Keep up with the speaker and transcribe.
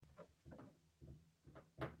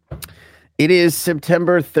It is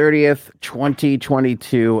September 30th,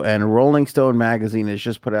 2022, and Rolling Stone magazine has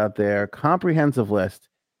just put out their comprehensive list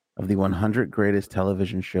of the 100 greatest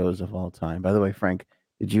television shows of all time. By the way, Frank,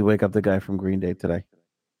 did you wake up the guy from Green Day today?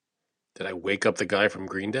 Did I wake up the guy from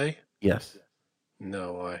Green Day? Yes.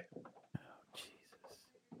 No, why? Jesus.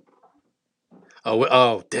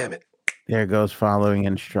 Oh, damn it. There goes following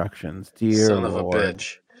instructions. Dear Son of a Lord.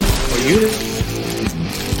 bitch. Well, you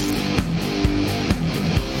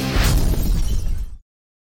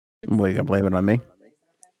What, you gonna blame it on me? Of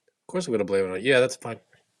course I'm going to blame it on you. Yeah, that's fine.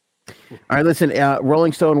 All right, listen,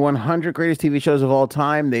 Rolling Stone 100 greatest TV shows of all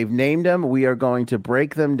time. They've named them. We are going to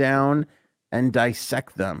break them down and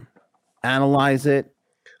dissect them, analyze it,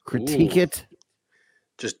 critique Ooh. it,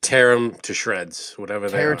 Just tear them to shreds, whatever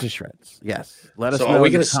they tear are. it to shreds. Yes. Let us So know are we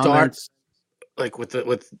in the going to start comments. like with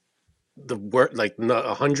the word like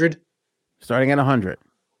 100? Starting at 100.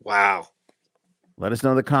 Wow. Let us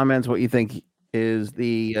know in the comments what you think is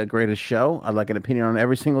the greatest show. I'd like an opinion on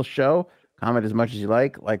every single show. Comment as much as you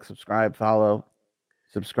like. Like, subscribe, follow,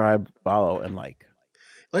 and like.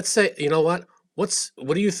 Let's say, you know what? What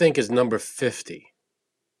do you think is number 50?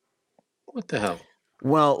 What the hell?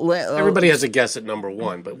 Well, Everybody has a guess at number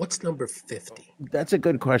 1, but what's number 50? that's a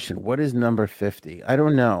good question. What is number 50? I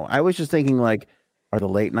don't know. I was just thinking, like, are the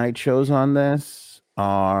late night shows on this?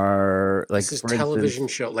 Are, like, This is for television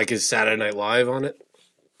instance, show. Like, is Saturday Night Live on it?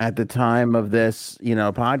 at the time of this,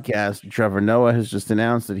 podcast, Trevor Noah has just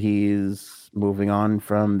announced that he's moving on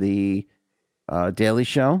from the Daily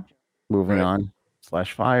Show, moving Right. on /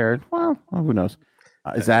 fired. Well, who knows?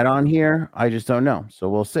 Is that on here? I just don't know. So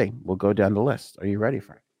we'll see. We'll go down the list. Are you ready,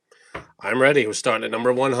 Frank? I'm ready. We're starting at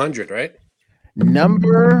number 100, right?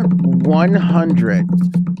 Number 100.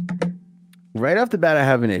 Right off the bat, I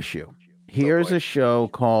have an issue. Here's boy. a show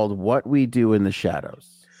called What We Do in the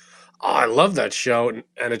Shadows. Oh, I love that show,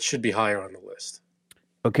 and it should be higher on the list.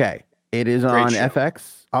 Okay. It is Great on show.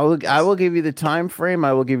 FX. I will give you the time frame.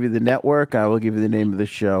 I will give you the network. I will give you the name of the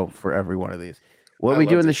show for every one of these. What I We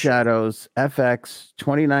Do love in the this show. Shadows, FX,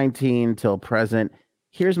 2019 till present.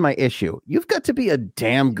 Here's my issue. You've got to be a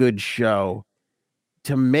damn good show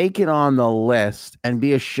to make it on the list and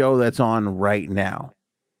be a show that's on right now.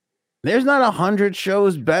 There's not 100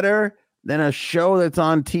 shows better than a show that's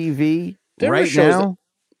on TV There are right shows that now.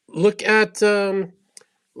 look at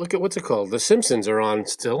what's it called? The Simpsons are on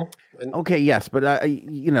still. And Okay, yes, but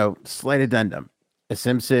slight addendum. The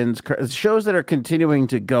Simpsons, shows that are continuing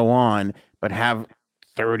to go on, but have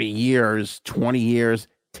 30 years, 20 years,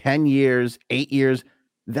 10 years, 8 years.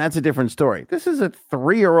 That's a different story. This is a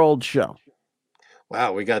 3-year-old show.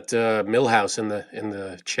 wow, we got Millhouse in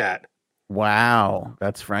the chat. Wow,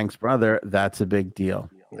 that's Frank's brother. That's a big deal.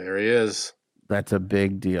 There he is. That's a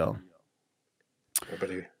big deal.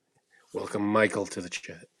 Everybody, welcome Michael to the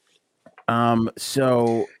chat.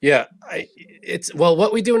 So Yeah,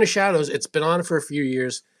 What We Do in the Shadows. It's been on for a few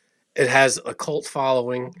years. It has a cult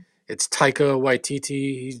following. It's Taika Waititi.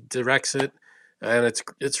 He directs it, and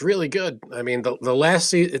it's really good. I mean, the last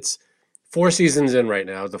season, it's 4 seasons in right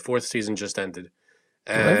now. The 4th season just ended.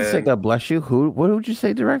 I have to say, And God bless you. What would you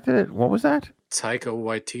say directed it? What was that? Taika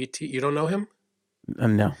Waititi, you don't know him?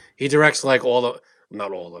 No. He directs like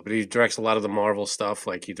not all of, but he directs a lot of the Marvel stuff.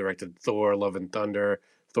 Like he directed Thor: Love and Thunder,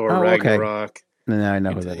 Thor Oh, okay. Ragnarok. Now I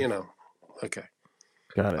know who that is. Okay.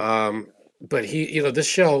 Got it. But this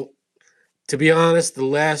show, to be honest, the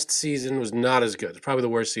last season was not as good. It's probably the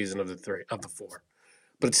worst season of the 4,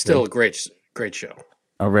 but it's still a great show.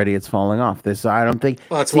 Already it's falling off. I don't think.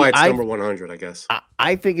 Well, that's why it's number 100, I guess.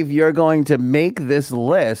 I think if you're going to make this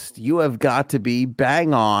list, you have got to be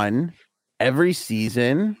bang on every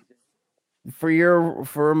season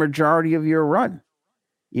for a majority of your run.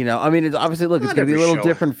 I mean, it's obviously, look, it's going to be a little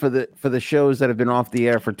different for the shows that have been off the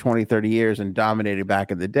air for 20, 30 years and dominated back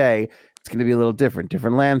in the day. It's going to be a little different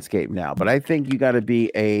landscape now. But I think you got to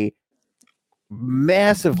be a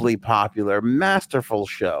massively popular, masterful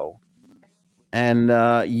show. And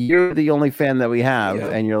you're the only fan that we have,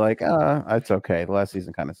 and you're like, it's okay. The last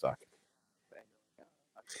season kind of sucked.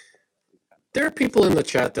 There are people in the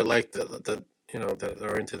chat that like that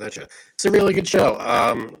are into that show. It's a really good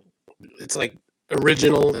show. It's like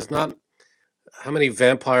original. There's not how many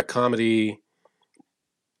vampire comedy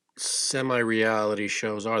semi-reality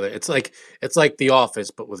shows are there? It's like The Office,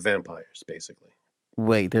 but with vampires, basically.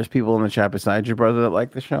 Wait, there's people in the chat besides your brother that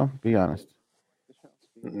like the show? Be honest.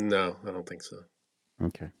 No, I don't think so.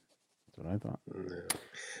 Okay, that's what I thought.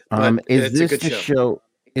 No. Is this the show?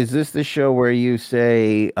 Is this the show where you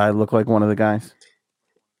say I look like one of the guys?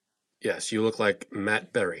 Yes, you look like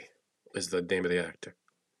Matt Berry is the name of the actor.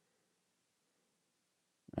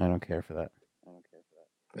 I don't care for that.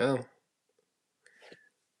 Well,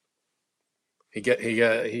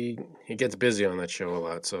 he gets busy on that show a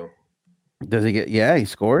lot. So Does he get? Yeah, he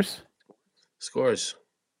scores. scores.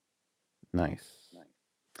 Nice.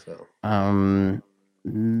 So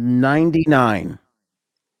 99.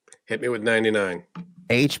 hit me with 99.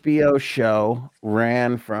 HBO show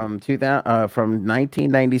ran from 2000 from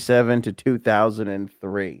 1997 to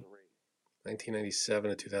 2003. 1997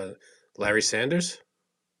 to 2000. Larry Sanders.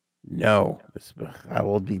 No, I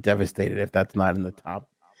will be devastated if that's not in the top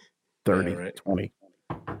Yeah, 30, right. 20.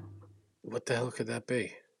 What the hell could that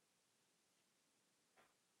be?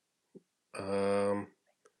 Um,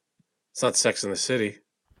 it's not Sex in the City.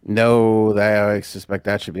 No, I suspect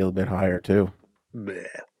that should be a little bit higher too. Bleh.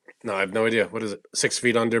 No, I have no idea. What is it? 6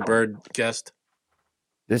 Feet Under Bird guest.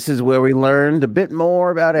 This is where we learned a bit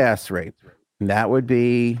more about ass rape. And that would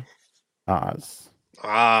be Oz.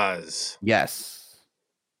 Oz. Yes.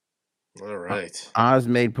 All right. Oz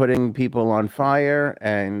made putting people on fire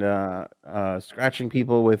and scratching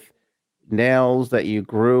people with nails that you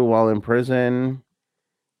grew while in prison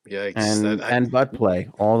Yikes! That and butt play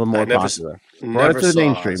all the I more never popular. Brought it never to the saw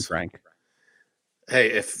mainstream, Oz. Frank.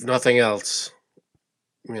 Hey, if nothing else,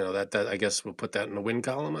 that I guess we'll put that in the win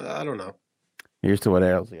column. I don't know. Here's to what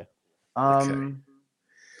ails you. Okay.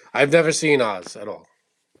 I've never seen Oz at all.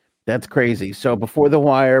 That's crazy. So before The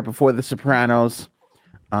Wire, before The Sopranos,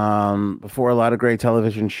 before a lot of great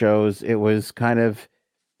television shows, it was kind of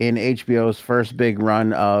in HBO's first big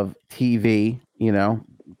run of TV,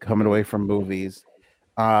 coming away from movies.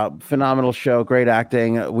 Phenomenal show, great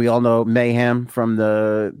acting. We all know Mayhem from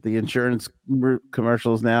the insurance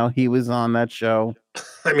commercials now. He was on that show.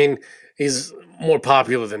 I mean, he's more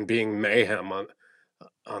popular than being Mayhem on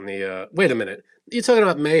the. Wait a minute, you're talking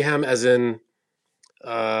about Mayhem as in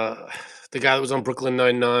the guy that was on Brooklyn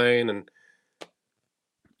Nine-Nine and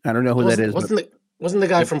I don't know who that is, but wasn't the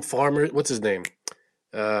guy from Farmer? What's his name?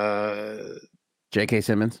 J.K.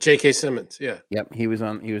 Simmons. J.K. Simmons. Yeah. Yep, he was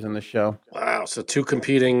on the show. Wow. So two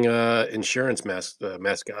competing insurance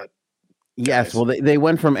mascot. Yes, guys. well, they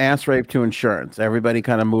went from ass rape to insurance. Everybody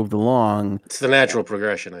kind of moved along. It's the natural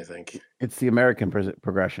progression, I think. It's the American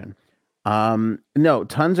progression. No,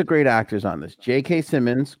 tons of great actors on this. J.K.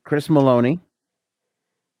 Simmons, Chris Maloney.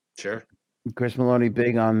 Sure. Chris Maloney,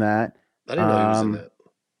 big on that. I didn't know he was in that.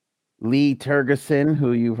 Lee Tergesen,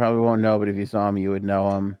 who you probably won't know, but if you saw him, you would know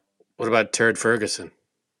him. What about Turd Ferguson?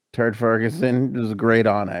 Turd Ferguson was great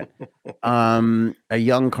on it. A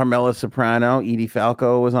young Carmela Soprano, Edie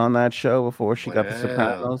Falco, was on that show before she got the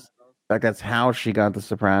Sopranos. In fact, that's how she got the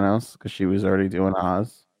Sopranos, because she was already doing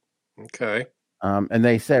Oz. Okay. And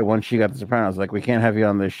they said once she got the Sopranos, like, we can't have you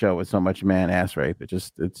on this show with so much man ass rape. It's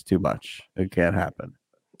too much. It can't happen.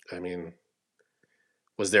 I mean,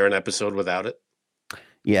 was there an episode without it?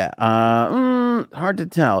 Yeah. Hard to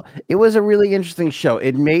tell. It was a really interesting show.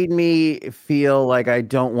 It made me feel like I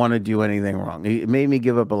don't want to do anything wrong. It made me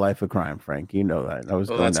give up a life of crime, Frank. You know that. I was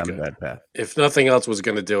going down a bad path. If nothing else was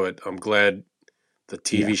going to do it, I'm glad the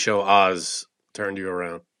TV show Oz turned you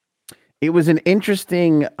around. It was an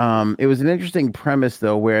interesting premise,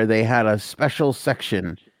 though, where they had a special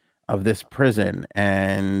section of this prison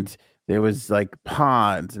and there was like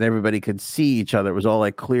pods and everybody could see each other. It was all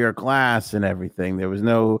like clear glass and everything. There was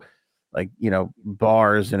no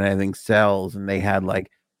bars and anything, cells, and they had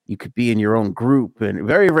like, you could be in your own group and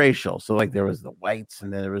very racial. So like there was the whites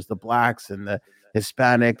and then there was the blacks and the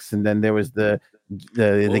Hispanics. And then there was what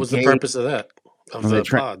was the purpose of that? Of the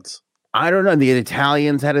pods? I don't know. The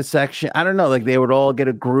Italians had a section. I don't know. Like they would all get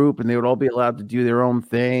a group and they would all be allowed to do their own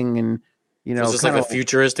thing. And was this like a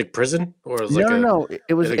futuristic prison, or was no?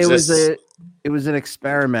 It was an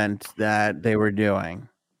experiment that they were doing.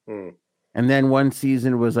 And then one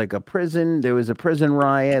season was like a prison. There was a prison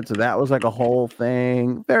riot, so that was like a whole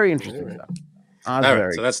thing. Very interesting stuff. All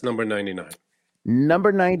right, so that's number 99.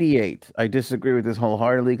 Number 98. I disagree with this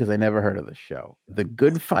wholeheartedly because I never heard of the show. The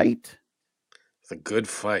Good Fight. The Good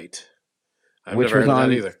Fight. I've never heard of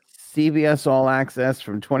that either. CBS All Access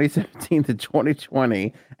from 2017 to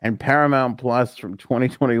 2020 and Paramount Plus from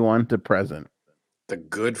 2021 to present. The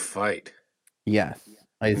Good Fight. Yes.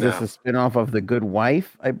 Is this a spinoff of The Good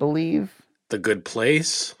Wife, I believe? The Good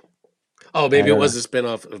Place? Oh, maybe it was a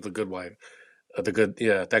spinoff of The Good Wife.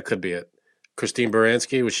 That could be it. Christine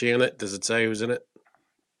Baranski, was she in it? Does it say who's in it?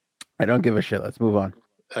 I don't give a shit. Let's move on.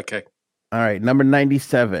 Okay. All right. Number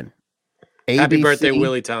 97. ABC. Happy birthday,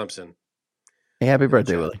 Willie Thompson. Hey, happy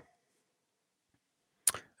birthday, Willie.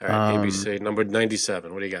 All right, ABC, number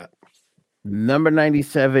 97. What do you got? Number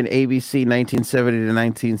 97, ABC, 1970 to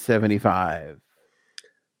 1975.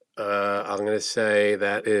 I'm going to say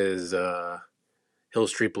that is Hill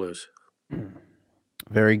Street Blues.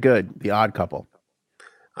 Very good. The Odd Couple.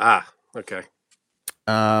 Ah, okay.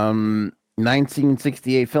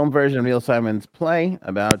 1968 film version of Neil Simon's play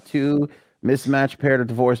about two mismatched pair of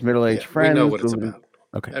divorced Yeah, middle-aged we know friends. what it's about.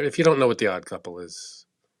 Okay. If you don't know what The Odd Couple is,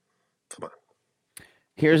 come on.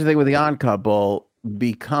 Here's the thing with the Odd Couple,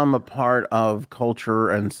 become a part of culture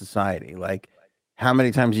and society. Like, how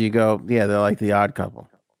many times do you go, yeah, they're like the Odd Couple?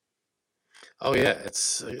 Oh yeah,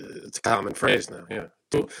 it's a common phrase now. Yeah,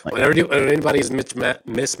 Like, when anybody is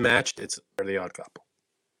mismatched, it's they're The Odd Couple.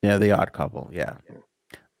 yeah, the Odd Couple. Yeah.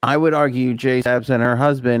 I would argue Jay Saps and her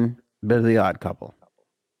husband, they're the Odd Couple.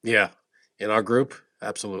 Yeah, in our group,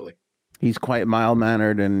 absolutely. He's quite mild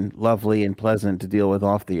mannered and lovely and pleasant to deal with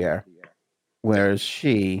off the air, Yeah, whereas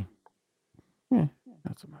she,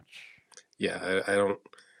 not so much. yeah. I don't.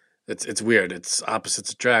 It's weird. It's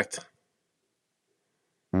opposites attract.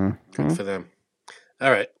 Good Mhm. for them. All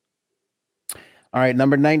right, All right,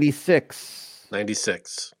 number 96,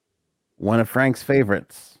 96. one of Frank's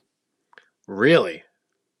favorites Really?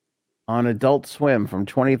 on Adult Swim from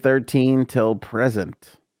 2013 till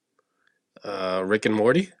present. Rick and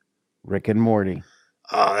Morty? Rick and Morty,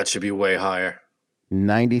 Oh, that should be way higher.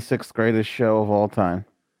 96th greatest show of all time.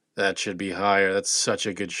 That should be higher. That's such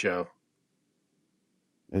a good show.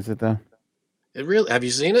 Is it though? It really? Have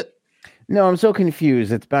you seen it? No, I'm so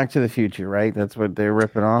confused. It's Back to the Future, right? That's what they're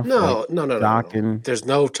ripping off, like No, no, no, no, no, Doc no. and There's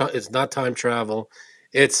no time. It's not time travel.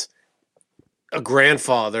 It's a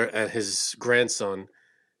grandfather and his grandson.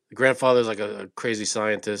 The grandfather's like a crazy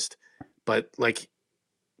scientist, but like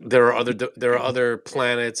there are other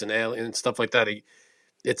planets and alien and stuff like that.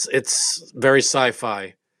 It's very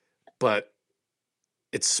sci-fi, but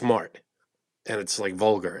it's smart and it's like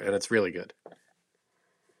vulgar and it's really good.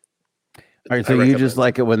 All right, I so you just recommend it.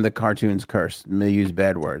 like it when the cartoons curse and they use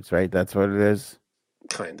bad words, right? That's what it is.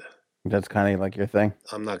 Kinda. That's kind of like your thing.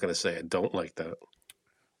 I'm not gonna say I don't like that.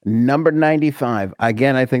 Number 95.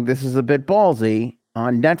 Again, I think this is a bit ballsy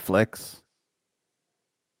on Netflix.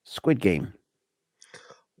 Squid Game.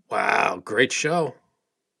 Wow, great show.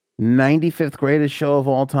 95th greatest show of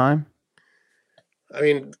all time. I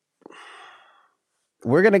mean,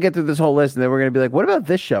 We're going to get through this whole list and then we're going to be like, what about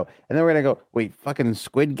this show? And then we're going to go, wait, fucking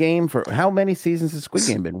Squid Game for how many seasons has Squid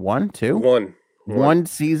Game been? One, two? one. One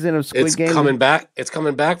season of It's Squid coming Game? back. It's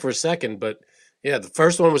coming back for a second, but yeah, the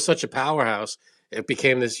first one was such a powerhouse. It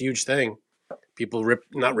became this huge thing. People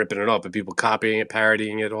not ripping it off, but people copying it,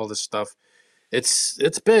 parodying it, all this stuff. It's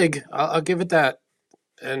big. I'll give it that,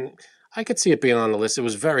 and I could see it being on the list. It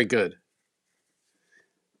was very good.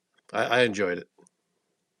 I enjoyed it.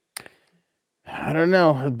 I don't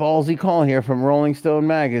know. A ballsy call here from Rolling Stone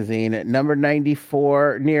magazine at number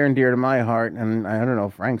 94, near and dear to my heart. And I don't know,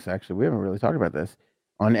 Frank's actually, we haven't really talked about this.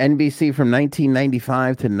 On NBC from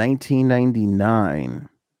 1995 to 1999,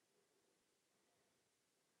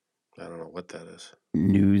 I don't know what that is.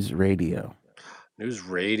 News Radio. News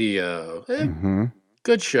radio. Mm-hmm.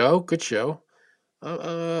 Good show. Good show.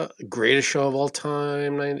 Greatest show of all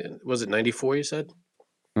time. Was it 94? You said.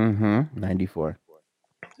 Mm-hmm. 94.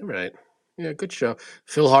 All right. Yeah, good show.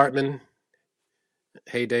 Phil Hartman.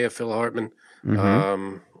 Heyday of Phil Hartman. Mm-hmm.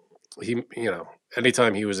 Um,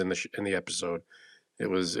 anytime he was in in the episode, it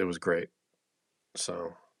was great.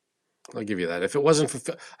 So I'll give you that. If it wasn't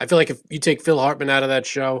for I feel like if you take Phil Hartman out of that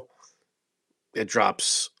show, it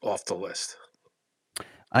drops off the list.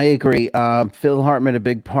 I agree. Phil Hartman, a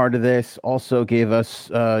big part of this, also gave us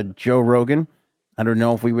Joe Rogan. I don't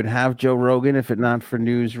know if we would have Joe Rogan if it not for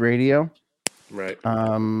News Radio. Right.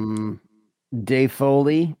 Dave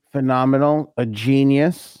Foley, phenomenal, a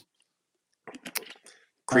genius.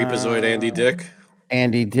 Creepazoid Andy Dick.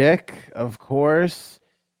 Andy Dick, of course.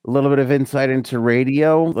 A little bit of insight into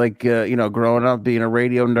radio, like growing up being a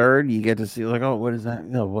radio nerd, you get to see like, oh, what is that?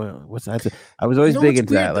 What's that? I was always big What's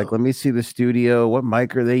into weird that. Like, though? let me see the studio. What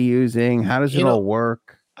mic are they using? How does it You all know,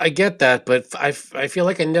 work? I get that, but I feel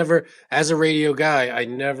like I never, as a radio guy, I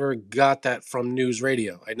never got that from news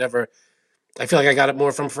radio. I feel like I got it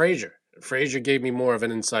more from Frasier. Frasier gave me more of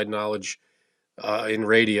an inside knowledge in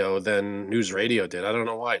radio than news radio did. I don't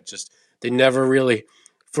know why. It just they never really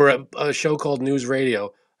for a show called News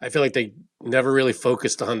Radio. I feel like they never really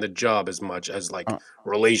focused on the job as much as like Uh,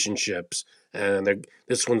 relationships and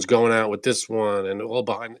this one's going out with this one and all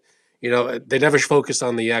behind. They never focused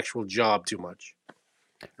on the actual job too much.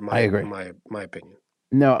 In I agree. my opinion.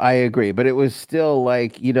 No, I agree. But it was still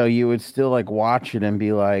like, you would still like watch it and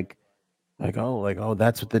be like, oh,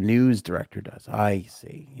 that's what the news director does. I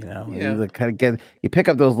see. You Yeah. like kind of you pick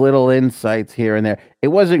up those little insights here and there. It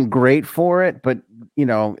wasn't great for it, but in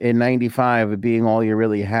 95, it being all you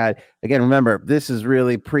really had. Again, remember, this is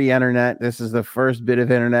really pre-internet. This is the first bit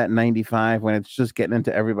of internet in 95 when it's just getting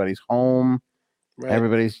into everybody's home. Right.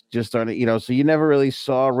 Everybody's just starting, so you never really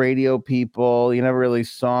saw radio people. You never really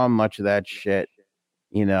saw much of that shit.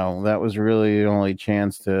 That was really the only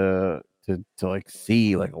chance to like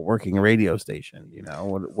see like a working radio station,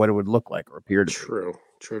 what it would look like or appear to be. True.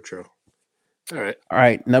 True. True. All right. All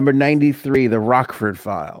right, number 93, The Rockford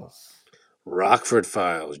Files. Rockford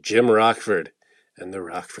Files. Jim Rockford and the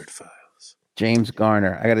Rockford Files. James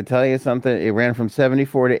Garner. I got to tell you something. It ran from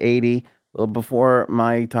 74 to 80, a little before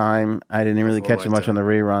my time. I didn't really catch much on the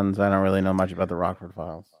reruns. I don't really know much about the Rockford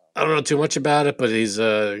Files. I don't know too much about it, but he's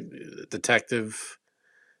a detective,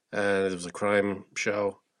 and it was a crime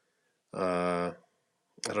show. I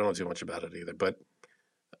don't know too much about it either, but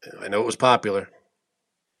I know it was popular.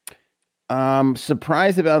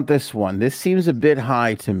 Surprised about this one. This seems a bit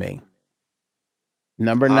high to me.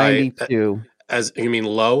 Number 92. As you mean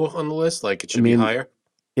low on the list? Like it should be higher?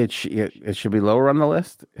 It should be lower on the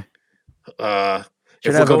list. If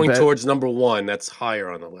we're going towards number 1, that's higher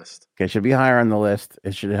on the list. Okay, it should be higher on the list.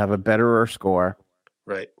 It should have a better score.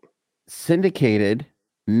 Right. Syndicated,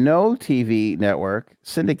 no TV network,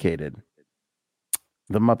 syndicated.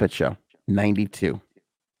 The Muppet Show, 92.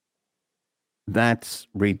 That's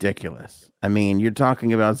ridiculous. I mean, you're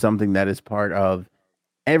talking about something that is part of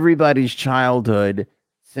everybody's childhood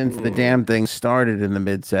since the damn thing started in the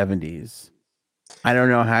mid 70s. I don't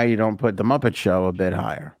know how you don't put the Muppet Show a bit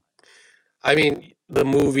higher. I mean, the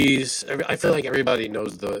movies, I feel like everybody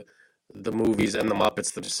knows the movies and the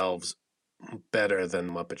Muppets themselves better than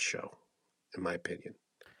the Muppet Show, in my opinion.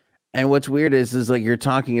 And what's weird is like you're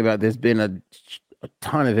talking about, there's been a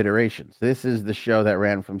ton of iterations. This is the show that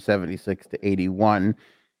ran from 76 to 81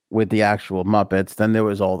 with the actual Muppets. Then there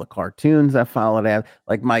was all the cartoons that followed after.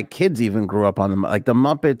 Like my kids even grew up on them. Like the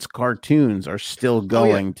Muppets cartoons are still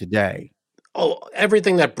going today. Oh,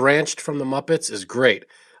 everything that branched from the Muppets is great.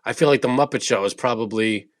 I feel like the Muppet Show is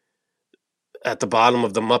probably at the bottom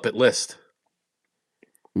of the Muppet list.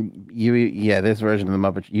 This version of the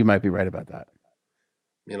Muppet, you might be right about that.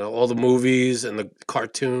 All the movies and the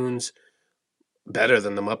cartoons, better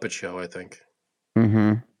than the Muppet Show, I think.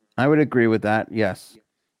 Mm-hmm. I would agree with that, yes.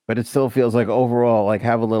 But it still feels like overall, like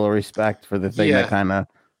have a little respect for the thing that kind of,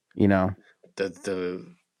 The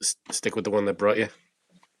stick with the one that brought you.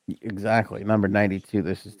 Exactly. Number 92,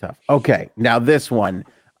 this is tough. Okay, now this one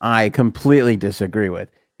I completely disagree with.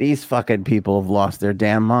 These fucking people have lost their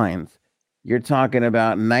damn minds. You're talking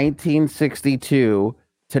about 1962 to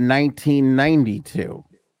 1992.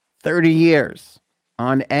 30 years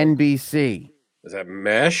on NBC. Is that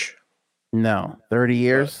MASH? No, 30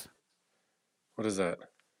 years. What is that?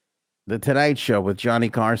 The Tonight Show with Johnny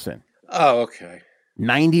Carson. Oh, okay.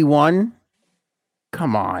 91?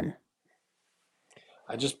 Come on.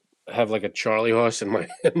 I just have like a Charlie horse in my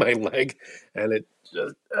leg, and I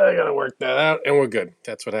gotta work that out, and we're good.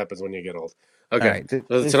 That's what happens when you get old. Okay, right. So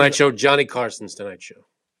the Tonight Show, Johnny Carson's Tonight Show.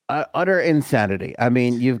 Utter insanity. I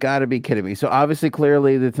mean, you've got to be kidding me. So obviously,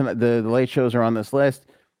 clearly, the late shows are on this list.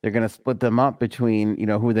 They're going to split them up between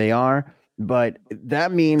who they are, but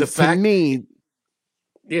that means to me.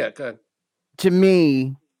 Yeah, go ahead. To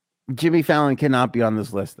me, Jimmy Fallon cannot be on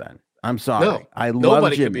this list. Then I'm sorry. No,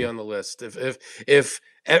 nobody could be on the list. If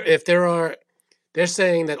they're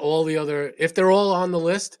saying that all the other, if they're all on the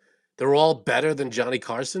list, they're all better than Johnny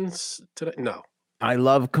Carson's today. No. I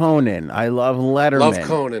love Conan. I love Letterman. Love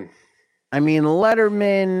Conan. I mean,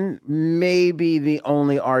 Letterman may be the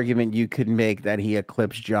only argument you could make that he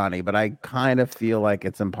eclipsed Johnny, but I kind of feel like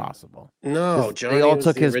it's impossible. No, Johnny. They all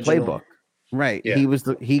took his original playbook. Right. Yeah.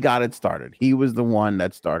 He got it started. He was the one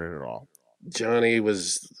that started it all. Johnny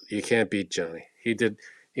you can't beat Johnny.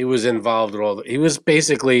 He was involved in he was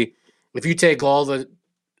basically, if you take all the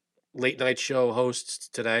late night show hosts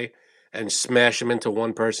today and smash them into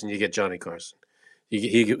one person, you get Johnny Carson.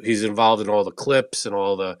 He's involved in all the clips and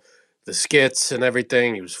all the skits and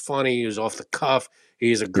everything. He was funny. He was off the cuff.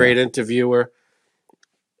 He's a great interviewer.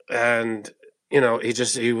 And,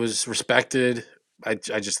 he was respected. I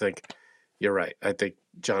just think you're right. I think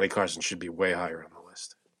Johnny Carson should be way higher on the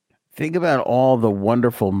list. Think about all the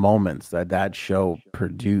wonderful moments that show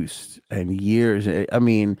produced and years. I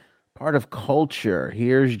mean, part of culture.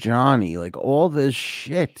 Here's Johnny, like all this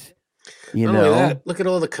shit, Not only that, look at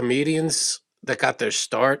all the comedians that got their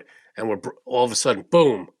start and were all of a sudden,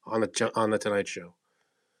 boom, on the Tonight Show.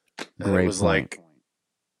 And it was point.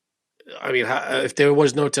 I mean, if there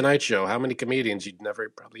was no Tonight Show, how many comedians you'd never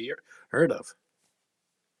probably heard of?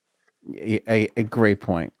 A great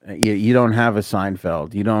point. You don't have a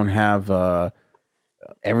Seinfeld. You don't have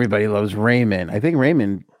Everybody Loves Raymond. I think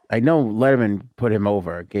Raymond. I know Letterman put him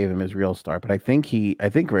over, gave him his real start, but I think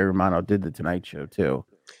Ray Romano did the Tonight Show too.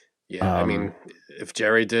 Yeah, I mean, if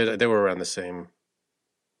Jerry did, they were around the same.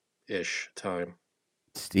 ish time.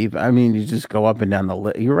 Steve, I mean, you just go up and down the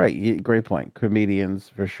list. You're right. Great point. Comedians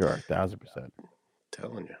for sure, 1,000%.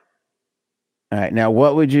 Telling you. All right, now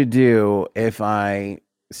what would you do if I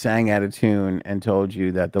sang out of tune and told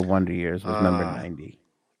you that the Wonder Years was number 90?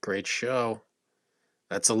 Great show.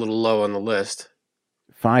 That's a little low on the list.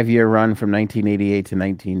 5-year run from 1988 to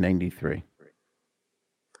 1993.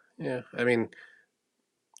 Yeah, I mean,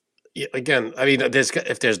 again,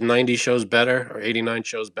 if there's 90 shows better or 89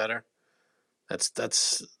 shows better,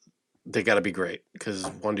 that's they got to be great because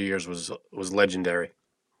Wonder Years was legendary.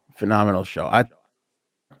 Phenomenal show.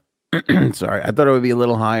 Sorry, I thought it would be a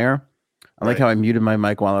little higher. I like how I muted my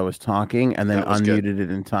mic while I was talking and then unmuted it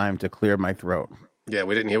in time to clear my throat. Yeah,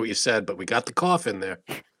 we didn't hear what you said, but we got the cough in there.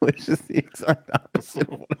 Which is the exact opposite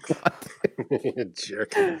of what I wanted.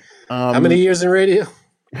 Jerk. How many years in radio?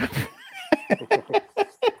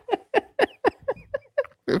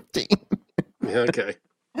 15. Okay.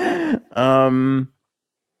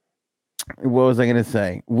 What was I going to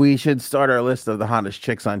say? We should start our list of the hottest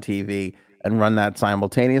chicks on TV and run that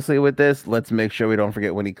simultaneously with this. Let's make sure we don't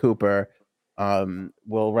forget Winnie Cooper.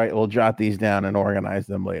 We'll jot these down and organize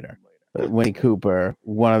them later. But Winnie Cooper,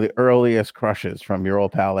 one of the earliest crushes from your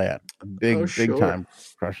old pal Ed. Big time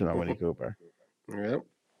crushing on Winnie Cooper. Yep.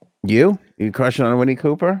 You crushing on Winnie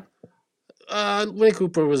Cooper? Winnie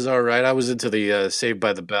Cooper was all right. I was into the Saved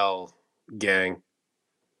by the Bell gang.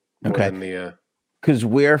 Okay. Because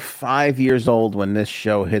we're 5 years old when this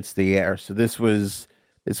show hits the air. So this was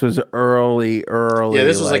early. Yeah,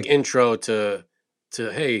 this was like intro to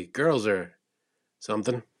hey, girls or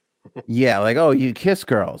something. Yeah, like, oh, you kiss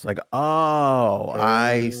girls. Like, oh,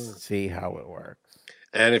 I see how it works.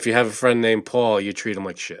 And if you have a friend named Paul, you treat him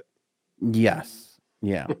like shit. Yes.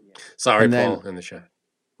 Yeah. Sorry, Paul, in the chat.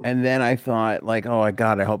 And then I thought, like, oh, my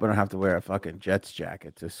God, I hope I don't have to wear a fucking Jets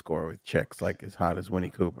jacket to score with chicks like as hot as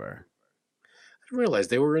Winnie Cooper. I didn't realize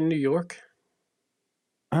they were in New York.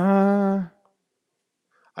 I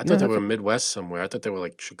thought they were Midwest somewhere. I thought they were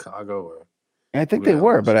like Chicago or. I think they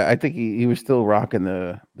were, but I think he was still rocking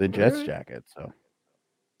the Jets jacket. So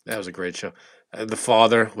that was a great show. The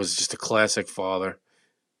father was just a classic father.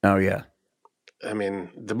 Oh yeah. I mean,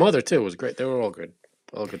 the mother too was great. They were all good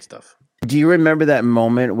stuff. Do you remember that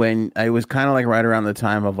moment when it was kind of like right around the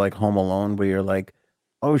time of like Home Alone, where you're like,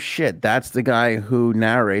 oh shit, that's the guy who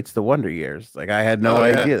narrates the Wonder Years. Like I had no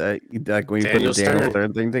idea that like when you put the Daniel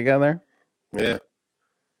Stern thing together. Yeah.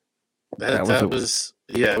 That was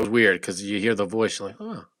it was weird because you hear the voice, you're like,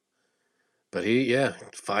 oh. But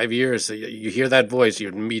 5 years, you hear that voice,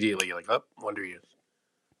 you're like, oh, Wonder Years.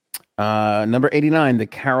 Number 89, The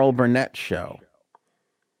Carol Burnett Show.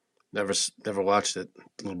 Never watched it.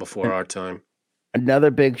 A little before our time.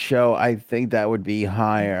 Another big show. I think that would be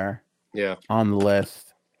higher. Yeah. On the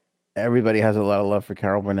list. Everybody has a lot of love for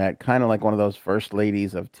Carol Burnett. Kind of like one of those first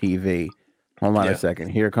ladies of TV. Hold on a second.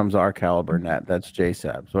 Here comes our Carol Burnett. That's J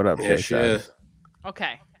Sabs. What up, J Sabs?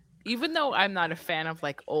 Okay. Even though I'm not a fan of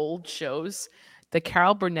like old shows, the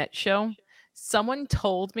Carol Burnett Show, someone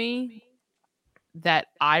told me that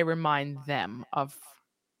I remind them of.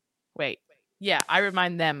 Wait. Yeah, I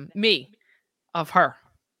remind me of her.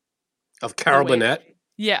 Of Carol Burnett?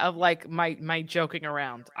 Yeah, of like my joking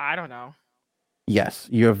around. I don't know. Yes,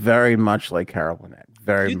 you're very much like Carol Burnett.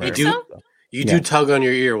 Very much. You do tug on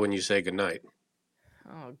your ear when you say goodnight.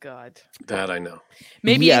 Oh God. That I know.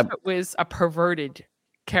 Maybe if it was a perverted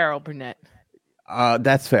Carol Burnett.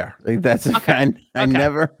 That's fair. That's okay. I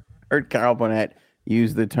never heard Carol Burnett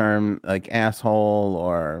use the term like asshole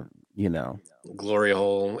or glory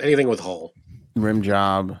hole, anything with hole. Rim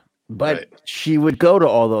job. But she would go to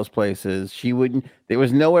all those places. There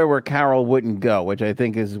was nowhere where Carol wouldn't go, which I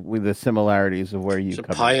think is with the similarities of where you come.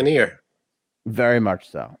 She's a pioneer. Very much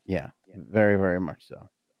so. Yeah. Very, very much so.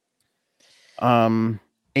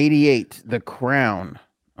 88, The Crown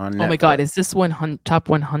on Netflix. Oh my God, is this top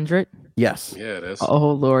 100? Yes. Yeah, it is.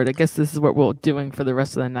 Oh Lord, I guess this is what we're doing for the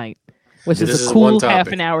rest of the night, which is a cool half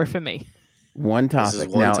an hour for me. One topic. This is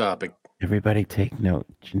one topic. Everybody take note.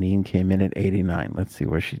 Janine came in at 89. Let's see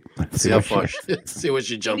where she. Let's see how far. See what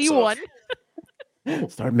she jumps off.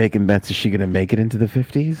 Start making bets. Is she going to make it into the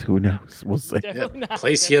 50s? Who knows? We'll see.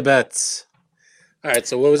 Place your bets. All right.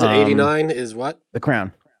 So what was it? 89 is what? The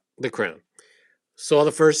Crown. The Crown. Saw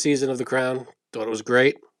the first season of The Crown. Thought it was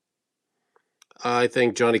great. I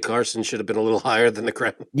think Johnny Carson should have been a little higher than The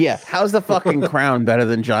Crown. Yeah. How's the fucking Crown better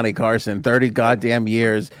than Johnny Carson? 30 goddamn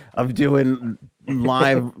years of doing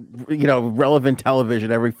live, relevant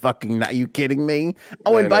television every fucking night. Are you kidding me?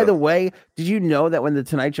 Oh, and by the way, did you know that when the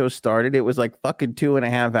Tonight Show started, it was like fucking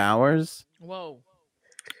 2.5 hours? Whoa.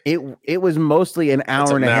 It was mostly an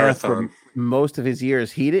hour a and a half for marathon. most of his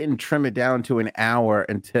years. He didn't trim it down to an hour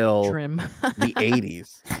until Trim. the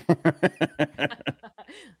 80s.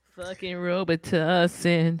 Fucking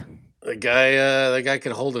Robitussin. The guy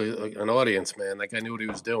could hold an audience, man. That guy knew what he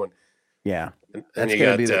was doing. Yeah. And That's you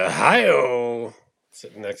gonna got be the- Hi-Oh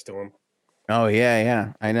sitting next to him. Oh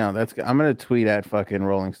yeah. I know. I'm gonna tweet at fucking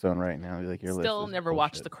Rolling Stone right now. Be like, your list Still is never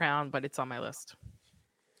watched bullshit. The Crown, but it's on my list.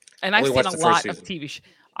 And I've Only seen watched a the first lot of season. TV shows.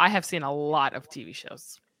 I have seen a lot of TV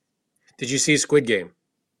shows. Did you see Squid Game?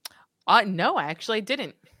 No, I actually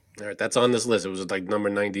didn't. All right, that's on this list. It was like number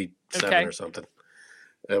 97 Okay. or something.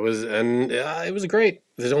 It was great.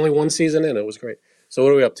 There's only one season in. It was great. So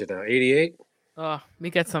what are we up to now? 88? Oh, we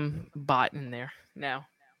get some bot in there now.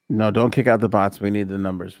 No, don't kick out the bots. We need the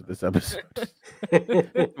numbers for this episode.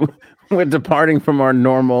 We're departing from our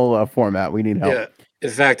normal format. We need help. Yeah. In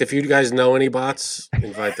fact, if you guys know any bots,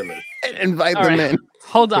 invite them in. Invite All them right.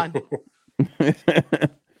 Hold on.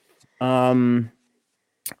 in.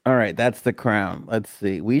 All right, that's The Crown. Let's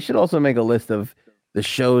see. We should also make a list of the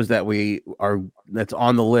shows that's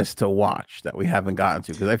on the list to watch that we haven't gotten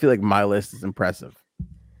to, because I feel like my list is impressive.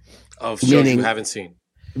 Of shows Meaning- you haven't seen.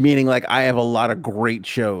 Meaning, like, I have a lot of great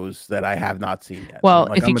shows that I have not seen yet. Well,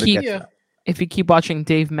 Like, if you gonna keep- get to that. If you keep watching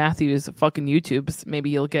Dave Matthews fucking YouTubes, maybe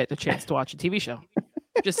you'll get a chance to watch a TV show.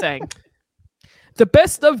 Just saying. The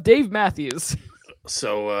best of Dave Matthews.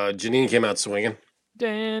 So Janine came out swinging.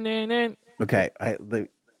 Dun-dun-dun. Okay, the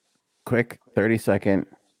quick 30-second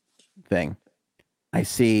thing. I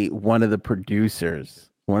see one of the producers,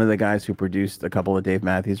 one of the guys who produced a couple of Dave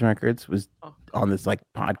Matthews records, was Oh. on this like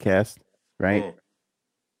podcast, right?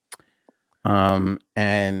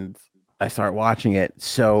 And I start watching it.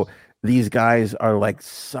 So these guys are like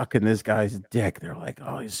sucking this guy's dick. They're like,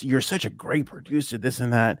 "Oh, you're such a great producer, this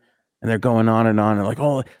and that." And they're going on and like,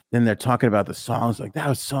 "Oh," then they're talking about the songs, like that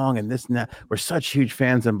was song and this and that. We're such huge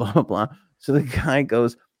fans and blah blah blah. So the guy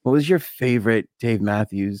goes, "What was your favorite Dave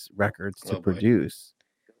Matthews records to Oh, boy. produce?"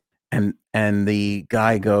 And the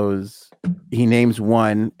guy goes, he names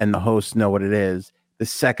one, and the hosts know what it is. The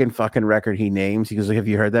second fucking record he names, he goes, like, "Have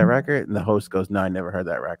you heard that record?" And the host goes, "No, I never heard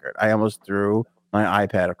that record." I almost threw my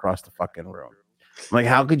iPad across the fucking room. I'm like,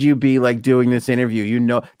 how could you be like doing this interview? You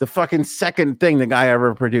know, the fucking second thing the guy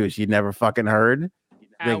ever produced, you never fucking heard.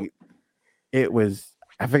 Ow. Like, it was,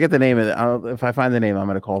 I forget the name of it. If I find the name, I'm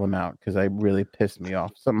gonna call them out because I really pissed me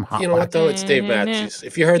off. Something hot. You know what though? It's Dave Matthews.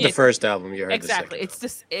 If you heard the Yeah. first album, you heard Exactly. the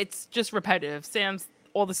second. It's just repetitive. Sounds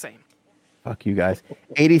all the same. Fuck you guys.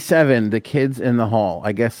 87, The Kids in the Hall.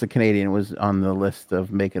 I guess the Canadian was on the list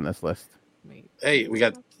of making this list. Wait, Hey, we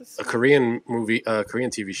got a Korean movie, Korean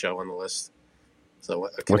TV show on the list. So a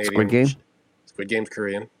Canadian. What's Squid Game? Squid Game's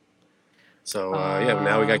Korean. So yeah,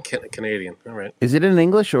 now we got Canadian. All right. Is it in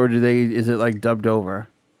English or is it like dubbed over?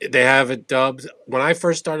 They have it dubbed. When I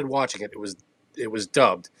first started watching it, it was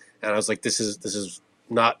dubbed, and I was like, this is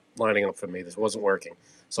not lining up for me. This wasn't working.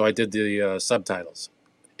 So I did the subtitles.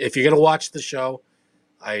 If you're gonna watch the show,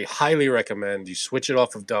 I highly recommend you switch it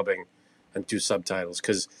off of dubbing and do subtitles,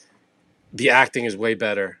 because the acting is way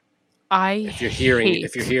better if you're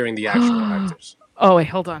hearing the actual actors. Oh wait,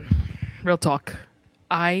 hold on. Real talk.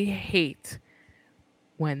 I hate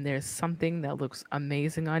when there's something that looks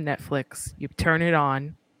amazing on Netflix. You turn it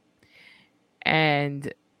on,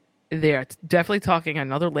 and they're definitely talking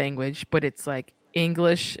another language, but it's like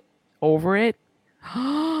English over it.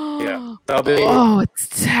 Yeah, dubbing. Oh, it's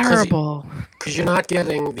terrible. Because you're not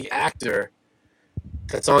getting the actor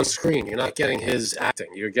that's on screen. You're not getting his acting.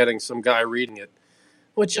 You're getting some guy reading it,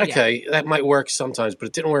 which, okay, that might work sometimes, but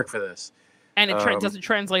it didn't work for this. And it doesn't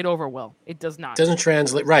translate over well. It does not. It doesn't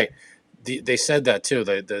translate, right. They said that, too.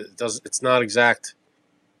 It's not exact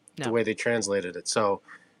the No. way they translated it. So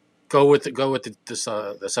go with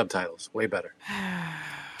the subtitles. Way better.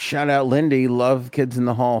 Shout out Lindy, love Kids in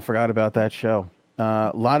the Hall. Forgot about that show.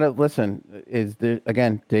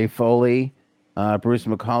 Again, Dave Foley, Bruce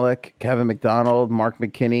McCulloch, Kevin McDonald, Mark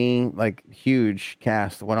McKinney, like huge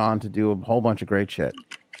cast. Went on to do a whole bunch of great shit.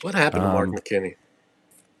 What happened to Mark McKinney?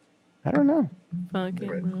 I don't know.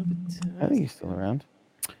 Fucking I think he's still around.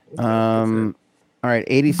 All right,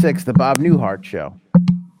 86, the Bob Newhart Show.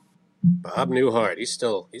 Bob Newhart. He's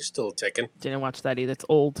still ticking. Didn't watch that either. It's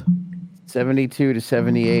old. 72 to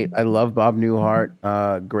 78. I love Bob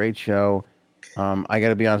Newhart. Great show. I got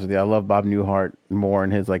to be honest with you. I love Bob Newhart more in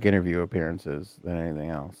his like interview appearances than anything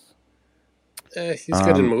else. He's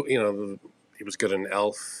good in he was good in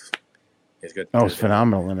Elf. He's good. Oh, it's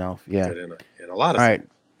phenomenal in Elf. Yeah. Good in a lot of All right.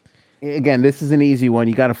 Again, this is an easy one.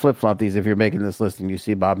 You got to flip flop these if you're making this list and you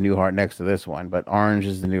see Bob Newhart next to this one. But Orange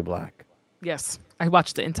is the New Black. Yes, I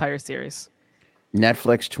watched the entire series.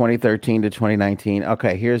 Netflix 2013 to 2019.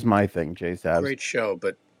 Okay, here's my thing, Jay Sabs. Great show,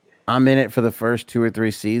 but I'm in it for the first 2 or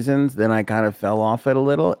 3 seasons. Then I kind of fell off it a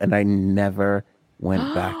little, and I never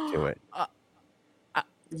went back to it.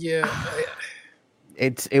 yeah,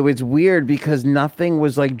 It was weird because nothing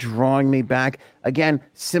was like drawing me back. Again,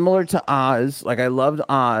 similar to Oz. Like I loved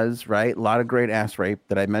Oz, right? A lot of great ass rape.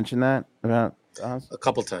 Did I mention that about Oz? a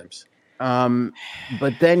couple times.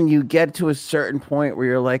 But then you get to a certain point where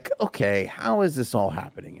you're like, okay, how is this all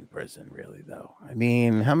happening in prison, really? Though, I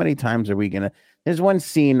mean, how many times are we gonna? There's one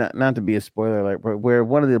scene, not to be a spoiler alert, but where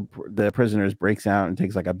one of the prisoners breaks out and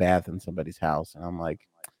takes like a bath in somebody's house, and I'm like,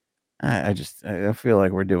 I feel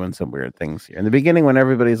like we're doing some weird things here. In the beginning, when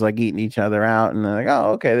everybody's like eating each other out, and they're like,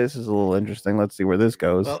 oh, okay, this is a little interesting. Let's see where this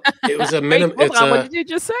goes. Well, it was a Wait, minimum. hold on, what did you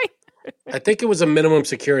just say? I think it was a minimum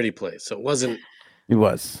security place, so it wasn't. It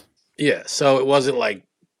was. Yeah, so it wasn't like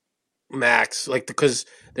Max, like because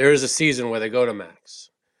there is a season where they go to Max,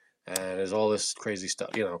 and there's all this crazy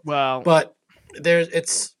stuff, you know. Well, But there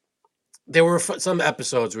were some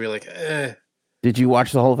episodes where you're like, Did you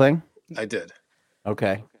watch the whole thing? I did.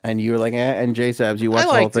 Okay, and you were like, and J Sabs, you watched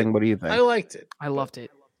the whole liked thing. it. What do you think? I liked it. I loved it.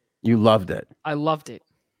 You loved it. I loved it.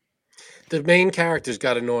 The main characters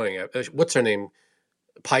got annoying. What's her name?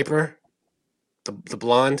 Piper, the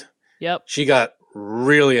blonde. Yep. She got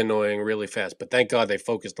really annoying really fast. But thank God they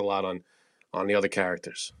focused a lot on the other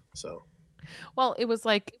characters. So Well, it was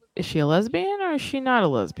like, is she a lesbian or is she not a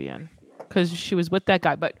lesbian? Because she was with that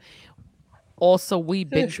guy. But also, we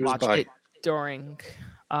binge she was watched bi. it during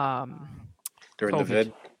during the COVID.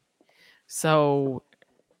 vid, So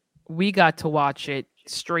we got to watch it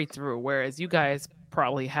straight through, whereas you guys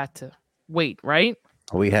probably had to wait, right?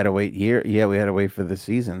 We had to wait here. Yeah, we had to wait for the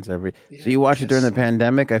seasons every. Yeah, So you watched it during the just-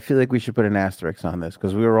 pandemic. I feel like we should put an asterisk on this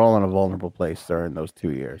because we were all in a vulnerable place during those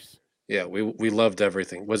 2 years. yeah, we loved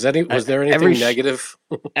everything. Was there Every anything sh- negative?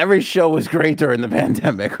 Every show was great during the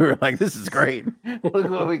pandemic. We were like, "This is great. Look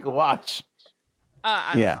what we could watch."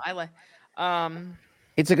 Yeah. I like.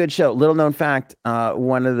 It's a good show. Little known fact: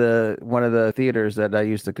 one of the theaters that I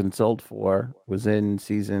used to consult for was in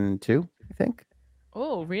season 2. I think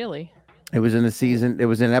Oh, really? it was in the season. It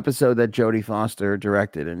was an episode that Jodie Foster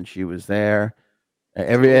directed, and she was there.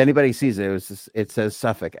 Anybody sees it. It says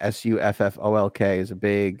Suffolk, Suffolk is a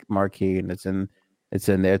big marquee, and it's in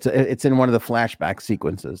there. It's in one of the flashback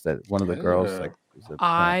sequences that one of the girls like.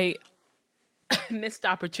 I missed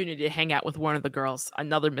opportunity to hang out with one of the girls.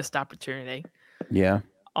 Another missed opportunity Yeah.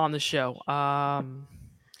 on the show.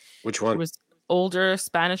 Which It one? was older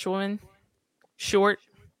Spanish woman, short.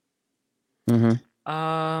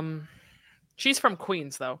 Mm-hmm. She's from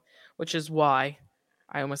Queens though, which is why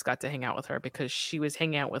I almost got to hang out with her because she was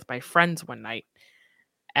hanging out with my friends one night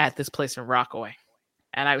at this place in Rockaway,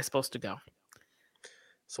 and I was supposed to go.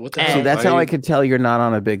 So what the See, hell? See, that's Why how you- I could tell you're not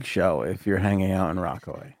on a big show if you're hanging out in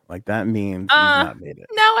Rockaway. Like that means you've not made it.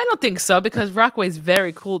 No, I don't think so because Rockaway is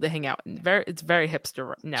very cool to hang out. It's very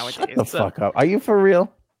hipster nowadays. Shut the so fuck up. Are you for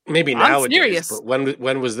real? Maybe I'm nowadays. serious. But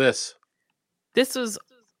when was this? this was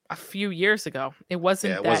a few years ago. It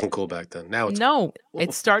wasn't. Yeah, it that, wasn't cool back then. Now it's No,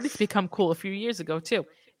 it started to become cool a few years ago too.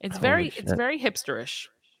 It's Holy it's shit. very hipsterish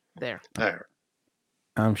there. all right.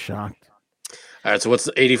 I'm shocked. All right, so what's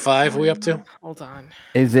the 85 we up to? Hold on,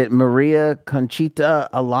 Is it Maria Conchita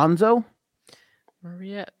Alonso?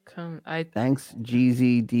 Maria. Thanks,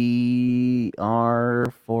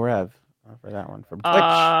 GZDR4Ev for that one from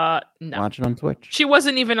Twitch. No, Watch it on Twitch. she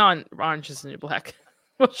wasn't even on Orange Is the New Black.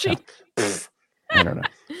 Was she? I don't know.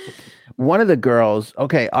 One of the girls.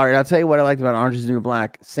 Okay, all right. I'll tell you what I liked about Orange Is the New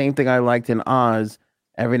Black. Same thing I liked in Oz.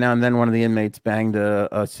 Every now and then, one of the inmates banged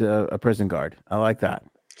a prison guard. I like that.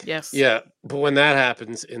 Yes. Yeah, but when that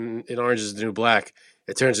happens in Orange Is the New Black,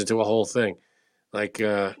 it turns into a whole thing. Like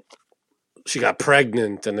she got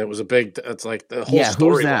pregnant, and it was a big. It's like the whole Yeah, who's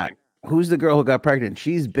storyline. that? Who's the girl who got pregnant?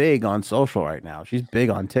 She's big on social right now. She's big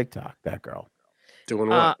on TikTok. That girl. Doing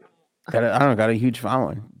what? Got a huge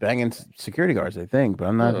following, banging security guards. I think, but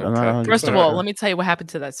I'm not. Oh, I'm not okay. 100% First of all, sure. let me tell you what happened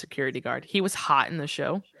to that security guard. He was hot in the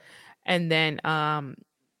show, and then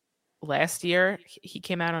last year he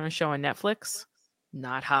came out on a show on Netflix.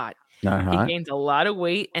 Not hot. Not hot. He gained a lot of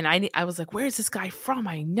weight, and I was like, "Where's this guy from?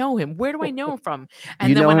 I know him. Where do I know him from?" And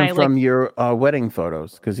You then know when him I from your wedding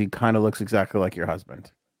photos because he kind of looks exactly like your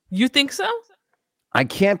husband. you think so? I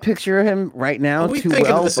can't picture him right now Are we too thinking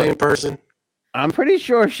well. of the same but person? I'm pretty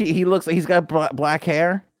sure he looks like he's got black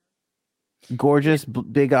hair, gorgeous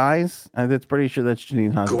big eyes. I'm pretty sure that's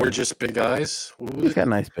Janine husband. Gorgeous big eyes. He's got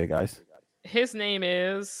nice big eyes. His name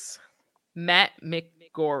is Matt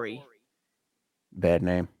McGorry. Bad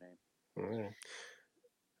name.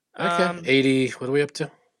 Okay, 80. What are we up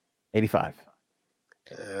to? 85.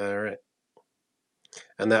 All right.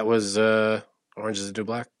 And that was Orange is the New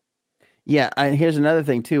Black. Yeah, and here's another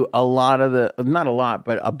thing too. A lot of the, not a lot,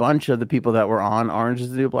 but a bunch of the people that were on Orange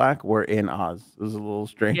is the New Black were in Oz. It was a little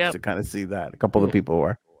strange Yep. to kind of see that. A couple of the people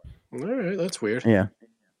were. All right, that's weird. Yeah.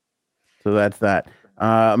 So that's that.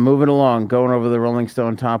 Moving along, going over the Rolling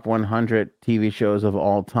Stone top 100 TV shows of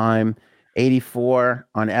all time. 84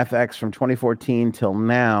 on FX from 2014 till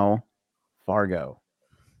now. Fargo.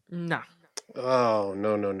 No. Oh,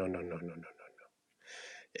 no.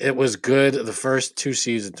 It was good. The first 2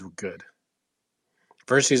 seasons were good.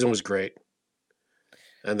 First season was great.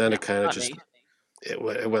 And then it kind of not just me.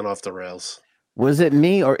 it went off the rails. Was it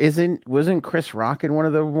me or wasn't Chris Rock in one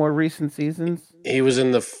of the more recent seasons? He was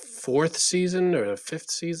in the 4th season or the 5th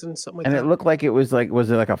season, something like And that. it looked like it was like a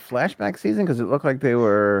flashback season? Because it looked like they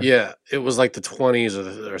were. Yeah, it was like the 20s or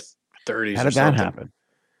 30s How or did that something.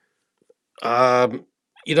 happen?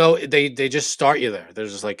 You know, they just start you there. They're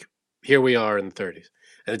just like, here we are in the 30s.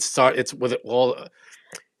 And it's with it all.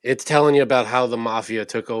 It's telling you about how the mafia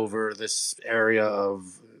took over this area of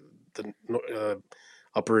the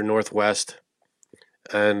upper Northwest.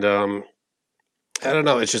 And I don't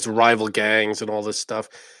know, it's just rival gangs and all this stuff.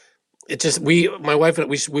 It just my wife and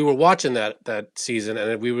we were watching that season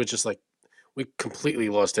and we were just like we completely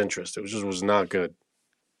lost interest. It was not good.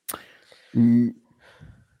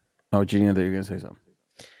 Oh, Jeannie, I thought you were gonna say something.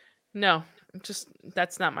 No, just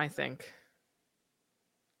that's not my thing.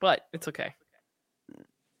 But it's okay.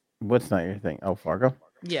 What's not your thing? Oh, Fargo.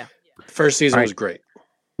 Yeah. First season All right. was great.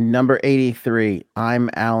 Number 83. I'm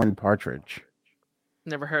Alan Partridge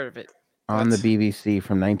Never heard of it. on the BBC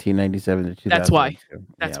from 1997 to 2002. That's why.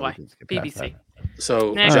 That's we why. can skip past BBC.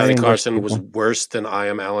 So Next. Johnny English Carson was people. worse than I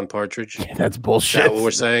Am Alan Partridge. Is that. That's bullshit. that what we're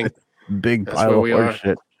saying? Big That's pile where of we are? horse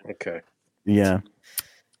shit. Okay. Yeah.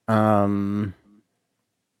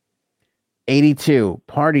 82.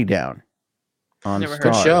 Party Down on Never heard.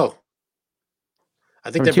 Good Stars. show. I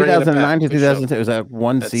think From they're bringing it 2009 back. to Good show. 2010. Was that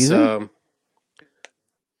one That's, season?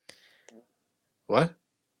 What?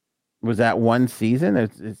 Was that one season?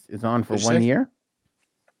 It's on for What'd you 1 say? year?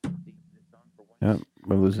 Yep,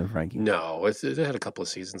 we're losing Frankie. No, it had a couple of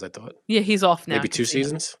seasons, I thought. Yeah, he's off now. I Maybe can 2 see him.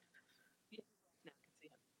 seasons.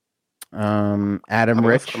 Adam I'm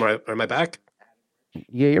Rich. off. Am I back?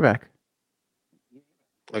 Yeah, you're back.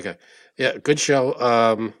 Okay. Yeah, good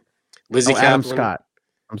show. Lizzie Kaplan. Adam Scott.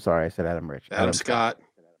 I'm sorry, I said Adam Rich. Adam Scott.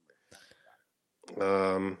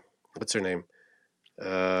 What's her name?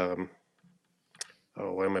 Why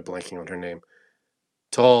am I blanking on her name?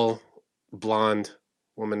 Tall, blonde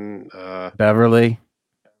woman. Beverly.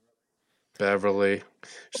 Beverly.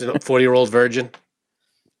 She's a 40-year-old virgin.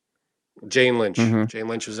 Jane Lynch. Mhm. Jane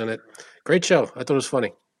Lynch was in it. Great show. I thought it was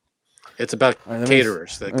funny. It's about All right, let me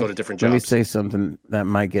caterers that go to different Let me jobs. say something that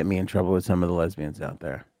might get me in trouble with some of the lesbians out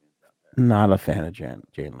there. Not a fan of Jane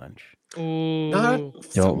Lynch. Ooh.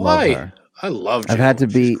 Don't Why? love her. I love Jane I've had to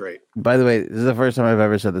Lynch. She's be- great. By the way, this is the first time I've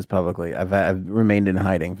ever said this publicly. I've remained in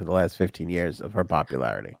hiding for the last 15 years of her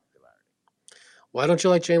popularity. Why don't you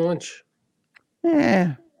like Jane Lynch?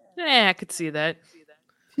 Yeah, Yeah, I could see that.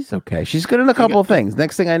 she's okay. She's good in a couple of things.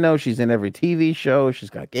 Next thing I know, she's in every TV show. She's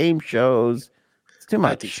got game shows. It's too I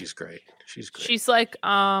much. think she's great. She's great. She's like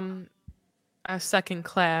a second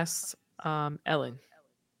class Ellen.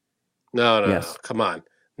 No. Yes. Come on.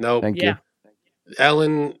 No. Thank Yeah. you.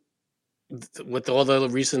 Ellen, with all the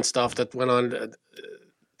recent stuff that went on, It's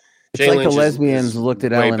Jane like Lynch the is lesbians looked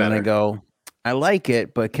at way Ellen and better. they go, "I like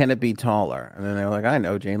it, but can it be taller?" And then they're like, "I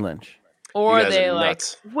know Jane Lynch." Or You guys they are like,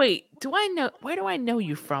 nuts. wait, where do I know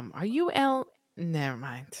you from? Are you Ellen? Never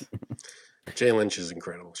mind. Jane Lynch is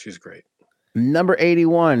incredible. She's great. Number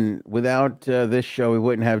 81. Without this show, we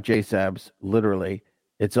wouldn't have J Sabs. Literally,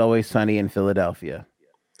 It's Always Sunny in Philadelphia.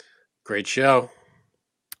 Great show.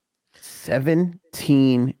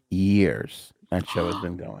 17 years that show has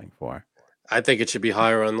been going for. I think it should be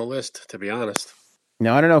higher on the list, to be honest.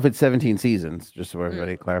 Now, I don't know if it's 17 seasons, just so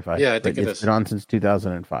everybody clarify. Yeah, I think but it it's is. been on since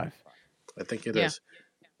 2005. I think it Yeah. is.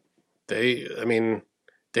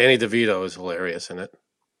 Danny DeVito is hilarious in it.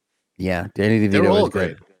 Yeah, Danny DeVito They're all is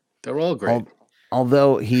great. good. They're all great.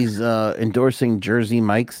 Although he's endorsing Jersey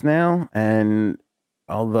Mike's now, and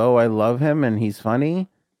although I love him and he's funny,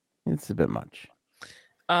 it's a bit much.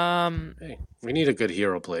 Hey, we need a good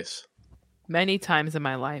hero place. Many times in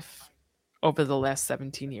my life, over the last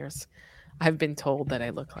 17 years, I've been told that I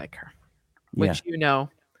look like her. Which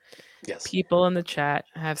Yes. people in the chat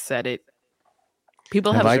have said it.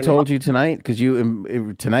 People Have have I her told you tonight? Because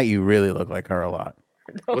tonight you really look like her a lot.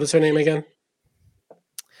 What is her name again?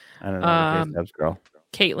 I don't know. The J-Sabs girl.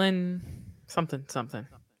 Caitlin something.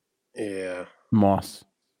 Yeah. Moss.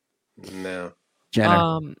 No.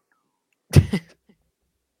 Jenner.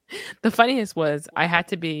 The funniest was I had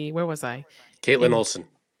to be, where was I? Caitlin Olsen.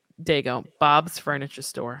 There you go, Bob's Furniture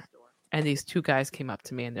Store. And these two guys came up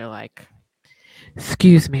to me and they're like,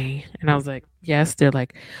 "Excuse me." And I was like, "Yes." They're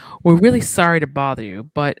like, "We're really sorry to bother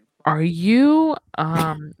you, but are you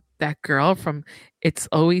that girl from It's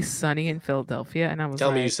Always Sunny in Philadelphia?" And I was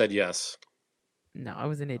Tell me you like, said yes. "No, I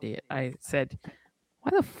was an idiot." I said,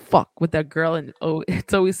 "Why the fuck would that girl in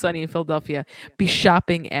It's Always Sunny in Philadelphia be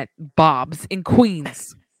shopping at Bob's in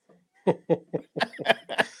Queens?"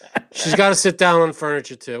 She's got to sit down on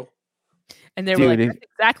furniture too. And they were like, "That's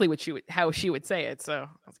exactly what how she would say it." So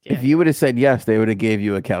if you would have said yes, they would have gave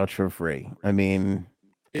you a couch for free. I mean,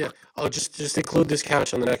 yeah. Oh, just include this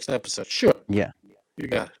couch on the next episode. Sure. Yeah. You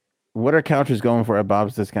got it. What are couches going for at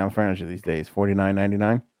Bob's Discount Furniture these days?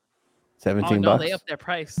 $49.99? $17? No, they upped their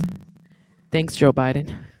price. Thanks, Joe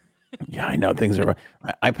Biden. Yeah, I know things are.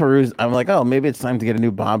 I perused. I'm like, oh, maybe it's time to get a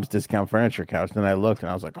new Bob's Discount Furniture couch. Then I looked and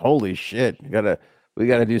I was like, holy shit, we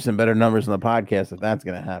gotta do some better numbers on the podcast if that's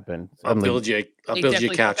gonna happen. Suddenly, I'll build you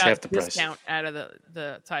a couch half the price. Discount out of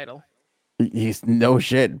the title. He's no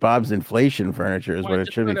shit. Bob's Inflation Furniture is what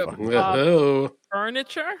it should be.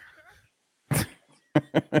 Furniture.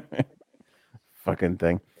 Fucking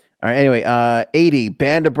thing. All right. Anyway, 80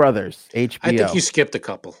 Band of Brothers HBO. I think you skipped a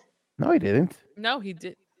couple. No, he didn't. No, he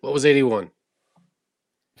did. What was 81?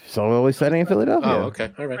 So Always Sunny in Philadelphia. Oh,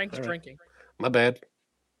 okay. All right. Frank's drinking. My bad.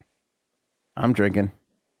 I'm drinking.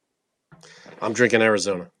 I'm drinking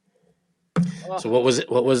Arizona. So what was it?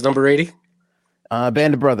 What was number 80?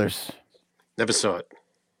 Band of Brothers. Never saw it.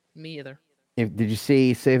 Me either. Did you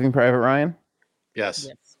see Saving Private Ryan? Yes.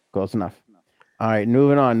 Close enough. All right,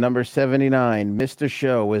 moving on. Number 79, Mr.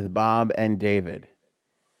 Show with Bob and David.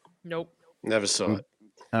 Nope. Never saw it.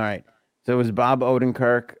 All right. So it was Bob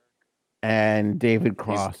Odenkirk and David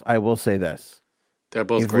Cross. I will say this. They're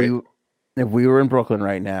both great. If we were in Brooklyn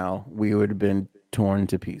right now, we would have been torn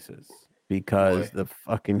to pieces because the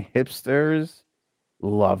fucking hipsters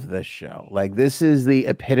love this show. Like, this is the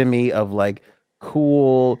epitome of like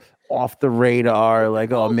cool, off the radar,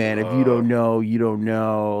 like, oh man, if you don't know, you don't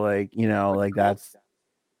know. Like, you know, like that's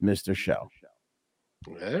Mr. Show.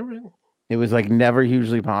 It was like never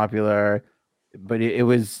hugely popular, but it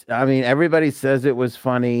was, I mean, everybody says it was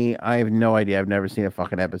funny. I have no idea. I've never seen a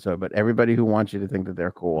fucking episode, but everybody who wants you to think that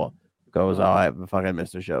they're cool goes, oh, I have a fucking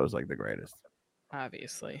Mr. Show is like the greatest.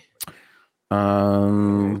 Obviously.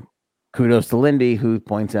 Kudos to Lindy, who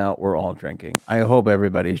points out we're all drinking. I hope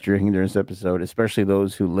everybody's drinking during this episode, especially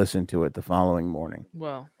those who listen to it the following morning.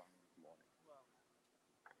 Well,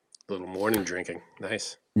 a little morning drinking.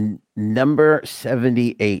 Nice. Number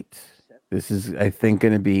 78. This is, I think,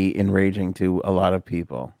 going to be enraging to a lot of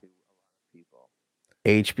people.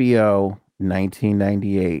 HBO,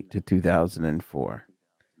 1998 to 2004.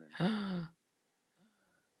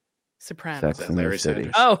 Sopranos. Sex and the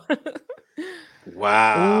City. Oh.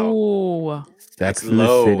 Wow. Ooh. Sex and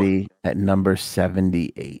the City at number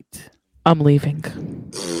 78. I'm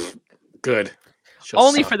leaving. Good.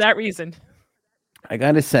 Only for that reason. I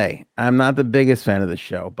gotta say, I'm not the biggest fan of the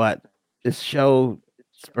show, but this show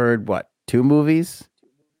spurred what? 2 movies?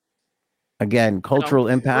 Again, cultural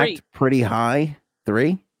impact pretty high.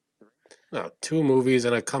 3? No, 2 movies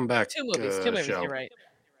and a comeback. 2 movies. 2 movies. You're right.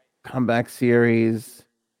 Comeback series.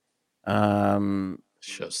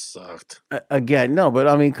 Show sucked. Again, no, but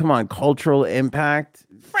I mean, come on, cultural impact.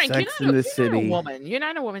 Frank, Sex you're in the not City. a woman. You're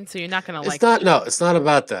not a woman, so you're not gonna like. It's not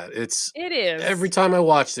about that. It is. Every time I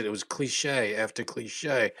watched it, it was cliche after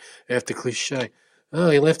cliche after cliche. Oh,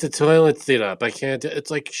 he left the toilet seat up. I can't. It's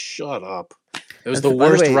like, shut up. It was the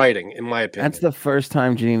worst writing, in my opinion. That's the first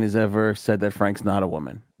time Janine has ever said that Frank's not a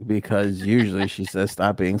woman, because usually she says,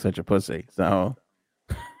 "Stop being such a pussy." So.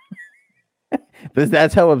 But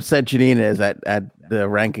that's how upset Janine is at the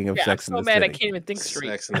ranking of Sex in the City. I'm so mad I can't even think straight.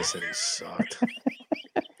 Sex in the City sucked.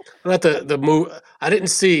 Not the movie. I didn't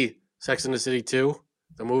see Sex in the City 2,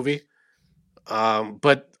 the movie.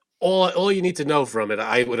 But all you need to know from it,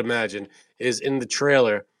 I would imagine, is in the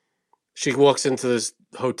trailer, she walks into this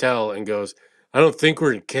hotel and goes, "I don't think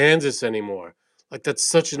we're in Kansas anymore." Like, that's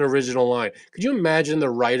such an original line. Could you imagine the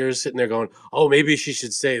writers sitting there going, "Oh, maybe she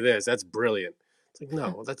should say this. That's brilliant." It's like,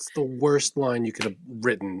 no, that's the worst line you could have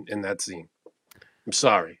written in that scene. I'm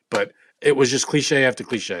sorry, but it was just cliche after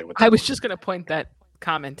cliche. I was just going to point that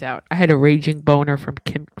comment out. I had a raging boner from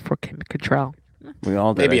Kim Cattrall. We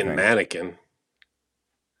all did. Maybe in Mannequin.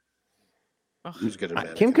 Who's good at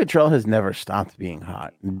Mannequin? Kim Cattrall has never stopped being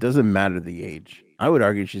hot. It doesn't matter the age. I would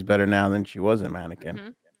argue she's better now than she was in Mannequin.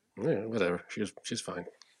 Mm-hmm. Yeah, whatever. She's fine.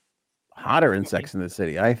 Hotter in Sex in the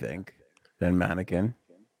City, I think, than Mannequin.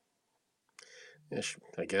 Ish,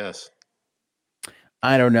 I guess.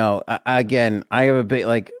 I don't know. Again, I have a bit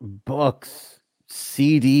like books,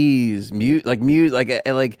 CDs, like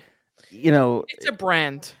you know, It's a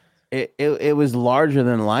brand. it was larger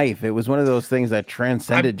than life. It was one of those things that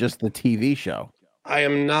transcended just the TV show. I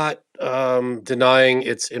am not denying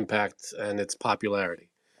its impact and its popularity.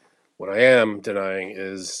 What I am denying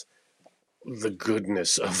is the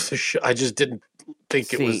goodness of the show. I just didn't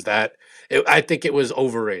think it was See, that. I think it was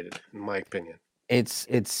overrated, in my opinion. it's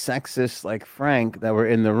sexist like Frank that were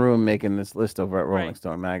in the room making this list over at Rolling Right.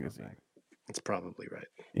 Stone magazine. It's probably right.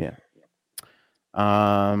 Yeah.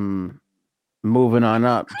 Moving on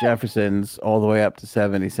up, Jefferson's all the way up to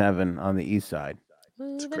 77 on the east side.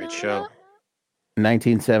 It's a great show.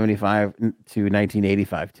 1975 to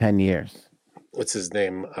 1985, 10 years. What's his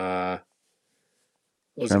name? What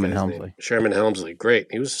was the Sherman guy's Hemsley. name? Sherman Helmsley. Great.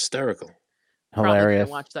 He was hysterical. Probably Hilarious.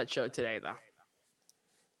 didn't watch that show today though.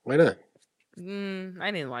 Why not?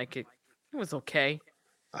 I didn't like it. It was okay.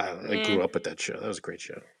 I grew up with that show. That was a great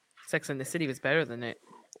show. Sex and the City was better than it.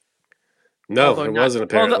 No, Although it not- wasn't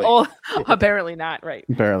apparently. Apparently not. Right.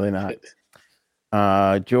 Barely not.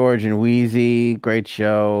 George and Wheezy, great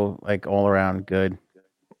show, like all around good.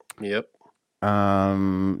 Yep.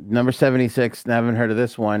 Number 76, haven't heard of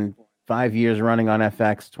this one. 5 years running on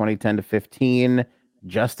FX, 2010 to 15.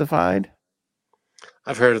 Justified?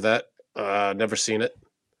 I've heard of that. Never seen it.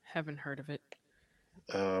 Haven't heard of it.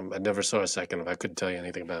 I never saw a second of it. I couldn't tell you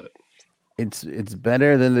anything about it. It's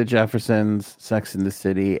better than the Jeffersons, Sex in the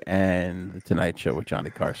City, and the Tonight Show with Johnny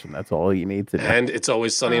Carson. That's all you need to know. And It's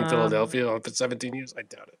Always Sunny in Philadelphia on for 17 years. I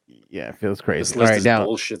doubt it. Yeah, it feels This crazy. list All right, is now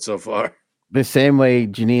bullshit so far. the same way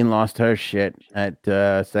Janine lost her shit at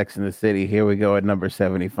Sex in the City. Here we go at number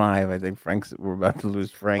 75. I think we're about to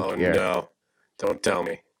lose Frank Oh here. no! Don't tell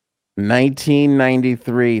me.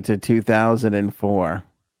 1993 to 2004.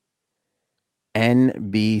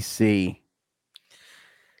 NBC.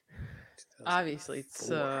 Obviously, it's It's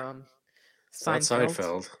not Seinfeld.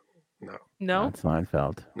 Seinfeld. No, No. Not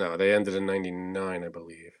Seinfeld. no, they ended in '99, I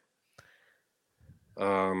believe.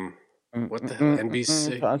 What the hell?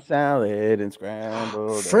 NBC? Tossed salad and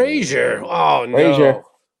scrambled. Frasier. Oh no. Frasier.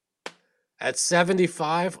 At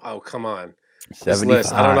 75? Oh, come on. This 75.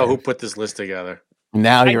 list. I don't know who put this list together.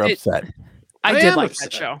 Now I you're did- upset. I I did am like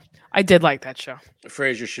upset. that show. I did like that show.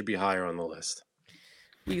 Frasier should be higher on the list.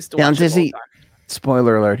 We used to Now, watch it does all the he? time.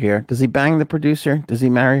 Spoiler alert here. Does he bang the producer? Does he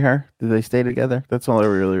marry her? Do they stay together? That's all I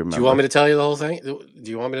really remember. Do you want me to tell you the whole thing?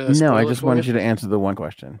 Do you want me to? No, spoil I it just for wanted you to answer the one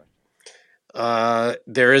question.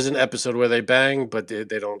 There is an episode where they bang, but they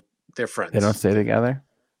don't. They're friends. They don't stay together?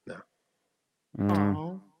 No.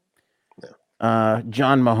 Mm. Aw.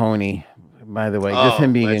 John Mahoney, by the way, just Oh,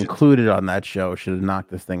 him being legend. included on that show should have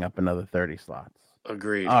knocked this thing up another 30 slots.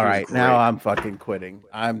 Agreed. All He was right, now great. I'm fucking quitting.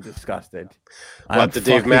 I'm disgusted. I'm What, the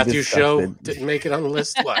Dave fucking Matthews Show disgusted. didn't make it on the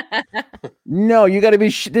list? What? No, you got to be.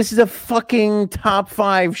 This is a fucking top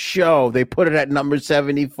 5 show. They put it at number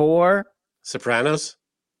 74. Sopranos?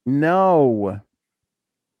 No,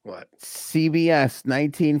 What? CBS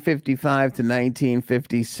 1955 to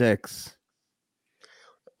 1956.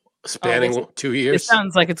 Spanning 2 It years?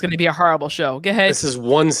 sounds like it's going to be a horrible show. Go ahead. This is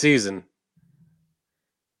one season.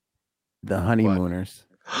 The Honeymooners.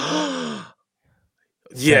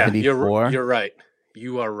 Yeah, 74? you're right.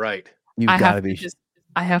 You are right. You've I got have to to be.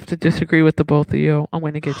 I have to disagree with the both of you. I'm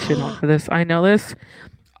going to get shit on for this. I know this.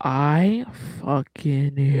 I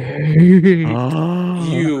fucking hate.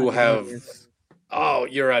 Oh, You have. Oh,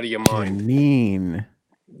 you're out of your mind. Janine.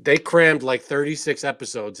 They crammed like 36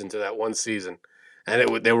 episodes into that one season,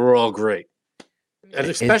 and they were all great. And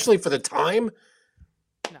especially for the time,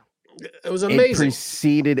 No. it was It amazing.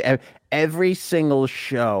 preceded every single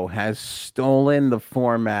show has stolen the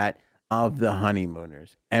format of the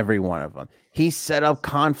Honeymooners. Every one of them. He set up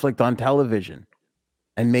conflict on television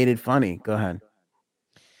and made it funny. Go ahead.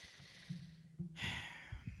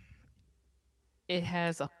 It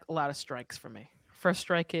has a lot of strikes for me. First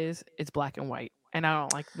strike is it's black and white, and I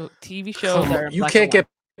don't like TV shows. Come that on, are you black can't and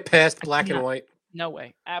get past I black and cannot. white. No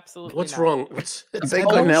way, absolutely. What's not. wrong? It's They no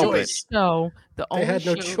couldn't help it. choice. So the They only had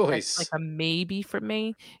no show choice. that's like a maybe for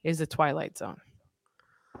me is the Twilight Zone.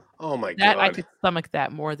 Oh my That god! I could stomach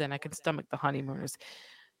that more than I can stomach the Honeymooners.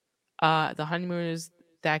 The Honeymooners,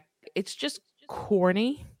 that it's just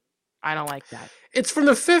corny. I don't like that. It's from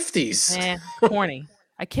the 50s. Corny.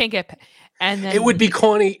 I can't get. And then It would be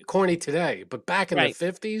corny today, but back in Right. the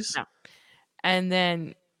 50s. No. And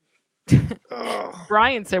then Oh.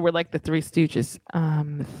 Brian said we're like the Three Stooges.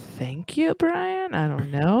 Thank you, Brian. I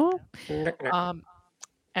don't know.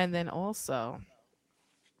 And then also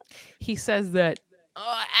he says that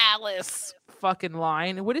Alice fucking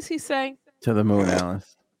line. What does he say? To the moon,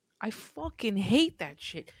 Alice. I fucking hate that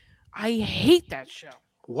shit. I hate that show.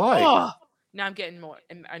 Why? Oh, now I'm getting more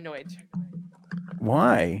annoyed.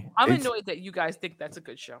 Why? I'm It's- annoyed that you guys think that's a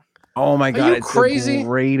good show. Oh my god, you it's crazy? a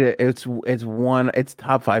great. It's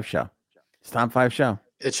top 5 show. It's top 5 show.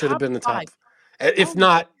 It should have Top been the top. 5. If Oh.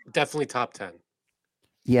 not, definitely top 10.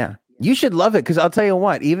 Yeah, you should love it because I'll tell you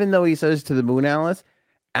what. Even though he says to the moon,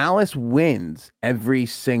 Alice wins every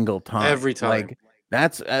single time. Every time. Like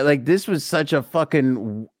that's like this was such a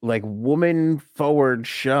fucking like woman forward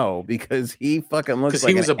show because he fucking looks Because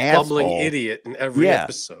like he was a an bumbling asshole. idiot in every Yeah.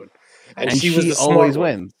 episode. and And she was the smart always one.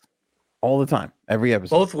 wins all the time, every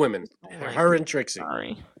episode. Both women, her and Trixie.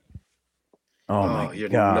 Sorry. Oh my you're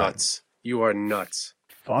god, nuts. You are nuts.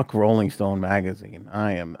 fuck Rolling Stone magazine.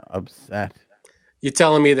 I am upset. You're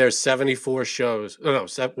telling me there's 74 shows. Oh, no,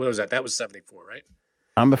 what was that? That was 74, right?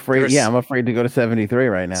 I'm afraid. There's- Yeah, I'm afraid to go to 73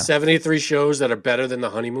 right now. 73 shows that are better than the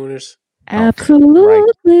Honeymooners.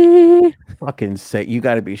 Absolutely. Fucking say you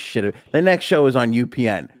got to be shit. The next show is on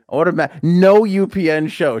UPN. No UPN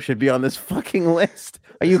show should be on this fucking list.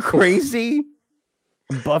 Are you crazy?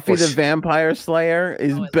 Buffy the Vampire Slayer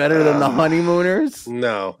is Oh, I better than the love- Honeymooners.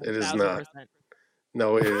 No, it is not. 1000%.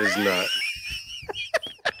 No, it is not.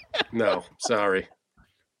 No, sorry.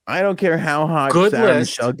 I don't care how hot Good Sarah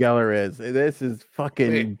list. Michelle Gellar is. This is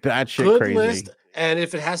fucking Wait, batshit Good crazy. list. And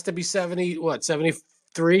if it has to be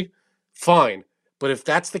 73, fine. But if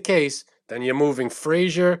that's the case, then you're moving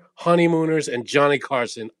Frasier, Honeymooners, and Johnny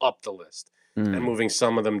Carson up the list Mm. and moving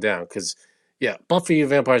some of them down. Because, yeah, Buffy the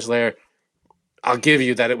Vampire Slayer, I'll give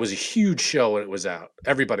you that it was a huge show when it was out.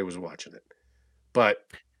 Everybody was watching it. But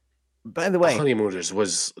By the way, Honeymooners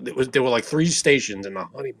there were like 3 stations and the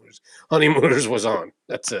Honeymooners was on.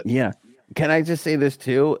 That's it. yeah. Can I just say this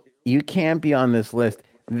too? You can't be on this list.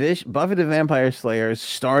 This Buffy the Vampire Slayer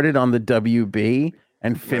started on the WB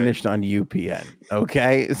and finished on UPN.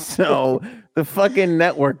 Okay, so the fucking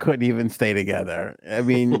network couldn't even stay together. I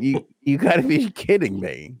mean, you got to be kidding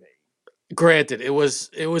me. Granted, it was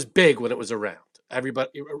big when it was around. Everybody,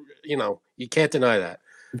 you can't deny that.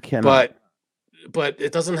 You cannot. But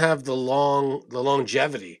it doesn't have the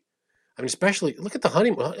longevity. I mean, especially look at the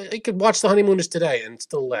honeymoon. You could watch the Honeymooners today and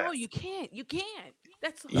still laugh. No, you can't. You can't.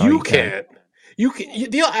 That's No, You you can't. can't. You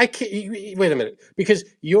can. I can't. Wait a minute, because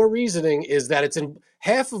your reasoning is that it's in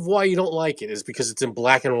half of why you don't like it is because it's in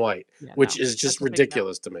black and white, Yeah, which no. is just That's a big no.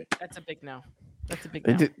 ridiculous to me. That's a big no. That's a big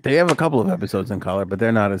They, no. they have a couple of episodes in color, but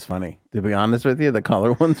they're not as funny. To be honest with you, the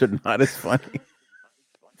color ones are not as funny.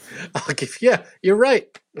 Yeah, you're right.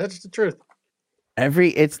 That's the truth.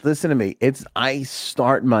 Listen to me. I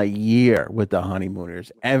start my year with the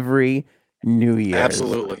Honeymooners every New Year.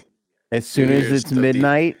 Absolutely. As soon New as Year's it's the deep-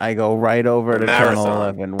 midnight, I go right over to Channel Marathon.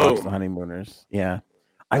 11, watch Boom. the Honeymooners. Yeah.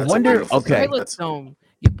 I That's a wonder, beautiful okay, thing. Toilet Zone,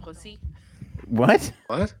 you pussy. what?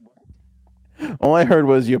 What? All I heard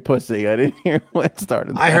was your pussy. I didn't hear what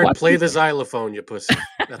started. I heard What? play the xylophone, you pussy.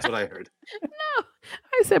 That's what I heard.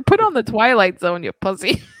 I said, put on the Twilight Zone, you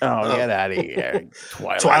pussy. Oh, get out of here.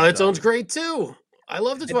 Twilight Zone's great too. I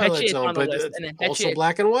love the I bet you Twilight it's Zone, on the but list, it's and I bet you also it's-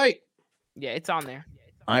 black and white. Yeah, it's on there.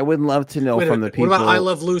 I would love to know Wait a from the minute, people. What about I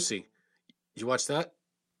Love Lucy? Did you watch that?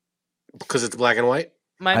 Because it's black and white?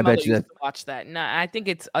 My I mother bet you used to watch that. No, I think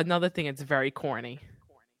it's another thing. It's very corny.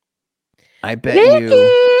 I bet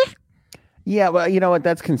you. Yeah, well, you know what?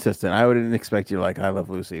 That's consistent. I wouldn't expect you to like I Love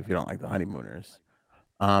Lucy if you don't like the Honeymooners.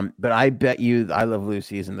 But I bet you I Love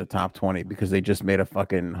Lucy is in the top 20 because they just made a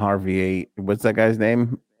fucking Harvey. What's that guy's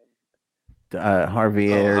name? Harvey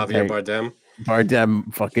Javier Bardem.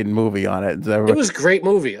 Bardem fucking movie on it. So It was a great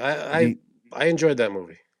movie. The- I enjoyed that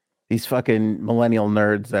movie. these fucking millennial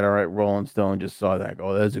nerds that are at Rolling Stone just saw that. Go,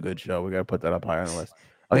 oh, that's a good show. We got to put that up higher on the list.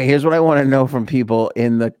 Okay, here's what I want to know from people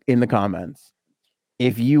in the comments.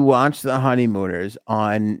 If you watch the Honeymooners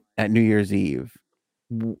at New Year's Eve,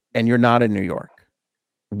 and you're not in New York,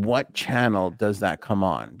 what channel does that come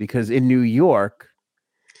on? Because in New York,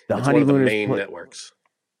 the It's one of the Honeymooners main put networks.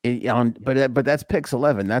 it on, but that's Pix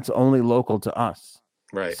 11. That's only local to us.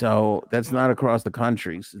 Right. So that's not across the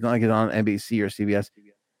country. It's not like it's on NBC or CBS.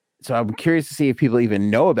 So I'm curious to see if people even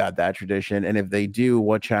know about that tradition, and if they do,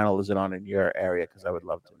 what channel is it on in your area? Because I would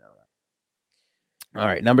love to know that. All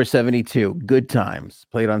right, number 72, Good Times,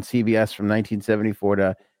 played on CBS from 1974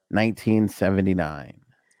 to 1979.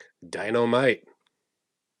 Dynamite.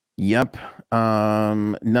 Yep.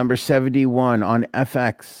 Number 71 on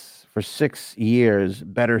FX for 6 years.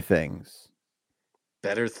 Better Things.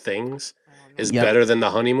 Better Things is Yep. better than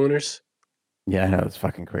the Honeymooners? Yeah, I know, it's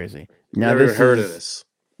fucking crazy. Now Never this heard is, of this.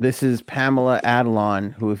 This is Pamela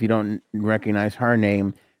Adlon, who, if you don't recognize her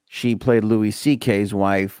name, she played Louis C.K.'s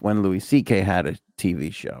wife when Louis C.K. had a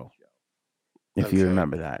TV show. if you Okay.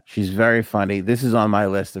 remember that. She's very funny. This is on my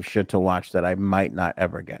list of shit to watch that I might not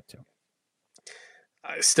ever get to.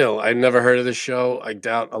 I never heard of this show. I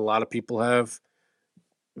doubt a lot of people have.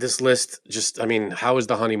 This list I mean, how is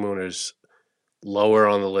The Honeymooners lower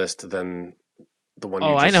on the list than the one you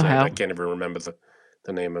Oh, I just know said? how. I can't even remember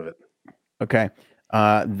the name of it. Okay.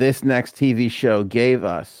 This next TV show gave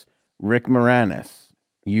us Rick Moranis,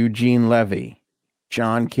 Eugene Levy,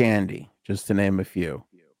 John Candy, just to name a few.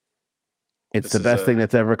 It's This the is best thing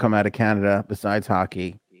that's ever come out of Canada besides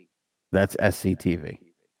hockey. That's SCTV.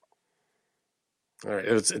 All right.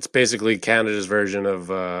 It's basically Canada's version of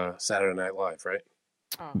Saturday Night Live, right?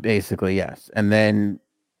 Basically, yes. And then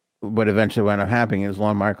what eventually wound up happening is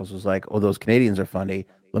Lorne Michaels was like, "Oh, those Canadians are funny.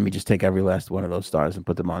 Let me just take every last one of those stars and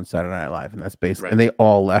put them on Saturday Night Live." And that's basically, Right. and they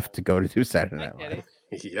all left to go to do Saturday Night Live.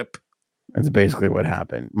 Yep. That's basically what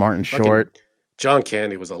happened. Martin Fucking Short, John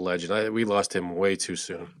Candy was a legend. We lost him way too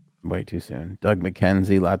soon. way too soon. Doug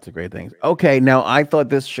McKenzie, lots of great things. Okay, now I thought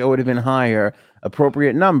this show would have been higher,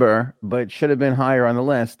 appropriate number, but should have been higher on the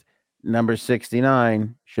list. Number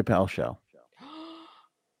 69, Chappelle Show.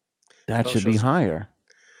 That Chappelle should be Show's higher.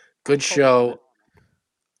 Good show.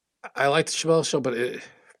 I like the Chappelle Show, but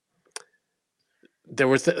there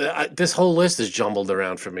were this whole list is jumbled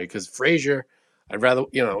around for me because Frasier. I'd rather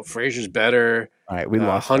Frasier's better. All right, we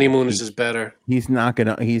lost. Honeymooners is better. He's not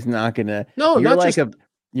gonna. No, you're not like just. a.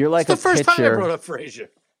 You're like It's the a first pitcher. time I brought up Frasier.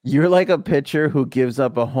 You're like a pitcher who gives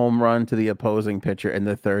up a home run to the opposing pitcher in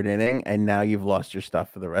the third inning, and now you've lost your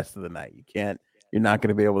stuff for the rest of the night. You can't. You're not going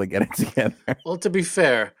to be able to get it together. Well, to be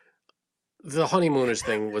fair, the Honeymooners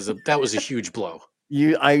thing was a huge blow.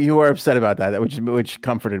 You were upset about that, which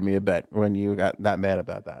comforted me a bit when you got that mad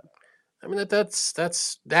about that. I mean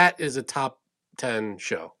that is a top 10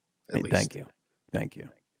 show. At least. Thank you.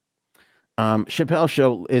 Chappelle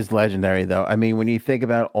Show is legendary, though. I mean, when you think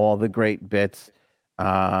about all the great bits,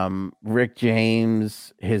 Rick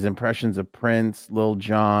James, his impressions of Prince, Lil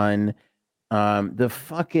Jon, the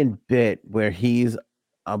fucking bit where he's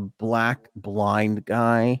a black blind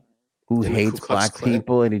guy who In the hates Ku Klux black Klan?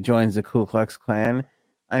 people and he joins the Ku Klux Klan.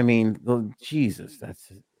 I mean, Jesus,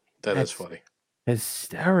 that's funny.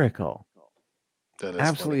 hysterical. That is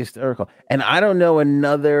Absolutely funny. hysterical. And I don't know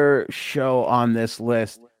another show on this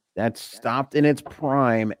list that stopped in its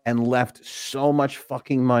prime and left so much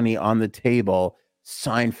fucking money on the table,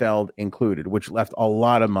 Seinfeld included, which left a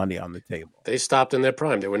lot of money on the table. They stopped in their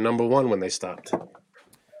prime. They were number one when they stopped. A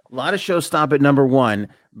lot of shows stop at number one,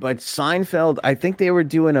 but Seinfeld, I think they were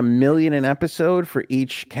doing $1 million an episode for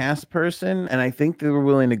each cast person, and I think they were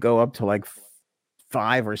willing to go up to like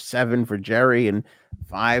 5 or 7 for Jerry and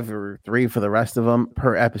 5 or 3 for the rest of them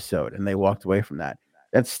per episode, and they walked away from that.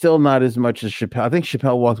 That's still not as much as Chappelle. I think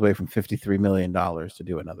Chappelle walked away from $53 million to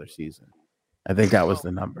do another season. I think that was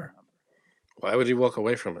the number. Why would he walk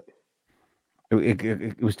away from it?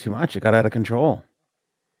 It was too much. It got out of control.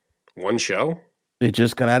 One show? It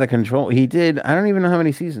just got out of control. He did, I don't even know how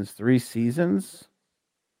many seasons. 3 seasons?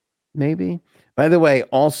 Maybe. By the way,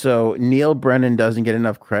 also, Neil Brennan doesn't get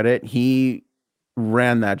enough credit. He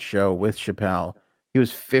ran that show with Chappelle. He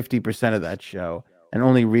was 50% of that show. And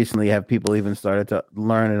only recently have people even started to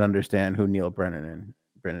learn and understand who Neil Brennan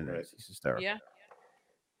is. He's hysterical. Yeah.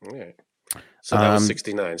 All right. So that was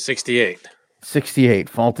 69. 68. 68,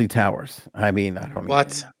 Faulty Towers. I mean, I don't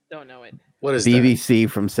What? Don't know it. What is that? BBC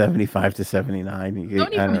from 75 to 79.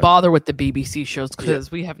 Don't even bother with the BBC shows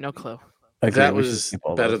because we have no clue. Okay, That we should was skip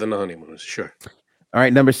all better those. than the Honeymooners, sure. All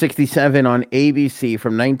right, number 67 on ABC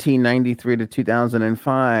from 1993 to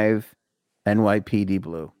 2005, NYPD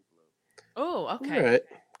Blue. Oh, okay. All right.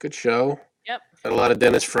 Good show. Yep. Got a lot of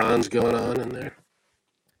Dennis Franz going on in there.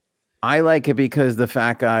 I like it because the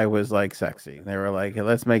fat guy was like sexy. They were like, hey,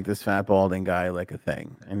 let's make this fat balding guy like a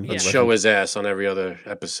thing. And he Let's wasn't- show his ass on every other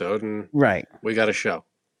episode, and right. we got a show.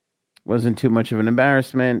 Wasn't too much of an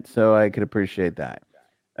embarrassment, so I could appreciate that.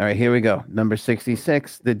 All right, here we go. Number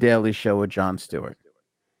 66, The Daily Show with Jon Stewart.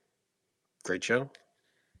 Great show.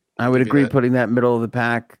 I would Give you agree that. putting that middle of the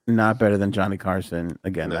pack, not better than Johnny Carson.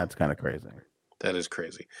 Again, No. that's kind of crazy. That is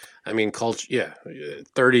crazy. I mean, culture. Yeah,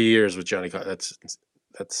 30 years with Johnny Carson.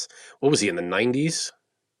 That's what was he in the 90s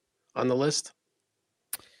on the list?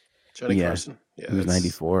 Johnny Yeah. Carson. Yeah, He was that's-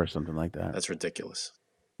 94 or something like that. That's ridiculous.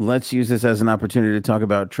 Let's use this as an opportunity to talk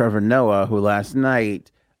about Trevor Noah, who last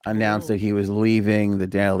night announced that he was leaving The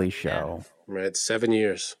Daily Show. Right, 7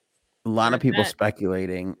 years. A lot of people Bet.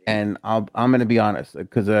 speculating, and I'm going to be honest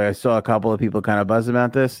because I saw a couple of people kind of buzz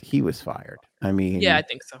about this. He was fired. I mean, Yeah, I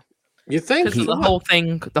think so. You think Because For the what?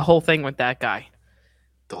 whole thing with that guy.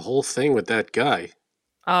 The whole thing with that guy?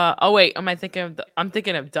 Oh wait, I'm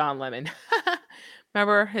thinking of Don Lemon.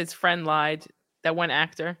 Remember his friend lied That one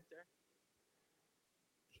actor.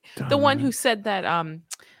 The one who said that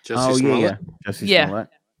Jussie Smollett? Jussie Yeah. Smollett.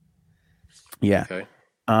 Yeah.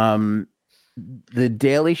 Okay. The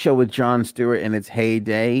Daily Show with Jon Stewart in its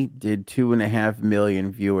heyday did 2.5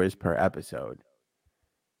 million viewers per episode.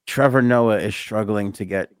 Trevor Noah is struggling to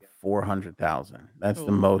get 400,000. That's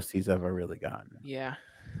the Ooh. most he's ever really gotten. Yeah.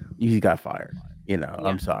 He got fired. You know, Yeah.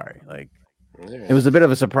 I'm sorry. Like, Yeah. it was a bit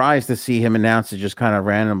of a surprise to see him announce it just kind of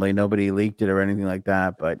randomly. Nobody leaked it or anything like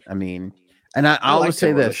that. But I mean, and I always liked say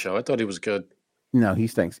him on the this. show. I thought he was good. No, he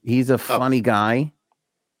stinks. He's a funny guy,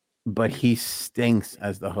 but he stinks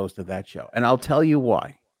as the host of that show. And I'll tell you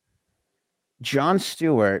why. Jon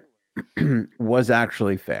Stewart was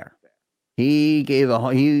actually fair. He gave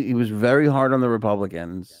he was very hard on the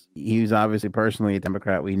Republicans. He was obviously personally a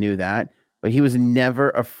Democrat. We knew that. But he was never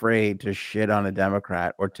afraid to shit on a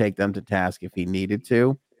Democrat or take them to task if he needed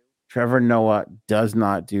to. Trevor Noah does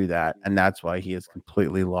not do that, and that's why he has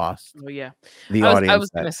completely lost Oh yeah. the I audience. was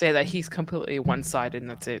going to say that he's completely one-sided, and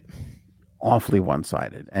that's it. Awfully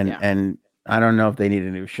one-sided, and Yeah. and I don't know if they need a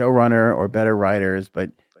new showrunner or better writers, but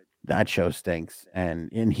that show stinks, and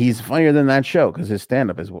he's funnier than that show because his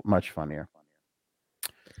stand-up is much funnier.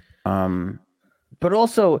 But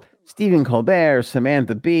also Stephen Colbert,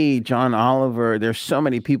 Samantha Bee, John Oliver. There's so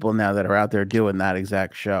many people now that are out there doing that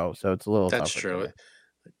exact show, so it's a little. That's tougher true. today.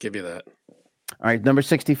 Give you that. All right, number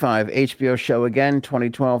 65, HBO show again,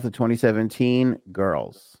 2012 to 2017,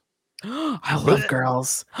 Girls. I love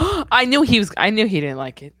Girls. I knew he didn't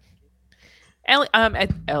like it.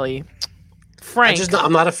 Ellie. Frank.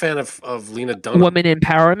 I'm not a fan of Lena Dunham. Women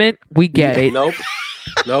empowerment. We get it.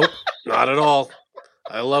 Nope, not at all.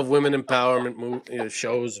 I love women empowerment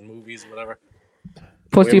shows and movies, whatever.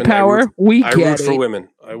 Pussy Women, power. I root for women.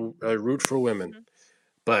 I root for women,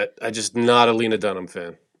 but I just not a Lena Dunham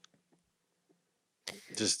fan.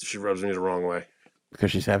 Just she rubs me the wrong way.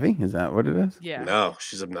 Because she's heavy? Is that what it is? Yeah. No,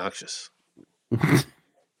 she's obnoxious.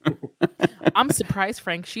 I'm surprised,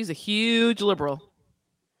 Frank. She's a huge liberal.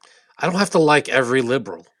 I don't have to like every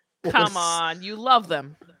liberal. Come on, you love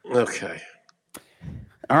them. Okay.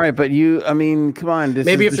 All right, but come on.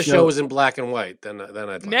 Maybe if the show was in black and white, then I'd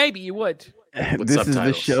like Maybe you would. with this is the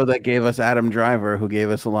subtitles. show that gave us Adam Driver, who gave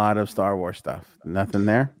us a lot of Star Wars stuff. Nothing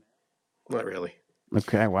there? Not really.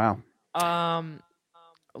 Okay, wow.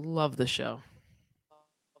 Love the show.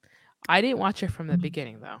 I didn't watch it from the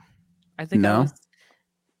beginning though. I think I No? was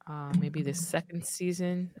maybe the second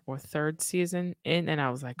season or third season in, and I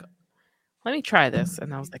was like, let me try this.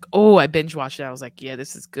 And I was like, oh, I binge watched it. I was like, yeah,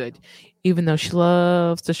 this is good. Even though she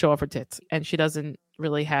loves to show off her tits and she doesn't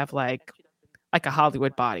really have like a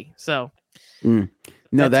Hollywood body. So No,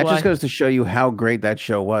 That's that why- just goes to show you how great that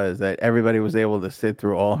show was, that everybody was able to sit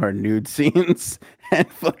through all her nude scenes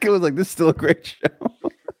and fuck, it was like, this is still a great show.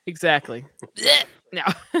 exactly. No.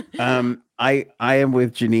 I am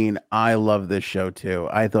with Janine. I love this show too.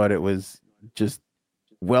 I thought it was just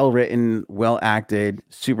well written, well acted,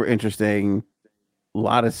 super interesting, a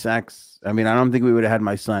lot of sex. I mean, I don't think we would have had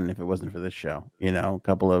my son if it wasn't for this show. You know, a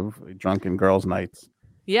couple of drunken girls' nights.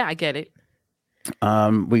 Yeah, I get it.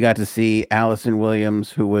 We got to see Allison Williams,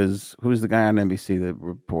 who's the guy on NBC, the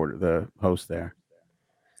reporter, the host there.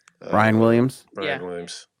 Brian Williams. Brian Yeah.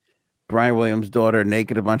 Williams. Brian Williams' daughter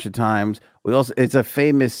naked a bunch of times. It's a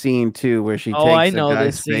famous scene too where she Oh, takes I a know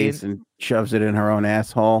guy's this face scene. and shoves it in her own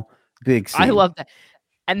asshole. Big scene. I love that.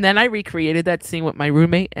 And then I recreated that scene with my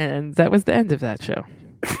roommate, and that was the end of that show.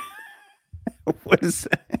 What is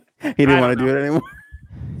that? He didn't I want to don't do it anymore.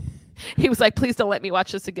 He was like, please don't let me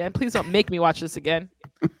watch this again. Please don't make me watch this again.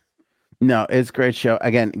 No, it's a great show.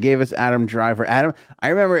 Again, gave us Adam Driver. I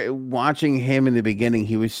remember watching him in the beginning.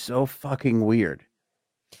 He was so fucking weird,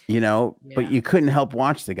 you know, but Yeah. you couldn't help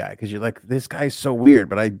watch the guy because you're like, this guy's so weird,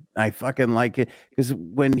 but I fucking like it. Because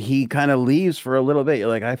when he kind of leaves for a little bit, you're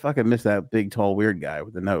like, I fucking miss that big, tall, weird guy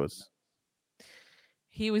with the nose.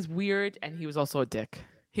 He was weird, and he was also a dick.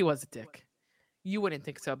 He was a dick. You wouldn't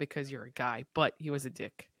think so because you're a guy, but he was a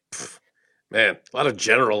dick. Man, a lot of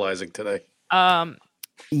generalizing today.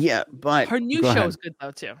 Yeah, but Her new go show ahead. is good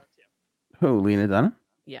though too. Who, Lena Dunham?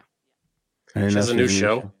 Yeah. I didn't She know has a she new was in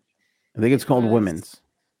show? I think it's called Yes. Women's.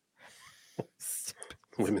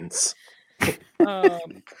 Women's.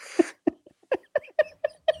 Um,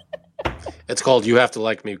 It's called You Have to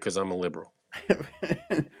Like Me Because I'm a Liberal.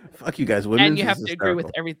 Fuck you guys. Women's and you is have to agree with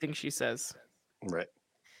hysterical. everything she says. Right.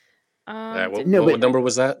 All right, Did- No, what but- number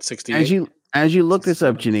was that? 68? As you look this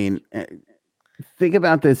up, Janine, think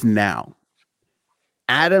about this now.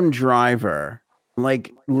 Adam Driver,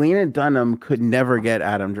 like Lena Dunham could never get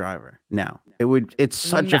Adam Driver. Now it's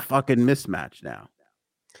such No. a fucking mismatch now.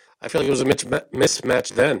 I feel like it was a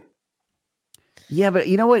mismatch then. Yeah, but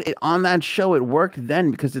you know what? On that show, it worked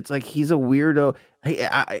then because it's like he's a weirdo.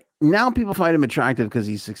 Now people find him attractive because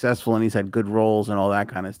he's successful and he's had good roles and all that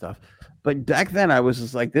kind of stuff. But back then, I was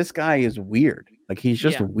just like, this guy is weird. Like he's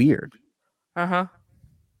just Yeah. weird. Uh-huh.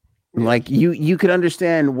 Yeah. Like you could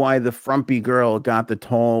understand why the frumpy girl got the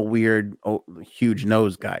tall, weird, huge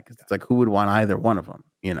nose guy because it's like who would want either one of them?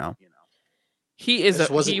 You know? He is This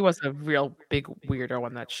he wasn't- was a real big weirdo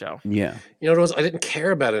on that show. Yeah. You know what it was? I didn't care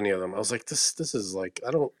about any of them. I was like, this is like I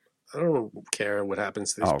don't care what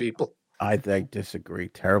happens to these Oh. people. I disagree.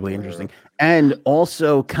 Terribly interesting. And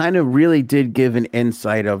also kind of really did give an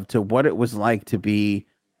insight to what it was like to be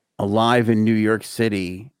alive in New York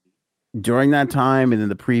City during that time and in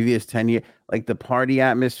the previous 10 years. Like the party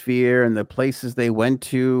atmosphere and the places they went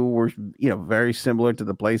to were, very similar to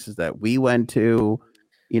the places that we went to.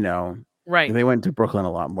 Right. They went to Brooklyn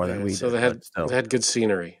a lot more than Yeah, we so did. they but still, had good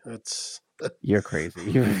scenery. That's you're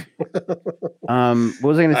crazy. What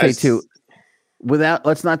was I going to say I too? s-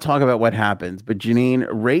 Let's not talk about what happens, but Janine,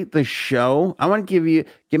 rate the show. I want to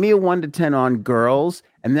give me a 1 to 10 on girls,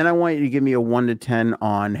 and then I want you to give me a 1 to 10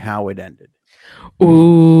 on how it ended.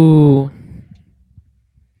 Ooh.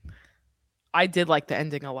 I did like the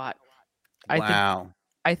ending a lot. Wow.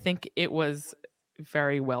 I think it was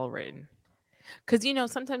very well written.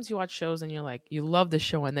 Because sometimes you watch shows and you're like, you love the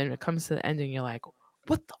show, and then it comes to the ending, you're like,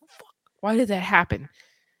 what the fuck? Why did that happen?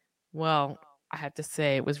 Well, I have to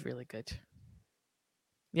say it was really good.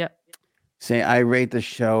 Yep. Say I rate the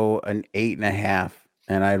show an 8.5,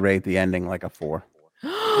 and I rate the ending like a 4.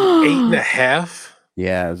 8.5.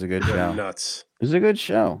 Yeah, it was a good You're show. nuts. It was a good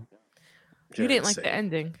show. You didn't like the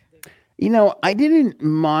ending. I didn't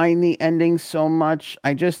mind the ending so much.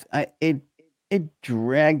 It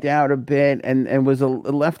dragged out a bit and it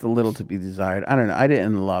left a little to be desired. I don't know. I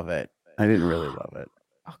didn't love it. I didn't really love it.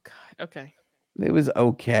 Oh God. Okay. It was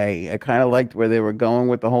okay. I kind of liked where they were going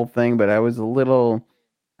with the whole thing, but I was a little,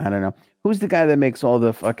 I don't know. Who's the guy that makes all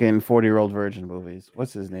the fucking 40-year-old virgin movies?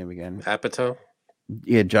 What's his name again? Apatow.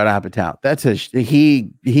 Yeah, Judd Apatow. That's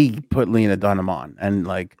he put Lena Dunham on and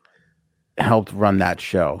like helped run that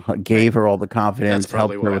show. Gave her all the confidence, That's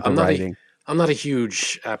probably helped her why. with the writing. I'm not a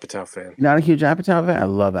huge Apatow fan. Not a huge Apatow fan? I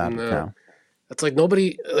love Apatow. No. It's like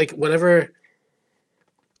nobody like whenever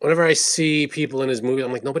I see people in his movie,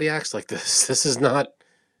 I'm like, nobody acts like this. This is not,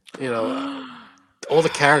 all the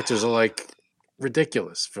characters are like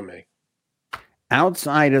ridiculous for me.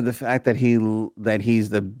 Outside of the fact that he's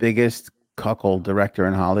the biggest cuckold director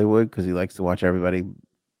in Hollywood because he likes to watch everybody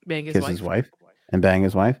Bang kiss his wife and bang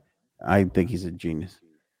his wife, I think he's a genius.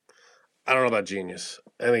 I don't know about genius.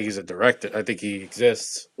 I think he's a director. I think he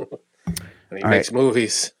exists. And he All makes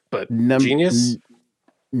movies. But genius?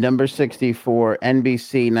 Number 64,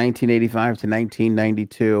 NBC, 1985 to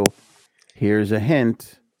 1992. Here's a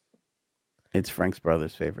hint. It's Frank's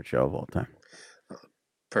brother's favorite show of all time.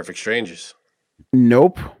 Perfect Strangers.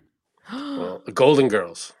 Nope. Well, the Golden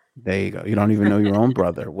Girls. There you go. You don't even know your own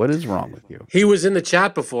brother. What is wrong with you? He was in the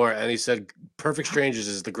chat before and he said Perfect Strangers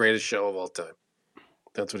is the greatest show of all time.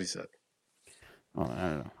 That's what he said. Oh, I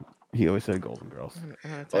don't know. He always said Golden Girls.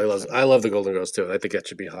 I love the Golden Girls too. I think that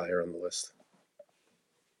should be higher on the list.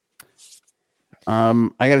 I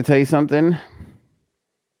got to tell you something.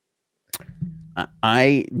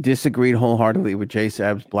 I disagreed wholeheartedly with J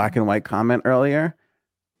Sab's black and white comment earlier.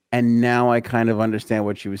 And now I kind of understand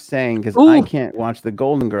what she was saying because I can't watch the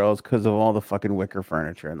Golden Girls because of all the fucking wicker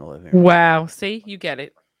furniture in the living room. Wow. See, you get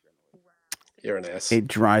it. You're an ass. It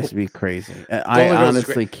drives me crazy. I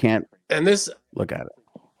honestly can't look at it.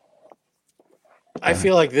 I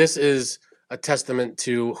feel like this is a testament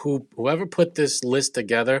to whoever put this list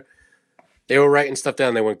together. They were writing stuff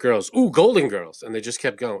down. They went, girls, Golden Girls. And they just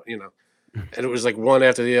kept going, And it was like one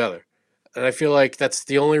after the other. And I feel like that's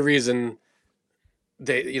the only reason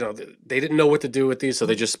they didn't know what to do with these. So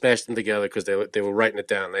they just smashed them together because they were writing it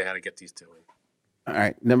down. They had to get these two in. All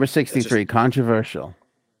right. Number 63, controversial.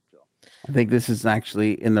 I think this is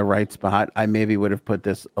actually in the right spot. I maybe would have put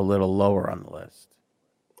this a little lower on the list.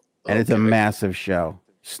 And it's a massive show.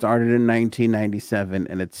 Started in 1997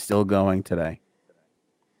 and it's still going today.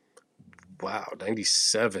 Wow,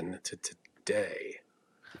 97 to today.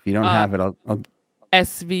 If you don't have it, I'll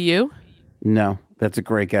SVU? No, that's a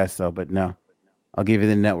great guess though, but no. I'll give you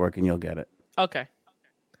the network and you'll get it. Okay.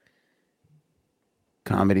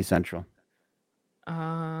 Comedy Central.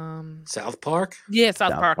 South Park? Yeah,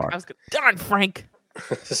 South Park. I was good. Darn, Frank.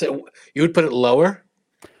 So you would put it lower?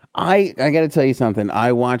 I got to tell you something.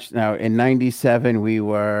 I watched now in 97 we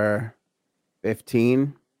were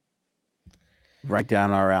 15. Right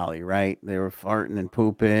down our alley, right? They were farting and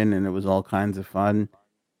pooping and it was all kinds of fun.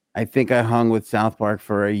 I think I hung with South Park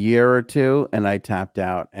for a year or two, and I tapped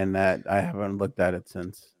out, and that I haven't looked at it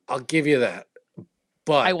since. I'll give you that. I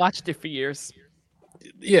But watched it for years.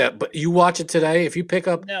 yeah, but you watch it today. If you pick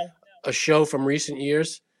up No. a show from recent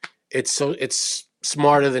years, it's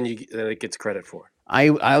smarter than it gets credit for.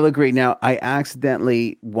 I'll agree. Now, I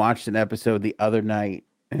accidentally watched an episode the other night,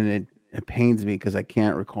 and it pains me because I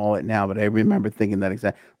can't recall it now, but I remember thinking that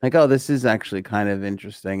exact like, oh, this is actually kind of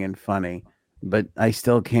interesting and funny, but I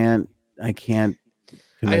still can't. I can't I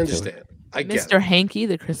commit to it. understand. I get Mr. it. Hanky,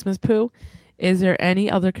 the Christmas poo. Is there any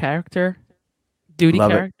other character? Duty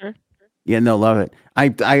Love it. character? Yeah, no, love it.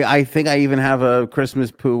 I think I even have a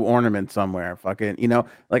Christmas poo ornament somewhere. Fucking,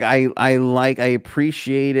 like I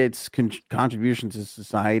appreciate its contribution to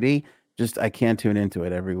society. Just I can't tune into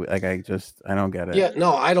it every week. Like I don't get it. Yeah,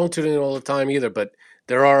 no, I don't tune in all the time either, but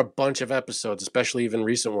there are a bunch of episodes, especially even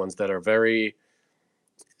recent ones, that are very,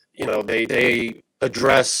 they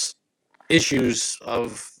address issues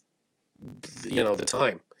of, the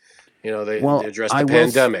time. They Well, address I the will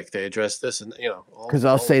pandemic. They address this, and Because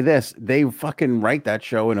I'll say this, they fucking write that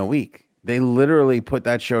show in a week. They literally put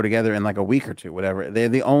that show together in like a week or two, whatever. They're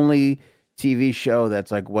the only TV show that's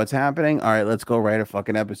like, what's happening? All right, let's go write a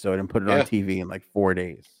fucking episode and put it on Yeah. TV in like 4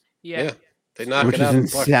 days. Yeah. they knock Which it is out. in a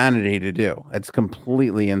bucket. insanity to do. It's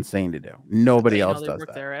completely insane to do. Nobody You know, else they does work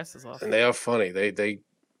that. their asses off. And they are funny. They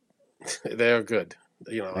they are good.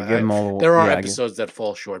 I give them all. There are yeah, I give- episodes that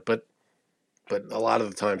fall short, but a lot of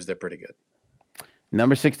the times they're pretty good.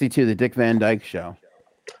 Number 62, the Dick Van Dyke Show.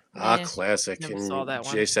 Yeah, Classic. never And saw that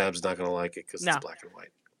one. J Sab's not gonna like it because No. it's black and white.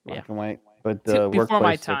 Black and white. But Before my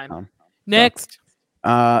workplace time. sitcom. Next.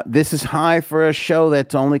 This is high for a show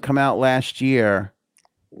that's only come out last year.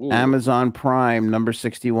 Ooh, Amazon Prime, number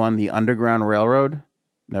 61, The Underground Railroad.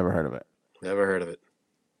 Never heard of it. never heard of it.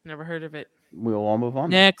 Never heard of it. We'll all move on.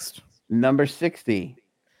 Next. Number 60.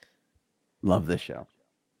 Love this show.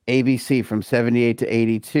 ABC from 78 to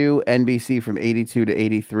 82, NBC from 82 to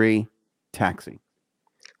 83, Taxi.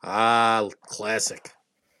 Classic.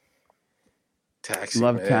 Taxi.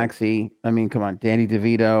 Love man. Taxi. I mean, come on. Danny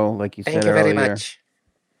DeVito, like you Thank said you very earlier. much.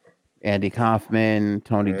 Andy Kaufman,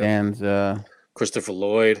 Tony Yeah. Danza, Christopher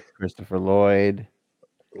Lloyd. Christopher Lloyd.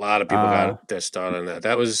 A lot of people got their start on that.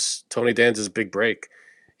 That was Tony Danza's big break.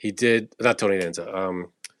 He did not Tony Danza.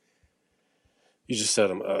 You just said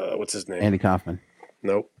him. What's his name? Andy Kaufman.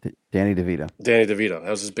 Nope. Danny DeVito. Danny DeVito. That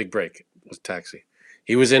was his big break. Was Taxi.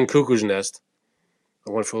 He was in Cuckoo's Nest.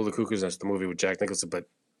 I went for the Cuckoo's Nest, the movie with Jack Nicholson, but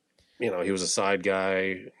he was a side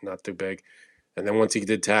guy, not too big. And then once he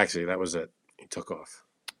did Taxi, that was it. He took off.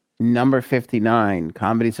 Number 59,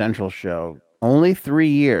 Comedy Central show. Only 3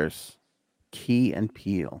 years. Key and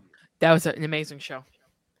Peele. That was an amazing show.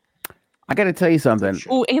 I got to tell you something. Good show.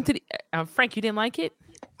 Oh, Anthony, Frank, you didn't like it?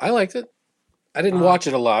 I liked it. I didn't watch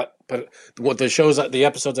it a lot, but what the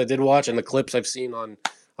episodes I did watch, and the clips I've seen on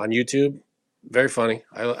YouTube, very funny.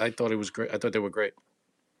 I thought it was great. I thought they were great.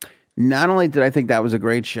 Not only did I think that was a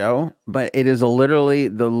great show, but it is literally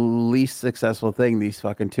the least successful thing these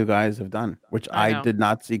fucking two guys have done, which I I know. did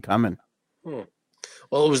not see coming. Well,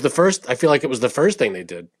 it was the first. I feel like it was the first thing they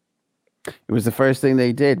did. It was the first thing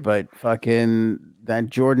they did, but fucking that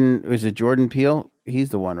Jordan, was it Jordan Peele? He's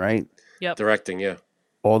the one, right? Yep. Directing, yeah.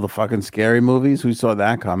 All the fucking scary movies. Who saw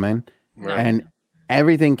that coming? Right. And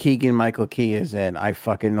everything Keegan Michael Key is in, I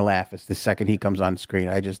fucking laugh. It's the second he comes on screen.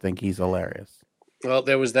 I just think he's hilarious. Well,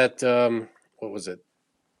 there was that. What was it?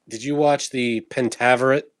 Did you watch the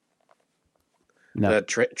Pentaverate? No. That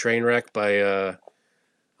train wreck by.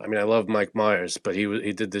 I mean, I love Mike Myers, but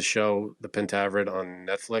he did this show, the Pentaverate, on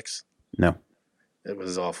Netflix. No. It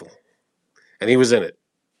was awful, and he was in it.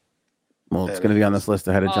 Well, it's going to be on this list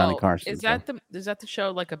ahead of Johnny Oh, Carson. Is so. that the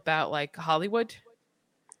show like about like Hollywood?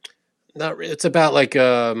 Not. It's about like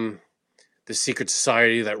the secret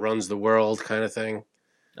society that runs the world, kind of thing.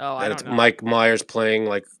 Oh, I And don't it's know. Mike Myers playing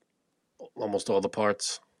like almost all the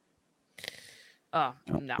parts. Oh,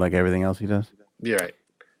 no. Like everything else he does? You're right.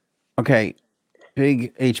 Okay.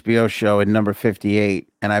 Big HBO show at number 58,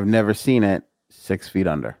 and I've never seen it, 6 Feet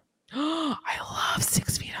Under. I love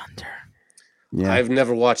 6 Feet Under. Yeah. I've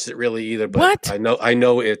never watched it really either, but What? I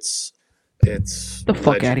know it's The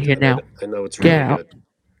fuck outta here now. I know it's really Get out. good.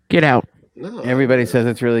 Get out. No, Everybody says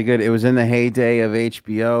it's really good. It was in the heyday of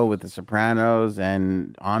HBO with The Sopranos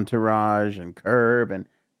and Entourage and Curb, and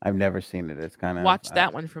I've never seen it. It's kind of Watch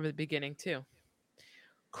that one from the beginning too.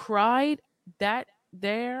 Cried that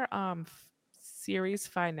their series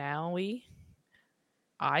finale.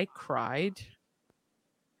 I cried.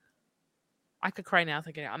 I could cry now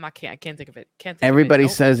thinking I can't think of it. Can't think Everybody of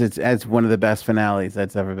it. Nope. says it's one of the best finales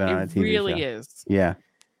that's ever been on a It TV really show. is. Yeah.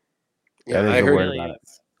 Yeah, That is I a heard word Really about it.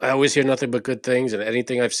 is. I always hear nothing but good things, and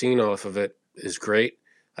anything I've seen off of it is great.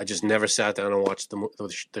 I just never sat down and watched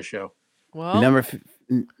the show. Well, Number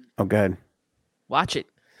oh, good. watch it.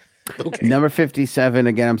 Okay. Number 57.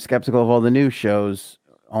 Again, I'm skeptical of all the new shows.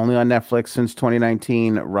 Only on Netflix since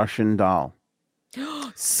 2019. Russian Doll.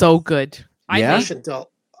 So good. Yeah? Russian Doll.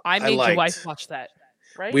 I made your liked. wife watch that.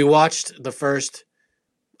 Right? We watched the first.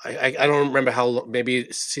 I don't remember how long. Maybe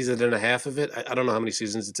a season and a half of it. I don't know how many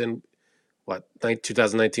seasons it's in. What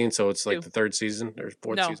 2019? So it's like 2. the third season or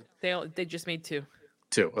fourth No, season. they just made 2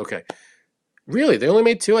 2. Okay. Really? They only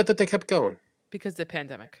made 2? I thought they kept going. because of the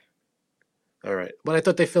pandemic. All right. But I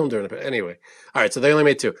thought they filmed during the anyway. All right. So they only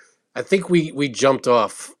made 2. I think we jumped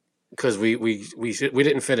off because we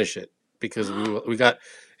didn't finish it because we got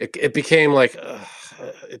it became like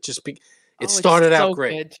it just it It's started out so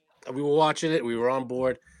great. good. We were watching it. We were on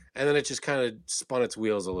board, and then it just kind of spun its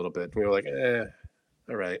wheels a little bit. We were like,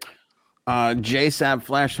 all right. JSAP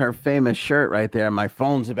flashed her famous shirt right there. My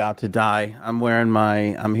phone's about to die. I'm wearing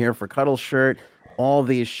my I'm here for Cuddle shirt. All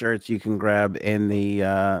these shirts you can grab in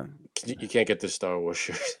the You can't get this Star Wars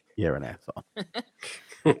shirt. you're an asshole.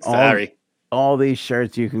 Sorry. All these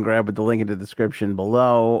shirts you can grab with the link in the description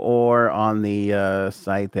below or on the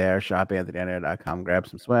site there, shopanthonyair.com. Grab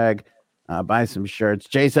some swag, buy some shirts.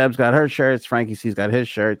 JSAP's got her shirts, Frankie C's got his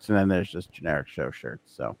shirts, and then there's just generic show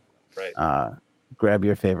shirts. So Right. grab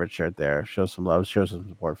your favorite shirt there. Show some love, show some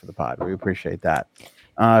support for the pod. We appreciate that.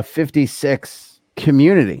 56,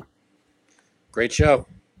 Community. Great show.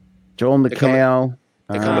 Joel McHale.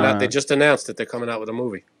 They're coming out. They just announced that they're coming out with a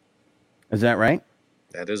movie. Is that right?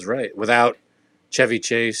 That is right. Without Chevy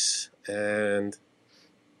Chase and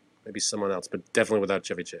maybe someone else, but definitely without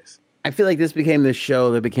Chevy Chase. I feel like this became the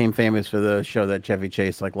show that became famous for the show that Chevy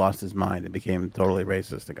Chase like lost his mind and became totally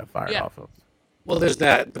racist and got fired off of. Well, there's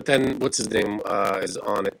that, but then what's his name is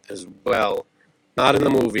on it as well. Not in the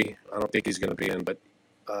movie. I don't think he's going to be in, but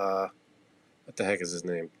what the heck is his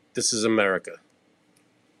name? This Is America.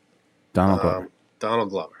 Donald Glover. Donald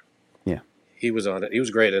Glover. Yeah. He was on it. He was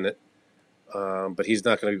great in it, but he's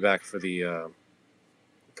not going to be back for the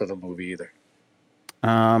movie either.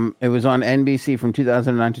 It was on NBC from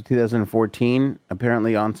 2009 to 2014,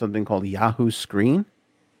 apparently on something called Yahoo Screen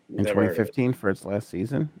in Never heard of it. 2015 for its last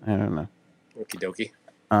season. I don't know. Okie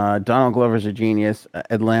dokie. Donald Glover's a genius.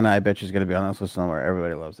 Atlanta, I bet you, is going to be on this list somewhere.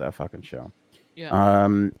 Everybody loves that fucking show. Yeah.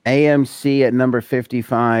 AMC at number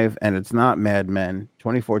 55, and it's not Mad Men.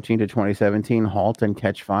 2014 to 2017, Halt and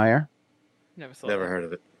Catch Fire. Never heard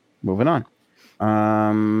of it. Moving on.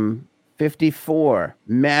 54,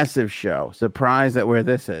 massive show. Surprised at where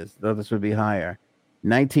this is, though this would be higher.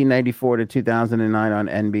 1994 to 2009 on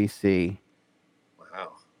NBC.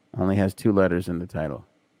 Wow. Only has 2 letters in the title.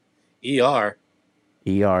 ER.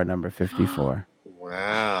 ER number 54.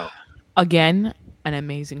 Wow. Again, an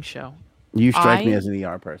amazing show. You strike me as an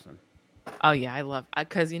ER person. Oh yeah, I love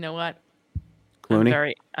because you know what?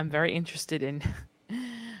 Clooney? I'm very interested in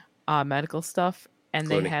medical stuff, and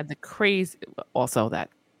Clooney. they had the crazy also that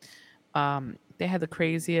they had the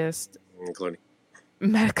craziest Clooney.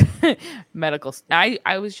 medical.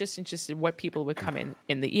 I was just interested in what people would come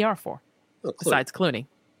in the ER for, besides Clooney.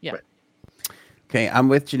 Yeah. Right. Okay, I'm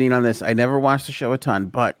with Janine on this. I never watched the show a ton,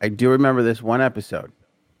 but I do remember this one episode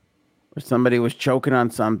where somebody was choking on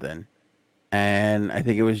something, and I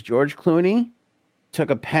think it was George Clooney took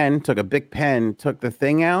a big pen, took the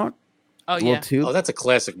thing out, Oh little yeah. tube, Oh, that's a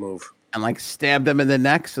classic move. and like stabbed them in the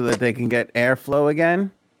neck so that they can get airflow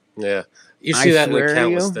again. Yeah. You I see that in swear to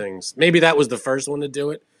countless you. things. Maybe that was the first one to do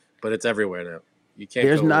it, but it's everywhere now. You can't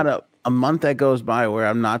There's go- not a month that goes by where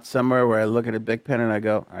I'm not somewhere where I look at a big pen and I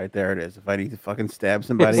go, all right, there it is. If I need to fucking stab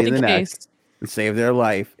somebody Just in the in neck case. and save their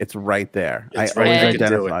life, it's right there. It's I right always there. You can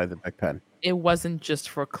do identify the big pen. It wasn't just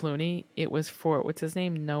for Clooney. It was for what's his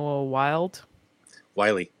name, Noah Wiley.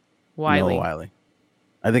 Wiley. Wiley. No, Wiley.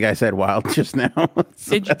 I think I said wild just now.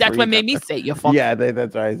 So That's where what you made got me that. say it. You fuck. Yeah,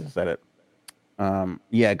 that's why I just said it.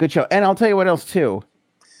 Yeah, good show. And I'll tell you what else too.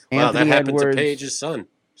 Wow, that Anthony happened Edwards. to Paige's son.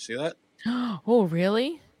 See that? Oh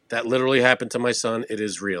really? That literally happened to my son. It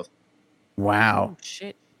is real. Wow.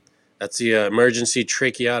 Shit. That's the emergency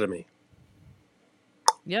tracheotomy.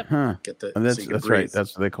 Yep. Huh. Get the And so that's you can that's right. breathe.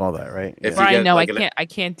 That's what they call that, right? If Yeah. you Brian, get no, like I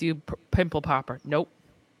can't do pimple popper. Nope.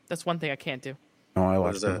 That's one thing I can't do. Oh, I What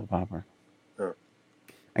watched is that? Pimple Popper. Oh.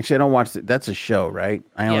 Actually, I don't watch it. That's a show, right?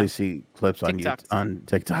 I Yeah. only see clips on TikToks. on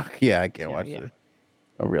TikTok. Yeah, I can't Yeah, watch yeah.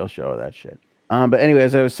 a real show of that shit. But anyway,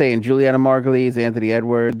 as I was saying, Juliana Margulies, Anthony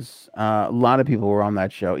Edwards, a lot of people were on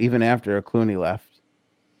that show, even after Clooney left.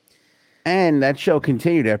 And that show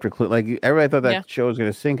continued after Clooney. Like everybody thought that Yeah. show was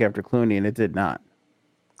going to sink after Clooney, and it did not.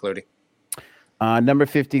 Clooney. Number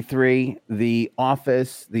 53, The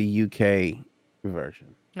Office, the UK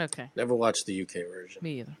version. Okay. Never watched the UK version.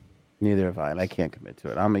 Me either. Neither have I, and I can't commit to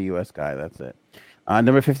it. I'm a US guy. That's it.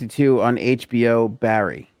 Number 52 on HBO,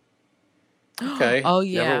 Barry. Okay. Oh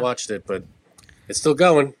yeah. Never watched it, but it's still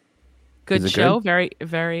going. Good Is it show. good? Very,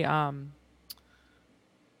 very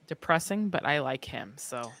depressing, but I like him.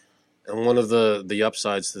 So And one of the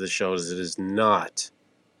upsides to the show is it is not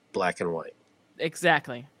black and white.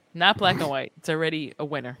 exactly. Not black and white. It's already a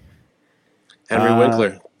winner. Henry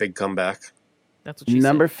Winkler, big comeback. That's what she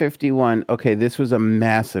Number said. 51. Okay, this was a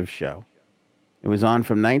massive show. It was on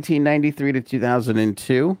from 1993 to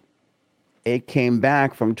 2002. It came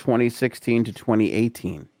back from 2016 to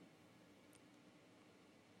 2018.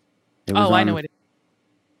 It was Oh, I on- know it.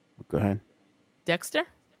 Go ahead. Dexter?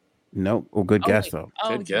 Nope. Well, good Oh, guess, wait. though.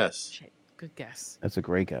 Oh, Good yeah. guess. Shit. Good guess. That's a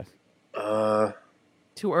great guess.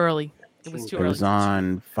 Too early. It was too It early. was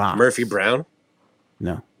on Fox. Murphy Brown.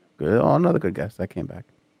 No. Good. Oh, another good guess. That came back.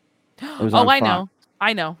 was Oh, on I Fox. know.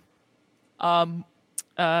 I know.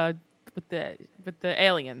 With the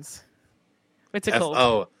aliens. What's it called?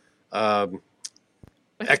 What's it called?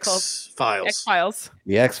 X-Files. X-Files.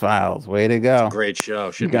 The X-Files. Way to go. Great show.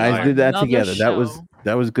 You Should be guys higher. did that Another together. show.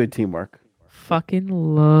 That was good teamwork. Fucking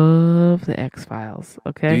love the X-Files.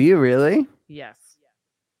 Okay. Do you really? Yes.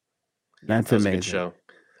 That's That was a amazing. good show.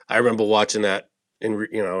 I remember watching that in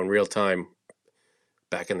real time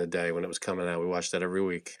back in the day when it was coming out. We watched that every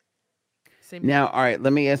week. Same. Now, all right,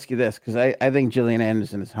 let me ask you this, because I think Gillian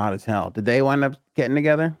Anderson is hot as hell. Did they wind up getting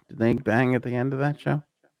together? Did they bang at the end of that show?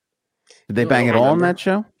 Did they No, bang I at all in remember. that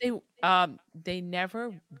show? They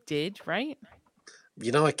never did, right?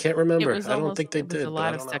 I can't remember. It was I don't almost- think they it was did. a but lot I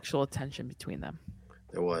of don't know. sexual attention between them.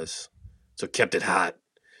 There was. So it kept it hot.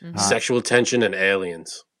 Mhm. Hot. Sexual tension and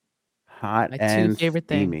aliens. Hot My two and favorite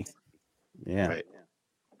steamy. things. Yeah, Right.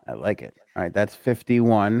 I like it. All right, that's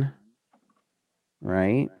 51.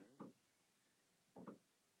 Right?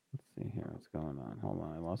 Let's see here what's going on. Hold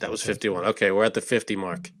on, I lost. That my was place 51. here. Okay, we're at the 50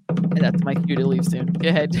 mark. And that's my cue to leave soon. Go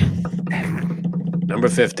ahead. Number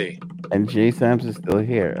 50. And Jay Sams is still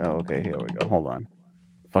here. Oh, okay, here we go. Hold on.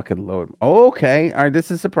 Fucking load. Oh, okay. All right, this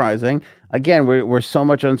is surprising. Again, we're so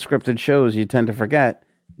much unscripted shows you tend to forget.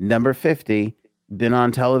 Number 50, been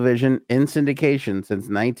on television in syndication since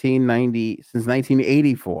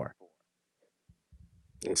 1984.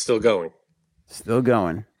 And still going. Still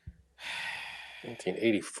going.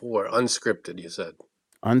 1984. Unscripted, you said.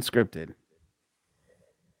 Unscripted.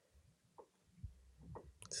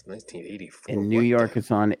 It's 1984. In New What York, the-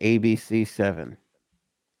 it's on ABC 7.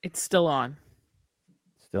 It's still on.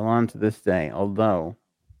 Still on to this day, although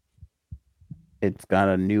it's got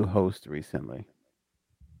a new host recently.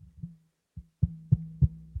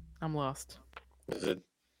 I'm lost. Is it?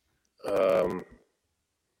 I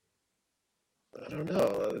don't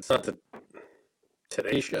know. It's not the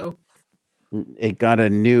Today Show. It got a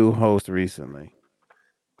new host recently.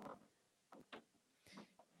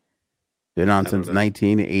 Been on since Haven't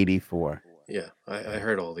been- 1984. Yeah, I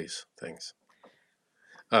heard all these things.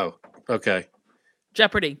 Oh, okay.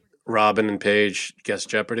 Jeopardy. Robin and Paige guest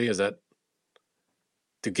Jeopardy. Is that?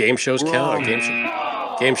 Do game shows count?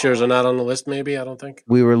 Or game shows are not on the list. Maybe I don't think.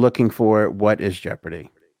 We were looking for what is Jeopardy.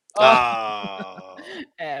 Oh,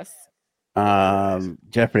 S.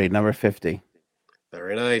 Jeopardy number 50.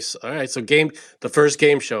 very nice. All right, so the first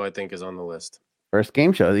game show I think is on the list. First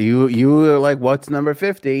game show. You were like, what's number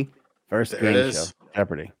 50? First There game it show. is.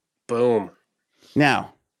 Jeopardy. Boom,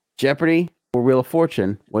 Now, Jeopardy or Wheel of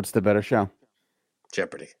Fortune, what's the better show?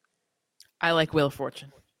 Jeopardy. I like Wheel of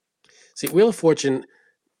Fortune. See, Wheel of Fortune,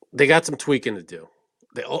 they got some tweaking to do.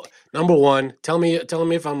 Number one, tell me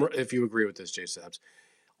if you agree with this, Jay Sabs.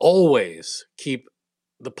 Always keep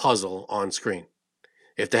the puzzle on screen.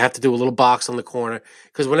 If they have to do a little box on the corner,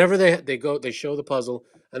 because whenever they show the puzzle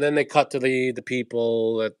and then they cut to the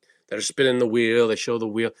people that are spinning the wheel. They show the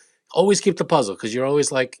wheel. Always keep the puzzle because you're always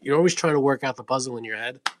trying to work out the puzzle in your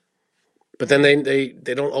head. But then they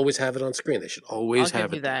don't always have it on screen. They should always I'll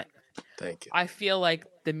have give it you that. there. Thank you. I feel like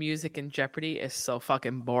the music in Jeopardy is so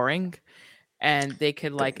fucking boring, and they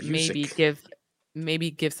could like music.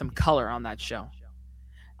 maybe give some color on that show.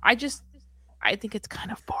 I think it's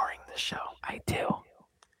kind of boring. The show, I do.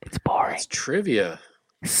 It's boring. It's trivia.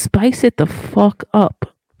 Spice it the fuck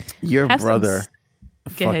up. Your Have some brother. s-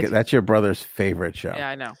 Go Fuck ahead. it. That's your brother's favorite show. Yeah,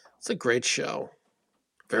 I know. It's a great show.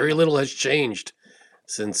 Very little has changed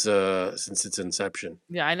since its inception.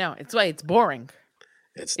 Yeah, I know. It's why it's boring.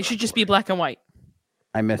 It It should just be black and white.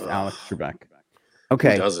 I miss Ugh. Alex Trebek. Who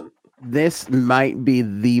Okay. doesn't This might be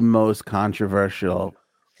the most controversial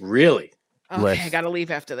really. Okay, I list. gotta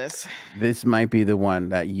leave after this. This might be the one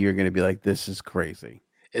that you're going to be like, this is crazy.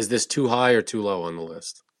 Is this too high or too low on the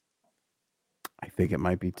list? I think it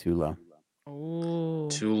might be too low. Ooh.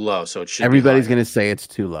 Too low, so it should. Everybody's be going to say it's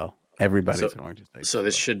too low. Everybody's So- going to say. So too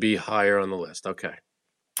this low. should be higher on the list. Okay.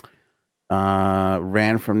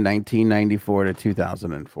 Ran from 1994 to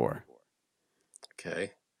 2004.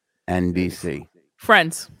 Okay. NBC.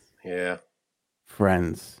 Friends. Yeah.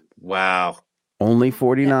 Friends. Wow. Only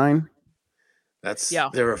 49. That's Yeah.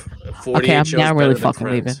 there are 48 Okay, I'm shows now really better than fucking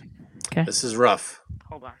Friends. leaving. Okay. This is rough.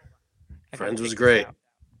 Hold on. Friends was great.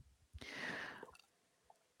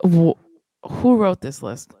 Who wrote this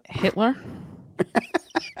list? Hitler?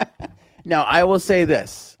 Now, I will say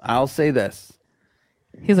this. I'll say this.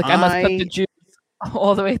 He's like, I must put I- the Jews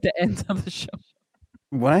all the way at the end of the show.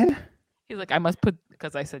 What? He's like, I must put,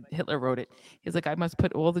 because I said Hitler wrote it. He's like, I must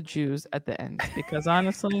put all the Jews at the end because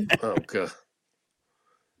honestly, Oh god.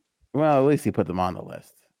 Well, at least he put them on the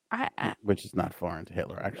list, I which is not foreign to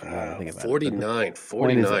Hitler. Actually, now that I think about it. But 49. point is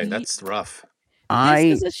 49. that- That's rough.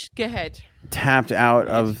 I go ahead. tapped out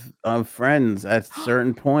of Friends at a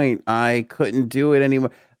certain point. I couldn't do it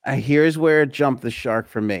anymore. Here's where it jumped the shark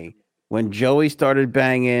for me. When Joey started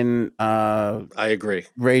banging I agree.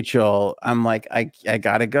 Rachel, I'm like, I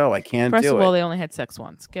gotta go. I can't First do of all, it. they only had sex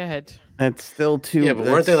once. Go ahead. That's still too. Yeah, but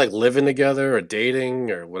weren't they that's- like living together or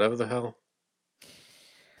dating or whatever the hell?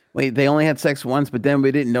 Wait, they only had sex once, but then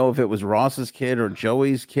we didn't know if it was Ross's kid or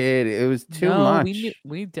Joey's kid. It was too No, much.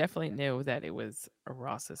 we definitely knew that it was a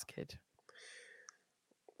Ross's kid.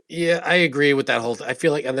 Yeah, I agree with that whole I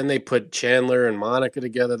feel like and then they put Chandler and Monica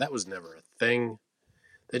together. That was never a thing.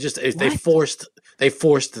 They What?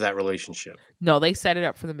 forced that relationship. No, they set it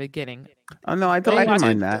up from the beginning. Oh no, I They didn't did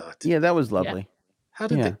mind that. not. Yeah, that was lovely. How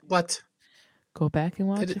did Yeah. they what? Go back and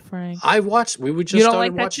watch Did it, Frank. I watched we would just You don't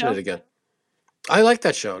started like that watching show? it again. I like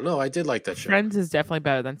that show. No, I did like that show. Friends is definitely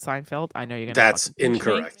better than Seinfeld. I know you're gonna. That's fucking punch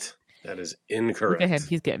me. incorrect. That is Look at him. incorrect.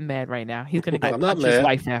 He's getting mad right now. He's gonna go I'm not punch his mad.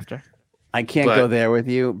 wife after. I can't But- go there with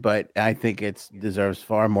you, but I think it deserves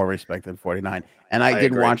far more respect than 49. And I I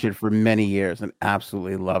did agree. watch it for many years and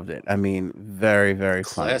absolutely loved it. I mean, very, very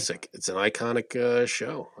funny. Classic. It's an iconic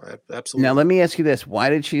show. Absolutely. Now, let me ask you this. Why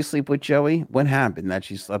did she sleep with Joey? What happened that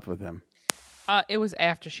she slept with him? It was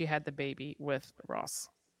after she had the baby with Ross.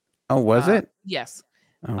 Oh, was it? Yes.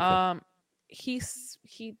 Okay. He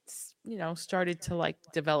started to like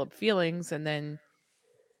develop feelings, and then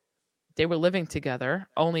they were living together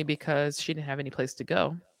only because she didn't have any place to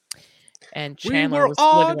go, and We Chandler were was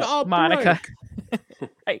on living a with Monica.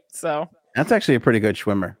 Right. So That's actually a pretty good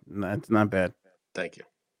swimmer. That's not bad. Thank you.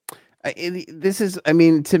 I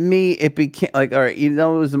mean, to me, it became like, all right, it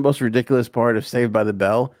was the most ridiculous part of Saved by the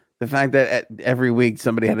Bell. The fact that every week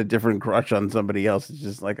somebody had a different crush on somebody else is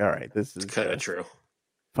just like, all right, this is It's kind of just true.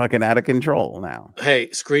 fucking out of control now.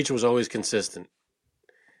 Hey, Screech was always consistent.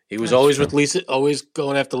 He was That's always true. with Lisa, always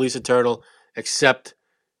going after Lisa Turtle, except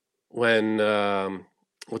when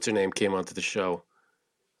what's her name came onto the show.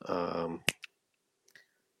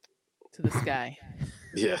 to this guy.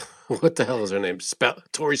 Yeah, what the hell is her name?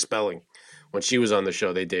 Tori Spelling. When she was on the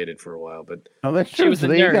show, they dated for a while, but Oh, that's She true. was So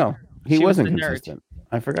the there you nerd. go. He She was wasn't the nerd. consistent.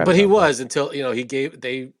 I forgot. he about that. was until he gave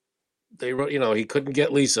they wrote he couldn't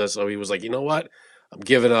get Lisa, so he was like, you know what, I'm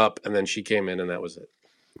giving up, and then she came in, and that was it.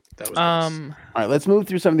 That was nice. All right, let's move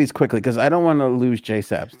through some of these quickly because I don't want to lose J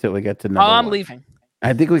Saps till we get to number I'm one. leaving.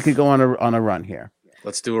 I think we could go on a run here.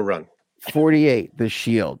 Let's do a run. 48, The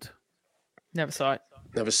Shield. Never saw it.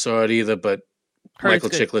 Never saw it either, but Heard Michael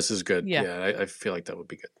it's good. Chiklis is good. Yeah. Yeah, I feel like that would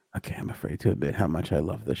be good. Okay, I'm afraid to admit how much I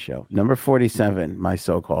love this show. Number 47, My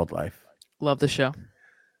So-Called Life. Love the show.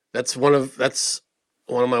 That's one of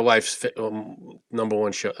my wife's number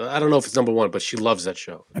one show. I don't know if it's number one, but she loves that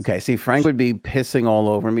show. Okay, see, Frank would be pissing all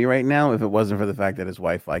over me right now if it wasn't for the fact that his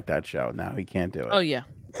wife liked that show. Now he can't do it. Oh yeah.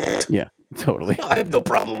 Totally. I have no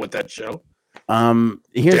problem with that show.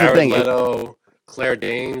 Here's Jared the thing. Leto, Claire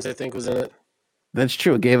Danes, I think, was in it. That's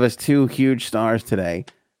true. It gave us two huge stars today.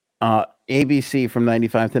 ABC from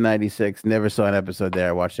 95 to 96. Never saw an episode there.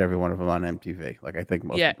 I watched every one of them on MTV. Like I think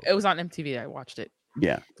most Yeah, people. it was on MTV. I watched it.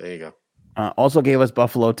 Yeah. There you go. Also gave us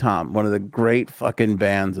Buffalo Tom, one of the great fucking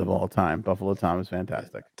bands of all time. Buffalo Tom is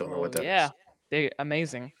fantastic. Don't know what that is. yeah, they're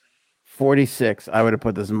amazing. 46. I would have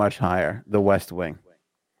put this much higher. The West Wing.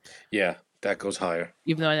 Yeah, that goes higher.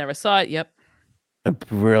 Even though I never saw it. Yep. A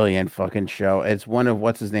brilliant fucking show. It's one of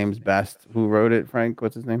what's his name's best. Who wrote it, Frank?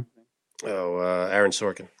 What's his name? Oh, Aaron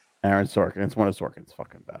Sorkin. Aaron Sorkin. It's one of Sorkin's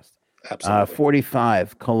fucking best. Absolutely.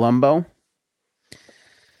 45. Columbo.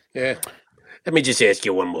 Yeah. Let me just ask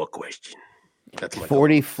you one more question. That's my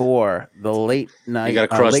 44. The late night. You got to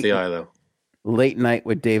cross late, the eye, though. Late night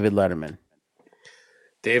with David Letterman.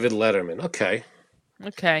 David Letterman. Okay.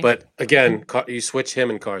 Okay. But again, you switch him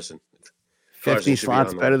and Carson. 50 should be slots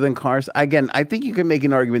on the better list. than Carson. Again, I think you can make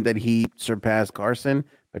an argument that he surpassed Carson,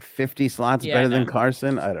 but 50 slots Yeah, better no. than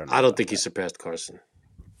Carson? I don't know. I don't about think he that. surpassed Carson.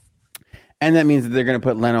 And that means that they're going to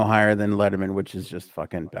put Leno higher than Letterman, which is just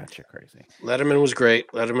fucking batshit crazy. Letterman was great.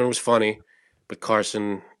 Letterman was funny, but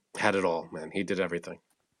Carson had it all, man. He did everything.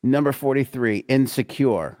 Number 43,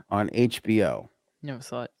 Insecure on HBO. Never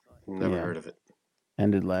saw it. Never Yeah. heard of it.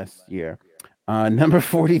 Ended last year. Number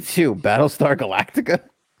 42, Battlestar Galactica.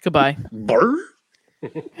 Goodbye. Burr?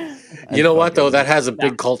 You know what, though? That has a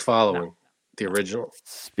big cult following. The original.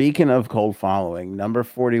 Speaking of cold following, number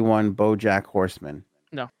 41, BoJack Horseman.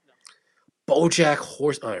 BoJack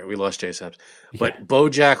Horseman. All right, we lost J Saps. But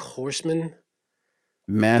BoJack Horseman?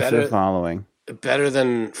 Massive following. Better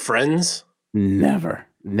than Friends? Never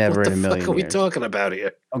in a million What the fuck are we years. talking about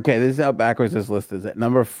here? Okay, this is how backwards this list is. At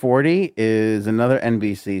number 40 is another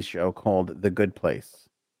NBC show called The Good Place.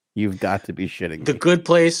 You've got to be shitting The me. Good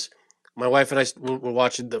Place. My wife and I were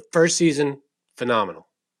watching the first season. Phenomenal.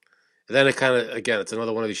 And then it kind of, again, it's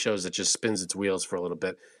another one of these shows that just spins its wheels for a little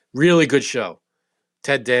bit. Really good show.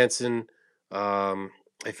 Ted Danson.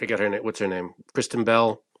 I forget her name. What's her name? Kristen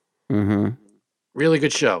Bell. Mm-hmm. Really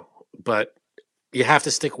good show. But you have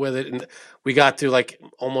to stick with it. And we got through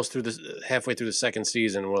almost through halfway through the second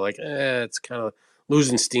season. And we're like, it's kind of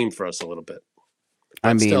losing steam for us a little bit.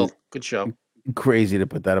 But still, good show. Crazy to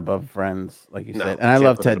put that above Friends, like you No, said. And I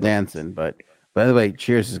love can't put it Ted above. Danson, but by the way,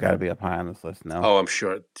 Cheers has got to be up high on this list now. Oh, I'm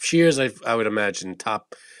sure. Cheers, I would imagine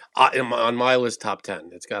top on my list, top 10.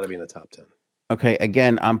 It's got to be in the top 10. Okay,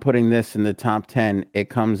 again, I'm putting this in the top 10. It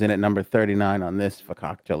comes in at number 39 on this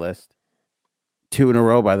Fakakta list. 2 in a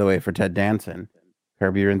row, by the way, for Ted Danson.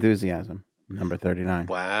 Curb Your Enthusiasm, number 39.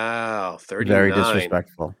 Wow, 39. Very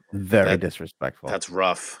disrespectful. Very disrespectful. That's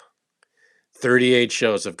rough. 38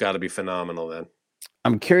 shows have got to be phenomenal then.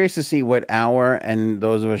 I'm curious to see what hour, and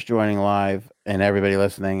those of us joining live and everybody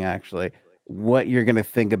listening, actually, what you're going to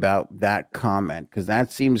think about that comment, because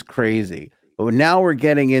that seems crazy. But now we're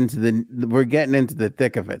getting into the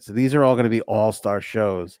thick of it. So these are all going to be all-star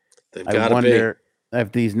shows. They've I got to wonder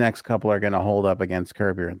if these next couple are going to hold up against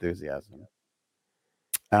Curb Your Enthusiasm.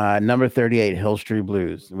 Number 38, Hill Street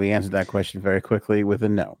Blues. We answered that question very quickly with a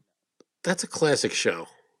no. That's a classic show.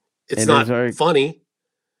 It's It not is very- funny,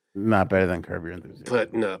 Not better than Curb Your Enthusiasm.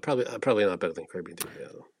 but no, probably not better than Curb Your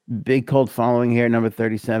Enthusiasm. Big cult following here. Number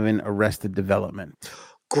 37, Arrested Development.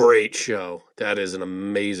 Great show. That is an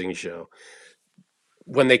amazing show.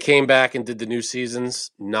 When they came back and did the new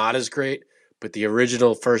seasons, not as great, but the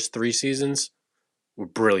original first 3 seasons were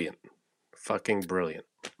brilliant. Fucking brilliant.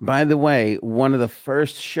 By the way, one of the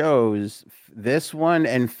first shows, this one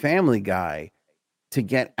and Family Guy, to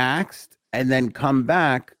get axed and then come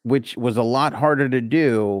back, which was a lot harder to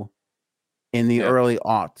do in the early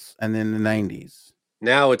aughts and in the 90s.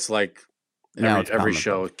 Now it's like every common.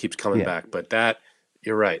 show keeps coming Yeah. back. But that,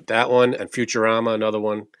 you're right. That one and Futurama, another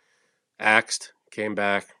one, axed, came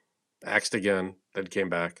back, axed again, then came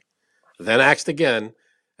back, then axed again,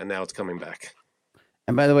 and now it's coming back.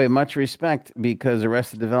 And by the way, much respect, because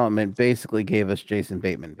Arrested Development basically gave us Jason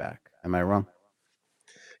Bateman back. Am I wrong?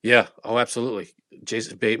 Yeah. Oh, absolutely.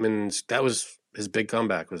 Jason Bateman's, that was his big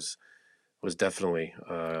comeback was definitely,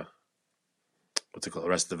 what's it called?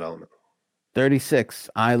 Arrested Development. 36,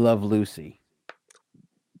 I Love Lucy.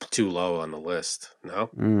 Too low on the list. No?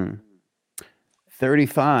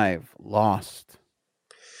 35, Lost.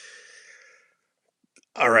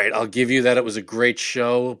 All right. I'll give you that it was a great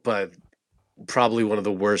show, but probably one of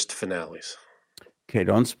the worst finales. Okay,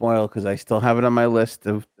 don't spoil, because I still have it on my list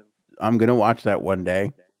of I'm gonna watch that one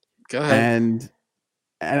day. Go ahead.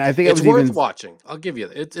 And I think it's it was worth watching. I'll give you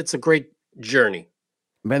that. It's a great journey.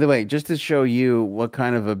 By the way, just to show you what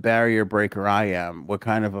kind of a barrier breaker I am, what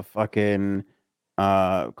kind of a fucking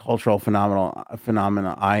cultural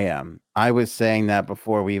phenomena I am. I was saying that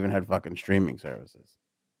before we even had fucking streaming services.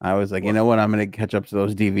 I was like, you know what? I'm gonna catch up to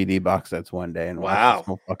those DVD box sets one day and watch this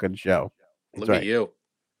whole fucking show. Look at you.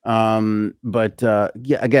 But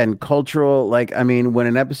yeah, again, cultural, like, I mean, when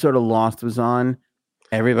an episode of Lost was on,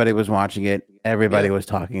 everybody was watching it, everybody was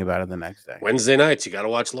talking about it the next day. Wednesday nights, you got to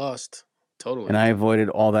watch Lost. Totally. And I avoided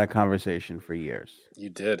all that conversation for years. You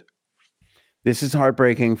did. This is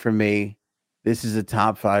heartbreaking for me. This is a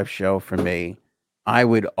top 5 show for me. I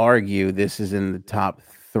would argue this is in the top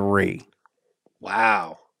 3.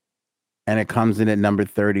 Wow. And it comes in at number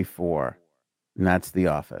 34. And that's The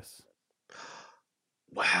Office.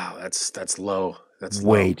 Wow, that's low. That's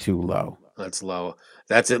way low. too low. That's low.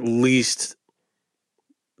 That's at least,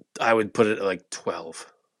 I would put it at like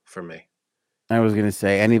 12 for me. I was gonna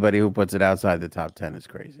say anybody who puts it outside the top 10 is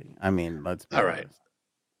crazy. I mean, let's be All honest. right.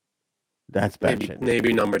 That's batshit.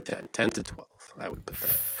 Maybe number 10. 10 to 12. I would put that.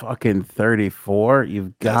 Fucking 34.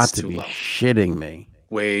 You've got That's to too be low. shitting me.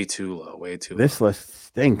 Way too low. Way too This low. list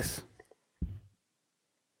stinks.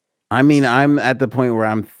 I mean, I'm at the point where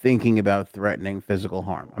I'm thinking about threatening physical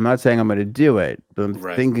harm. I'm not saying I'm going to do it, but I'm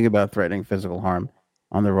Right. thinking about threatening physical harm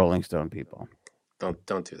on the Rolling Stone people. Don't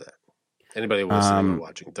do that. Anybody listening or Um,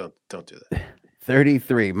 watching, don't do that.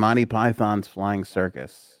 33, Monty Python's Flying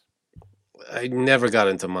Circus. I never got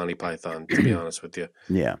into Monty Python, to be honest with you.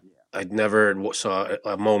 Yeah. I never saw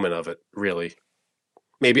a moment of it, really.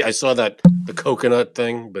 Maybe I saw the coconut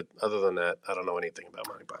thing, but other than that, I don't know anything about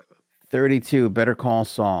Monty Python. 32, Better Call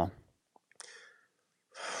Saul.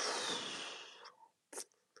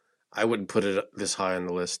 I wouldn't put it this high on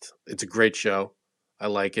the list. It's a great show. I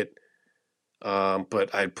like it.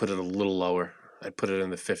 But I'd put it a little lower. I'd put it in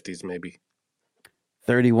the 50s, maybe.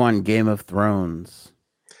 31, Game of Thrones.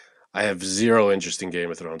 I have zero interest in Game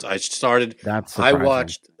of Thrones. I started. That's I surprising.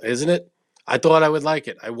 watched. Isn't it? I thought I would like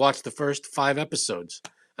it. I watched the first 5 episodes,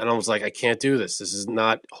 and I was like, I can't do this. This is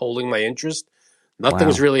not holding my interest.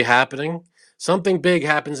 Nothing's Wow. really happening. Something big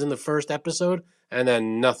happens in the first episode, and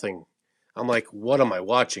then nothing. I'm like, what am I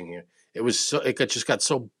watching here? It just got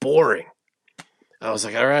so boring. I was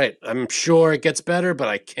like, all right, I'm sure it gets better, but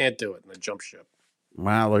I can't do it. And I jump ship.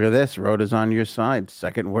 Wow, look at this. Rhoda's on your side.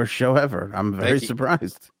 Second worst show ever. I'm very Thank you.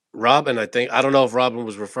 surprised. Robin, I don't know if Robin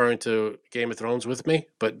was referring to Game of Thrones with me,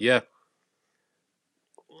 but yeah.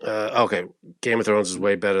 Okay, Game of Thrones is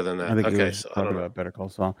way better than that. I think he Okay, was so I talking don't know. about Better Call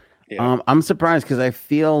Saul. Yeah. I'm surprised because I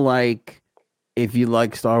feel like if you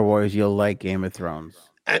like Star Wars, you'll like Game of Thrones.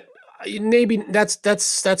 Maybe that's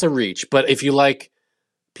a reach, but if you like,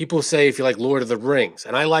 people say if you like Lord of the Rings,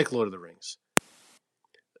 and I like Lord of the Rings,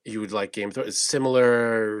 you would like Game of Thrones. It's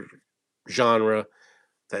similar genre,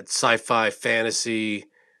 that sci-fi fantasy,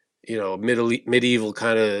 medieval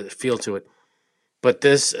kind of feel to it. But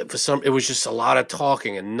this, it was just a lot of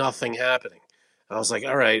talking and nothing happening. And I was like,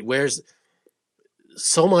 all right, where's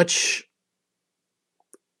so much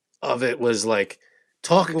of it was like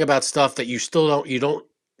talking about stuff that you don't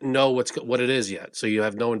know what it is yet, so you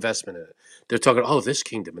have no investment in it. They're talking, oh, this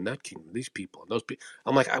kingdom and that kingdom, these people and those people.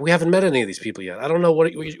 I'm like, we haven't met any of these people yet. I don't know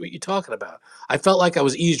what you're talking about. I felt like I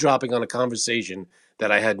was eavesdropping on a conversation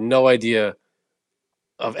that I had no idea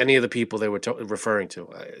of any of the people they were referring to.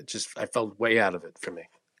 I felt way out of it for me.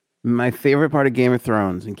 My favorite part of Game of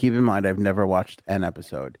Thrones, and keep in mind, I've never watched an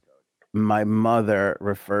episode. My mother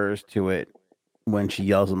refers to it when she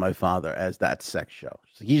yells at my father as that sex show.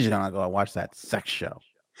 She's like, "You're just gonna go and watch that sex show."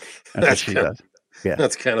 That's what she does. Yeah.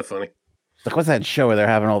 That's kind of funny. It's like, what's that show where they're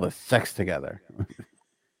having all the sex together?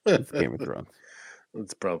 It's Game of Thrones.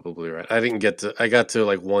 That's probably right. I got to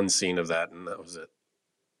like one scene of that, and that was it.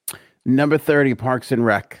 Number 30, Parks and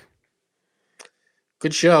Rec.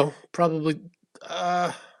 Good show. Probably.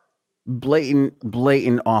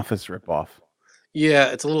 Blatant Office ripoff. Yeah,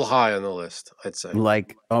 it's a little high on the list, I'd say.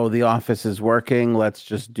 Like, oh, The Office is working. Let's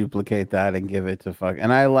just duplicate that and give it to fuck.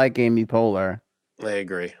 And I like Amy Poehler. I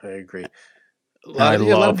agree. A I lot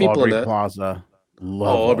love of people Aubrey in that. Plaza.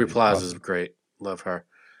 Aubrey Plaza is great. Love her.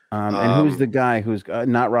 And who's the guy who's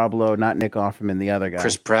not Rob Lowe, not Nick Offerman, the other guy?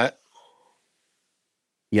 Chris Pratt.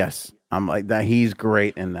 Yes, I'm like that. He's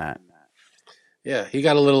great in that. Yeah, he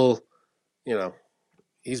got a little,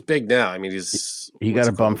 he's big now. I mean, he got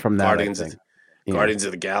a bump from that. Guardians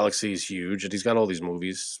of the Galaxy is huge, and he's got all these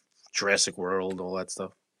movies, Jurassic World, all that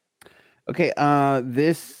stuff. Okay,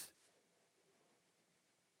 this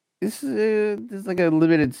is like a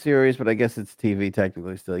limited series, but I guess it's TV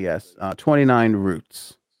technically still. Yes, 29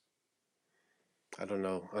 Roots. I don't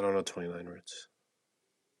know 29 Roots.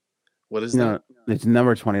 What is No, that? it's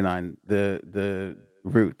number 29. The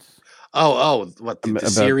Roots. Oh, what the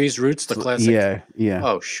series Roots, the classic? Yeah.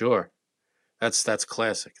 Oh, sure. That's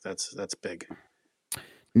classic. That's big.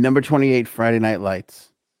 Number 28, Friday Night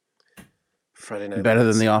Lights. Friday Night Better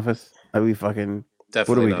Lights. than The Office? Are we fucking...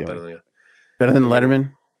 Definitely what are we not doing? better than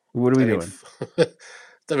Letterman? What are we doing?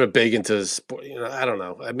 Never big into sport. I don't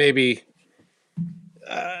know. Maybe...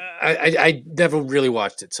 I never really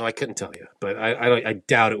watched it, so I couldn't tell you. But I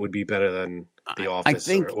doubt it would be better than The Office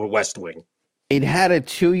or West Wing. It had a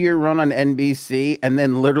 2-year run on NBC and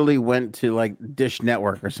then literally went to like Dish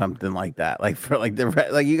Network or something like that. Like for like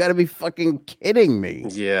you got to be fucking kidding me.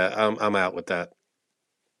 Yeah, I'm out with that.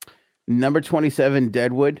 Number 27,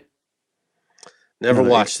 Deadwood. Never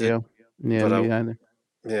watched it. Yeah, me either.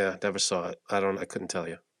 Yeah, never saw it. I couldn't tell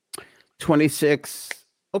you. 26.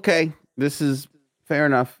 Okay, this is fair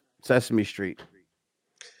enough. Sesame Street.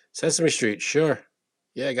 Sesame Street, sure.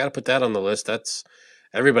 Yeah, I got to put that on the list. That's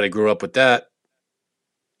everybody grew up with that.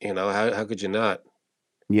 You know, how could you not?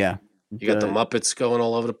 Yeah. You got the Muppets going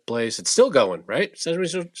all over the place. It's still going, right? Sesame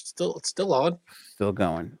Street it's still on. Still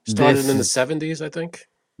going. Started in the 70s, I think.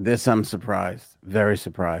 This I'm surprised. Very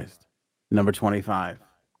surprised. Number 25.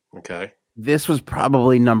 Okay. This was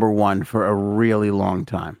probably number 1 for a really long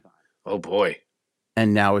time. Oh boy.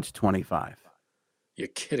 And now it's 25. You're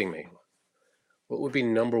kidding me. What would be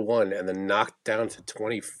number 1 and then knocked down to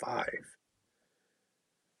 25?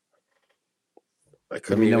 Let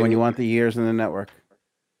me know when you want the years in the network.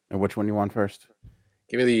 And which one you want first.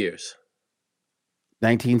 Give me the years.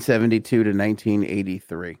 1972 to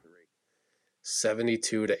 1983.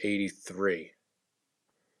 72 to 83.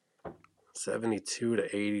 72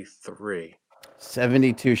 to 83.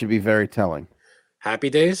 72 should be very telling. Happy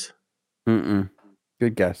Days? Mm-mm.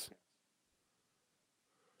 Good guess.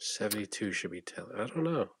 72 should be telling. I don't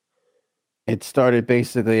know. It started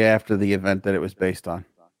basically after the event that it was based on.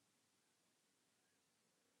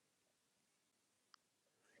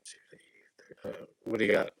 What do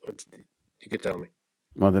you got? You could tell me.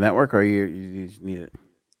 Well, the network, or you just need it?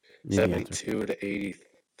 72 to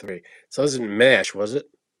 83. So it wasn't MASH, was it?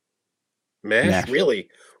 MASH? Really?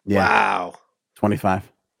 Yeah. Wow.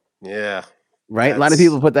 25. Yeah. Right? A lot of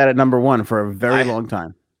people put that at number 1 for a very long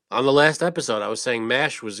time. On the last episode, I was saying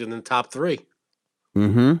MASH was in the top 3.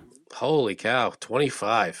 Mm-hmm. Holy cow.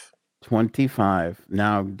 25. 25.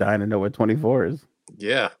 Now I'm dying to know what 24 is.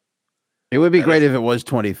 Yeah. It would be great if it was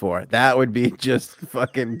 24. That would be just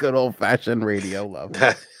fucking good old-fashioned radio love.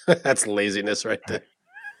 That's laziness right there.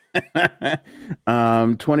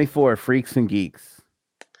 24, Freaks and Geeks.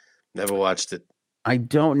 Never watched it. I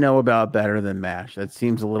don't know about Better Than MASH. That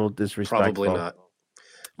seems a little disrespectful. Probably not.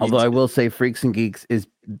 Although I will say Freaks and Geeks is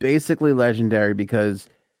basically legendary because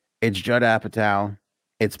it's Judd Apatow.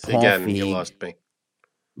 It's Paul Feig. You lost me.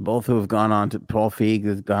 Both who have gone on to, Paul Feig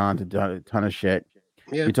has gone on to do a ton of shit.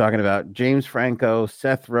 Yeah. You're talking about James Franco,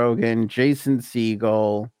 Seth Rogen, Jason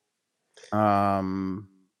Segel.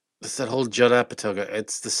 It's that whole Judd Apatow guy.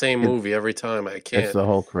 It's the same movie every time. I can't. It's the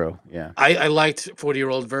whole crew. Yeah. I liked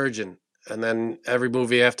 40-Year-Old Virgin. And then every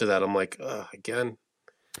movie after that, I'm like, again.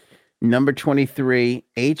 Number 23,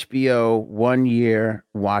 HBO 1 Year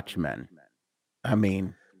Watchmen. I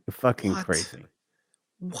mean, fucking crazy.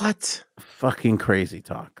 What? Fucking crazy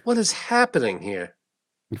talk. What is happening here?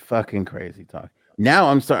 Fucking crazy talk.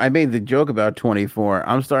 Now I made the joke about 24.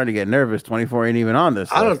 I'm starting to get nervous. 24 ain't even on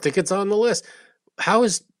this list. I don't think it's on the list. How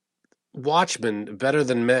is Watchmen better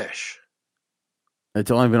than MASH?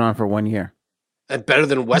 It's only been on for 1 year. And better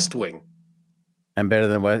than West Wing. And better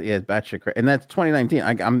than what? Yeah, batshit crazy. And that's 2019.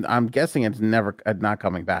 I'm guessing it's not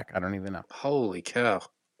coming back. I don't even know. Holy cow!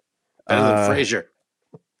 Better than Frasier.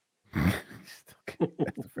 That's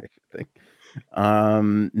the Frasier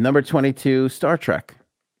thing. Number 22, Star Trek.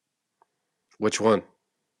 Which one?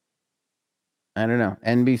 I don't know.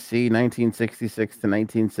 NBC 1966 to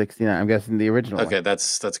 1969. I'm guessing the original. Okay, one.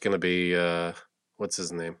 that's gonna be what's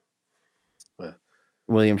his name?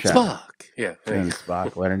 William Shatner. Spock. Yeah.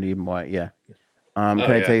 Spock. Leonard Nimoy. Yeah. Can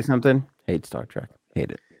I tell you something? Hate Star Trek.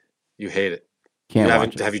 Hate it. You hate it. Can't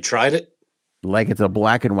watch it. Have you tried it? Like it's a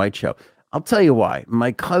black and white show. I'll tell you why.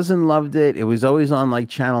 My cousin loved it. It was always on like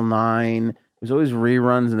Channel 9. It was always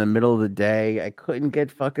reruns in the middle of the day. I couldn't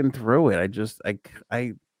get fucking through it.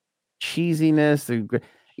 I cheesiness.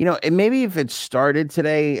 And maybe if it started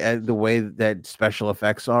today the way that special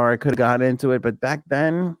effects are, I could have gotten into it. But back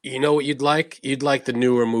then, you know what you'd like? You'd like the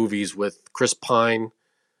newer movies with Chris Pine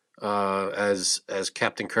as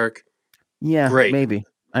Captain Kirk. Yeah, great. Maybe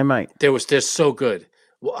I might. They're so good.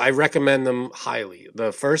 Well, I recommend them highly.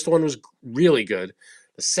 The first one was really good.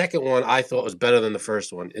 The second one I thought was better than the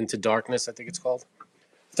first one. Into Darkness, I think it's called.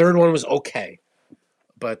 Third one was okay.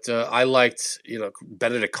 But I liked,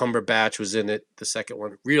 Benedict Cumberbatch was in it. The second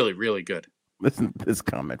one, really, really good. Listen to this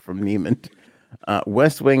comment from Neiman.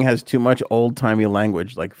 West Wing has too much old-timey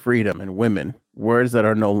language like freedom and women, words that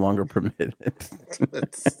are no longer permitted.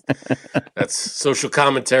 That's social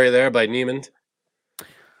commentary there by Neiman.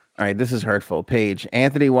 All right, this is hurtful. Paige,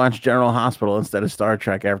 Anthony watched General Hospital instead of Star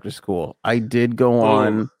Trek after school. I did go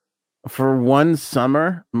on for one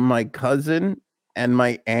summer. My cousin and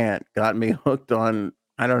my aunt got me hooked on,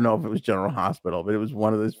 I don't know if it was General Hospital, but it was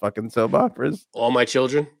one of those fucking soap operas. All My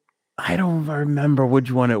Children? I don't remember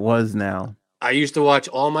which one it was now. I used to watch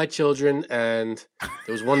All My Children, and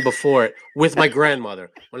there was one before it with my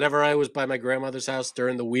grandmother. Whenever I was by my grandmother's house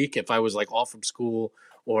during the week, if I was like off from school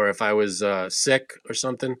or if I was sick or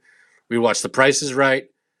something, we watched The Price is Right,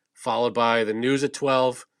 followed by the news at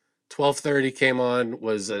 12. 12:30 came on,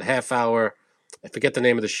 was a half hour. I forget the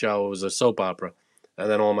name of the show. It was a soap opera. and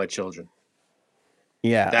then All My Children.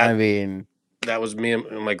 Yeah, I mean, that was me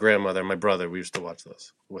and my grandmother and my brother. We used to watch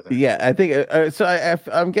those with her. yeah, I think so.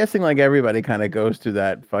 I'm guessing like everybody kind of goes through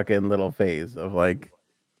that fucking little phase of like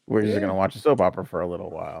we're just gonna watch a soap opera for a little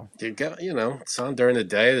while. It's on during the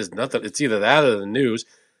day. There's nothing. It's either that or the news.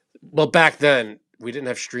 Well, back then we didn't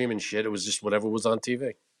have streaming shit. It was just whatever was on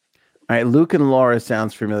TV. All right, Luke and Laura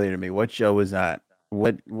sounds familiar to me. What show was that?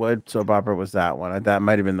 What soap opera was that one? That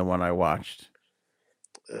might have been the one I watched.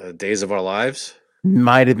 Days of Our Lives.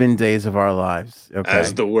 Might have been Days of Our Lives. Okay.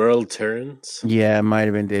 As the World Turns. Yeah, it might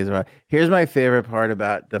have been Days of Our. Here's my favorite part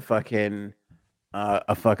about the fucking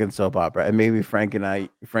a fucking soap opera, and maybe Frank,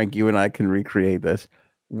 you and I can recreate this.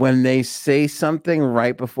 When they say something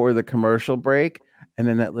right before the commercial break, and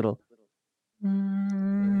then that little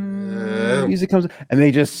music comes, and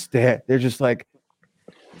they just stare. They're just like,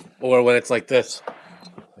 or when it's like this,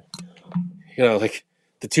 like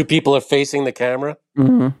the two people are facing the camera.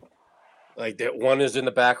 Mm-hmm. Like one is in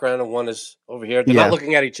the background and one is over here. They're not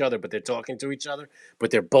looking at each other, but they're talking to each other. But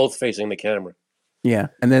they're both facing the camera. Yeah,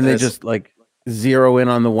 and then they just like zero in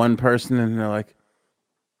on the one person, and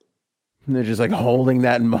they're just like holding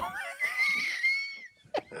that moment.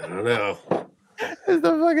 I don't know. It's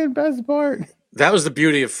the fucking best part. That was the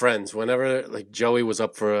beauty of Friends. Whenever like Joey was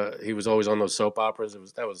up for, he was always on those soap operas.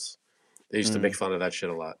 They used to make fun of that shit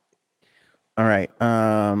a lot. All right.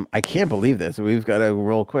 I can't believe this. We've got to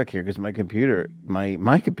roll quick here because my computer's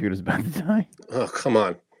about to die. Oh, come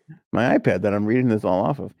on. My iPad that I'm reading this all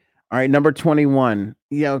off of. All right, number 21.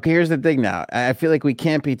 Okay, here's the thing now. I feel like we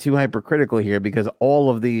can't be too hypercritical here because all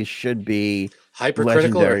of these should be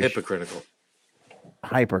hypercritical or hypocritical?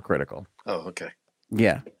 Hypercritical. Oh, okay.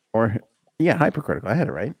 Yeah. Hypercritical. I had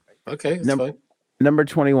it right. Okay, that's fine. Number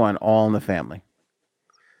 21, All in the Family.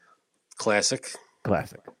 Classic.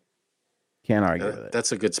 Can't argue with it.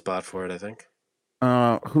 That's a good spot for it, I think.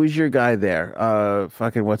 Who's your guy there?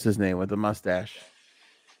 Fucking what's his name with the mustache?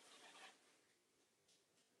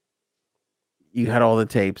 You had all the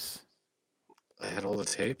tapes. I had all the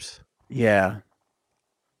tapes? Yeah.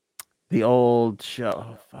 The old show.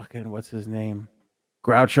 Oh, fucking what's his name?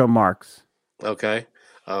 Groucho Marx. Okay.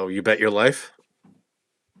 Oh, You Bet Your Life?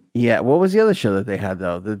 Yeah. What was the other show that they had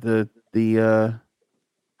though? They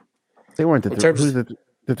weren't the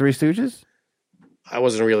Three Stooges? I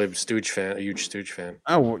wasn't really a huge Stooge fan.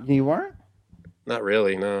 Oh, you weren't? Not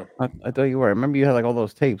really, no. I thought you were. I remember you had like all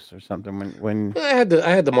those tapes or something when I had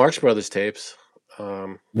the Marx Brothers tapes.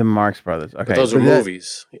 The Marx Brothers. Okay. Those are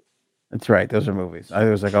movies. That's right. Those are movies. I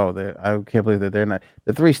was like, I can't believe that they're not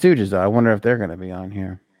the Three Stooges though. I wonder if they're going to be on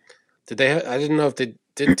here. Did they? I didn't know if they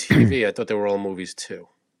did TV. I thought they were all movies too.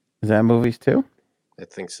 Is that movies too? I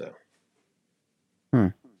think so.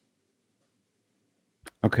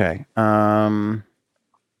 Okay.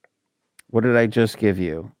 What did I just give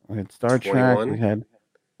you? We had Star 21. Trek. We had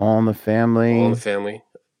All in the Family. All in the Family.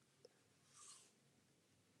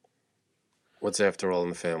 What's after All in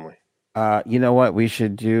the Family? You know what? We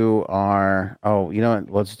should do our. Oh, you know what?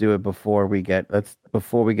 Let's do it before we get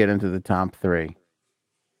into the top 3.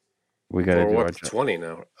 We got to do our 20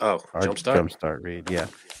 now. Oh, Jumpstart read. Yeah.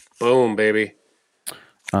 Boom, baby.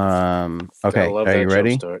 Okay. Are you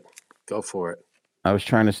ready? Jumpstart. Go for it. I was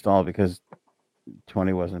trying to stall because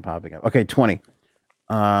 20 wasn't popping up. Okay, 20.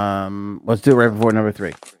 Let's do it right before number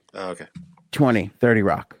 3. Oh, okay. 20, 30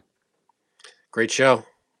 Rock. Great show.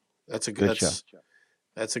 That's a good show.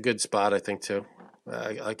 That's a good spot, I think, too.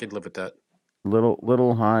 I could live with that.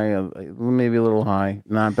 Little high, maybe a little high.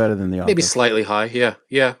 Not better than The Office. Maybe slightly high.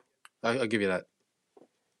 Yeah. I'll give you that.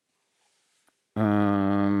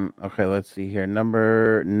 Okay, let's see here.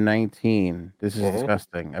 Number 19. This is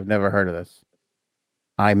disgusting. I've never heard of this.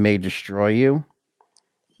 I May Destroy You.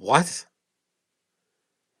 What?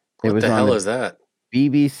 What the hell is that?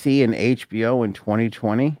 BBC and HBO in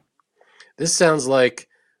 2020. This sounds like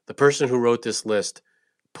the person who wrote this list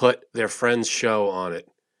put their friend's show on it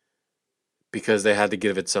because they had to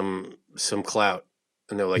give it some clout.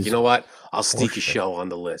 And they're like, you know what? I'll sneak a show on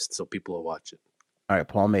the list so people will watch it. All right,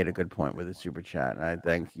 Paul made a good point with the super chat. And I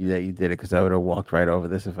thank you that you did it because I would have walked right over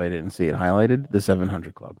this if I didn't see it highlighted. The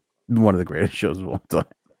 700 Club. One of the greatest shows of all time.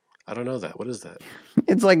 I don't know that. What is that?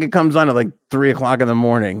 It's like it comes on at like 3:00 in the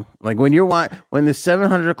morning. Like when the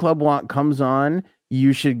 700 Club comes on,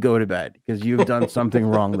 you should go to bed because you've done something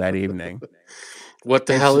wrong that evening. What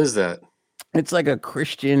the hell is that? It's like a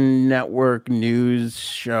Christian network news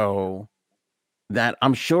show that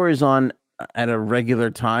I'm sure is on at a regular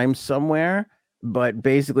time somewhere, but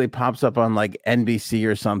basically pops up on like NBC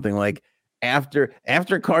or something like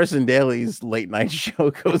after Carson Daly's late night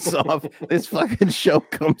show goes off, this fucking show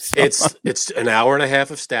comes on. It's an hour and a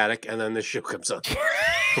half of static, and then the show comes on.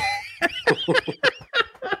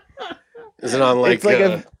 Is it on like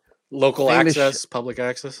a local access, public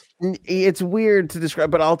access? It's weird to describe,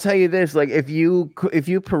 but I'll tell you this: like if you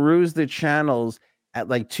peruse the channels at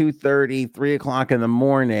like 2:30, 3 o'clock in the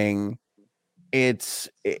morning, it's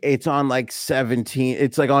on like 17.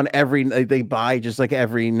 It's like on every they buy just like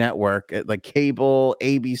every network, like cable,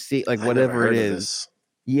 ABC, like whatever it is.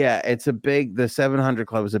 Yeah, it's a big. The 700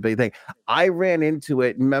 Club is a big thing. I ran into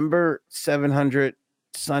it. Remember 700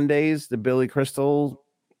 Sundays, the Billy Crystal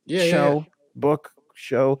book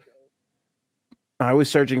show. I was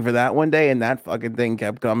searching for that one day, and that fucking thing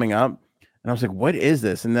kept coming up, and I was like, "What is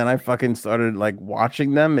this?" And then I fucking started like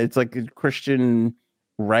watching them. It's like a Christian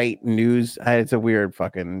right news. It's a weird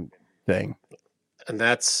fucking thing. And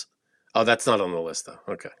that's not on the list though.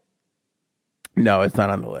 Okay. No, it's not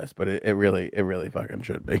on the list, but it really fucking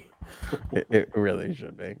should be. It really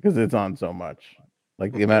should be because it's on so much.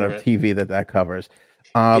 Like the amount of TV that covers.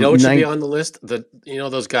 You know what should be on the list?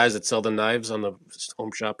 Those guys that sell the knives on the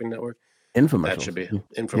Home Shopping Network? Infomercials. That should be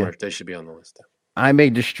infomercials. Yeah. They should be on the list. I May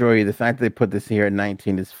Destroy You. The fact they put this here at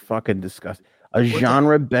 19 is fucking disgusting. A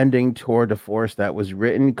genre-bending tour de force that was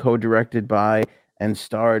written, co-directed by, and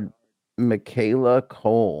starred Michaela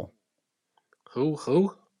Cole.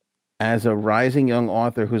 Who? As a rising young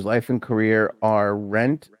author whose life and career are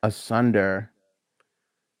rent asunder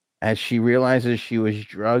as she realizes she was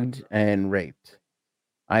drugged and raped.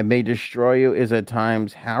 I May Destroy You is at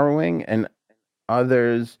times harrowing and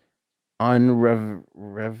others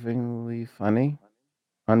unnervingly funny.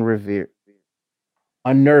 Unnervingly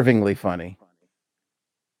funny.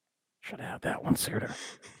 Should have had that one sooner.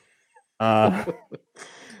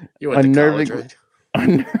 You went to college, right?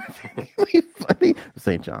 Unnervingly funny.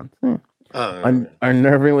 St. John's.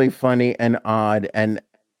 Unnervingly funny and odd, and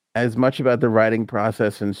as much about the writing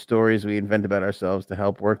process and stories we invent about ourselves to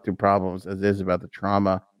help work through problems as it is about the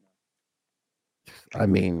trauma. I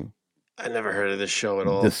mean, I never heard of this show at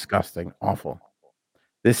all. Disgusting, awful.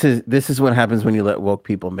 This is what happens when you let woke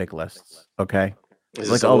people make lists. Okay,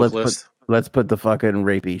 like let's put the fucking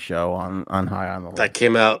rapey show on high on the list. That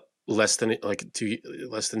came out less than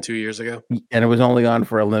 2 years ago, and it was only on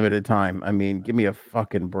for a limited time. I mean, give me a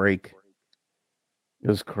fucking break. It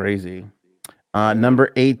was crazy.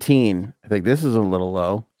 Number 18. I think this is a little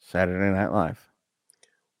low. Saturday Night Live.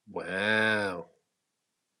 Wow.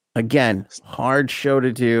 Again, hard show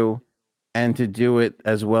to do, and to do it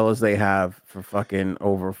as well as they have for fucking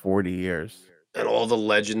over 40 years. And all the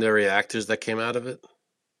legendary actors that came out of it.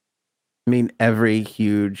 I mean, every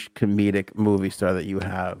huge comedic movie star that you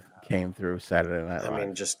have came through Saturday Night Live. I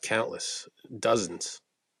mean, just countless. Dozens.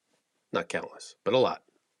 Not countless, but a lot.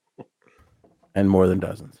 And more than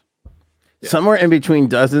dozens. Yeah. Somewhere in between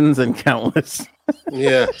dozens and countless.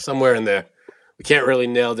 Yeah, somewhere in there. We can't really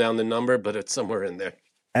nail down the number, but it's somewhere in there.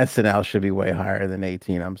 SNL should be way higher than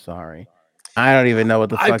 18. I'm sorry. I don't even know what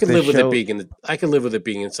the fuck I could live with it being I could live with it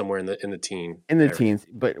being somewhere in the teen. In the teens.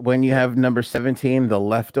 But when you have number 17, The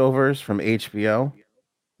Leftovers from HBO.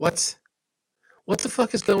 What the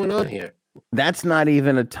fuck is going on here? That's not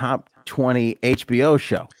even a top 20 HBO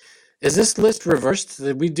show. Is this list reversed?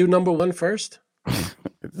 Did we do number 1 first?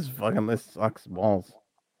 This fucking list sucks balls.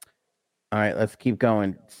 All right, let's keep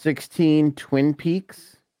going. 16, Twin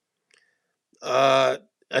Peaks.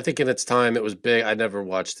 I think in its time it was big. I never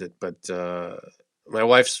watched it, but my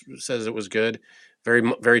wife says it was good. Very,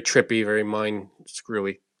 very trippy, very mind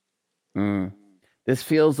screwy. This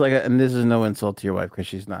feels like, and this is no insult to your wife because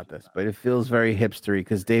she's not this, but it feels very hipstery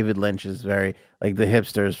because David Lynch is very, like, the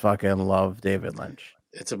hipsters fucking love David Lynch.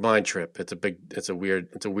 It's a mind trip. It's a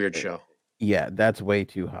weird show. Yeah, that's way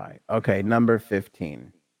too high. Okay, number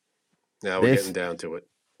 15. Now we're getting down to it.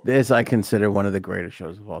 This I consider one of the greatest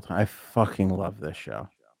shows of all time. I fucking love this show.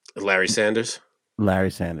 Larry Sanders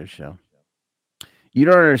Show. You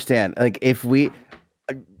don't understand. Like, if we,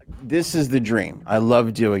 this is the dream. I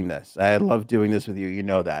love doing this. I love doing this with you. You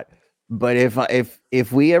know that. But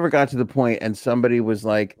if we ever got to the point and somebody was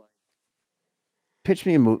like, pitch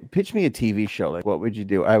me a TV show, like, what would you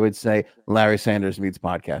do? I would say Larry Sanders meets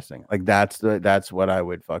podcasting. Like, that's what I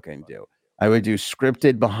would fucking do. I would do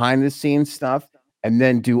scripted behind the scenes stuff and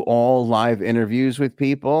then do all live interviews with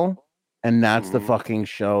people. And that's the fucking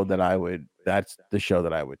show that's the show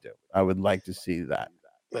that I would do. I would like to see that.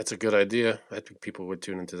 That's a good idea. I think people would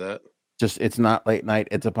tune into that. Just, it's not late night.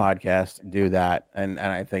 It's a podcast. Do that. And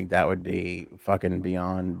I think that would be fucking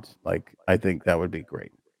beyond, like, I think that would be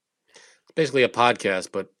great. It's basically a podcast,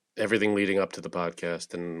 but everything leading up to the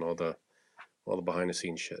podcast and all the behind the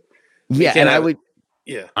scenes shit. Yeah, and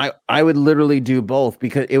Yeah. I would literally do both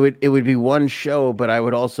because it would be one show, but I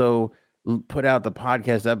would also put out the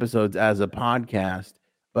podcast episodes as a podcast.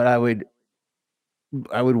 But I would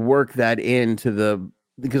work that into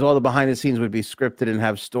because all the behind the scenes would be scripted and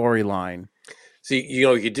have storyline. See,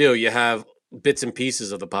 what you do, you have bits and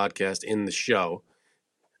pieces of the podcast in the show,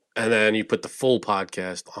 and then you put the full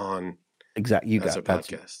podcast on. Exactly. You as got a it.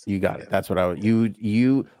 podcast. You got it. That's what I would.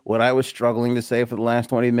 What I was struggling to say for the last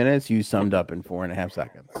 20 minutes, you summed up in 4.5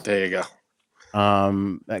 seconds. There you go.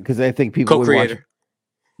 Because I think people Co-creator.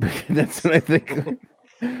 would watch. That's what I think.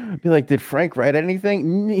 Be like, did Frank write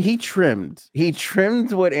anything? He trimmed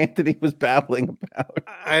what Anthony was babbling about.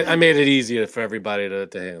 I made it easier for everybody to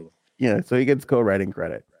handle. Yeah, so he gets co-writing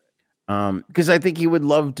credit. Because I think he would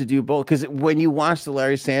love to do both. Because when you watch the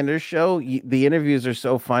Larry Sanders Show, the interviews are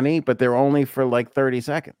so funny, but they're only for like 30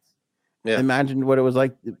 seconds. Yeah. Imagine what it was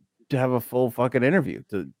like to have a full fucking interview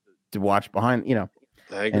to watch behind.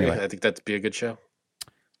 I agree. Anyway. I think that'd be a good show.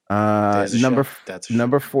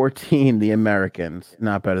 Number 14, The Americans.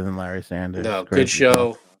 Not better than Larry Sanders. No, good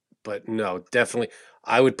show, but no, definitely.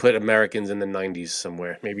 I would put Americans in the 90s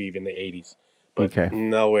somewhere, maybe even the 80s, but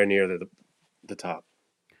nowhere near the top.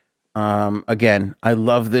 Again, I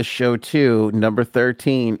love this show too. Number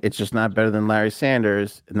 13, it's just not better than Larry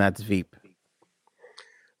Sanders, and that's Veep.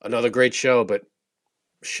 Another great show, but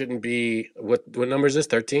shouldn't be. What number is this?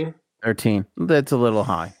 13? 13. That's a little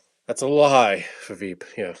high. That's a little high for Veep.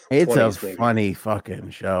 Yeah, it's a funny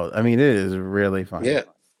fucking show. I mean, it is really funny. Yeah,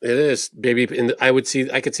 it is. Maybe I could see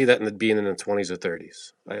that being in the 20s or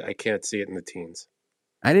 30s. I can't see it in the teens.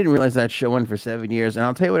 I didn't realize that show went for 7 years. And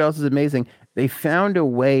I'll tell you what else is amazing. They found a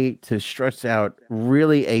way to stretch out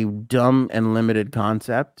really a dumb and limited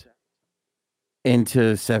concept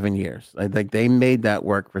into 7 years. Like they made that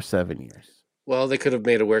work for 7 years. Well, they could have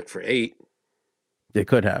made it work for 8. They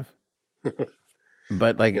could have.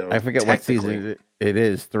 But like, I forget what season it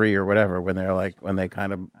is, 3 or whatever, when they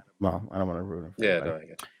kind of, well, I don't want to ruin it. Yeah, no, I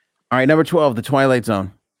get it. All right, number 12, The Twilight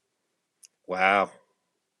Zone. Wow.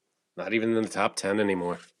 Not even in the top 10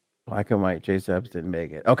 anymore. Black and White, J. Subs didn't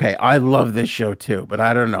make it. Okay, I love this show too, but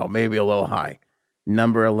I don't know, maybe a little high.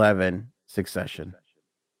 Number 11, Succession.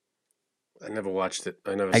 I never watched it.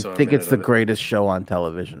 I think it's the greatest show on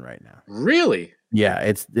television right now. Really? Yeah,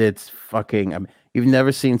 it's fucking. You've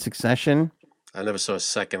never seen Succession? I never saw a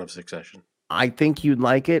second of Succession. I think you'd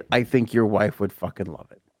like it. I think your wife would fucking love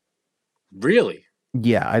it. Really?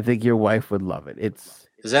 Yeah, I think your wife would love it.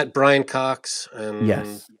 Is that Brian Cox and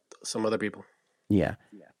yes, some other people? Yeah.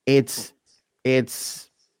 It's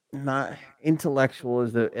not intellectual.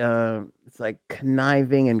 It's like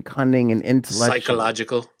conniving and cunning and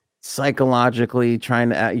intellectual. Psychologically trying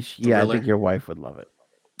to. I think your wife would love it.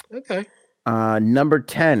 Okay. Number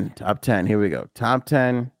 10, top 10. Here we go. Top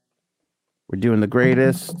 10. We're doing the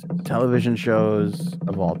greatest television shows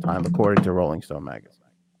of all time, according to Rolling Stone magazine.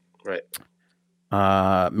 Right.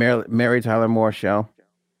 Mary Tyler Moore Show.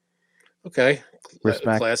 Okay.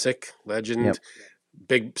 Respect. Classic, legend. Yep.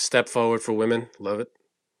 Big step forward for women. Love it.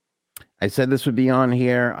 I said this would be on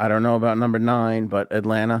here. I don't know about number 9, but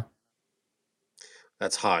Atlanta.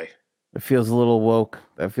 That's high. It feels a little woke.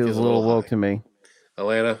 That feels a little woke to me.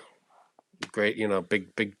 Atlanta, great,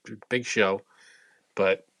 big show,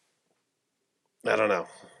 but I don't know.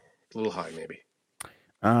 A little high, maybe.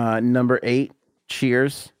 Number 8,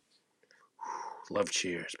 Cheers. Love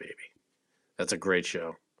Cheers, baby. That's a great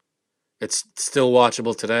show. It's still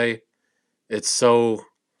watchable today. It's so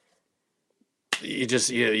you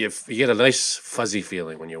get a nice fuzzy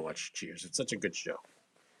feeling when you watch Cheers. It's such a good show.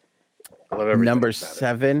 I love everything. Number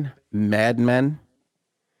 7, Mad Men.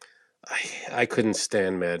 I couldn't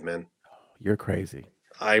stand Mad Men. You're crazy.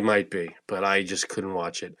 I might be, but I just couldn't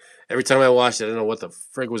watch it. Every time I watched it, I didn't know what the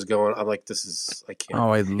frig was going on. I'm like, I can't.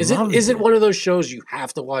 Oh, Is it one of those shows you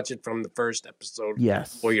have to watch it from the first episode?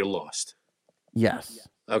 Yes. Or you're lost? Yes.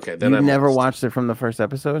 Okay, then you never watched it from the first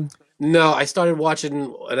episode? No, I started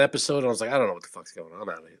watching an episode and I was like, I don't know what the fuck's going on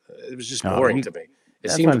out of it. It was just boring to me.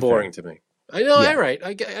 It seemed boring to me. I know, all right.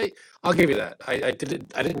 I'll give you that. I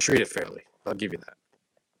didn't treat it fairly. I'll give you that.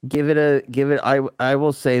 Give it. I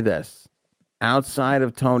will say this. Outside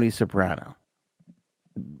of Tony Soprano,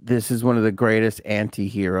 this is one of the greatest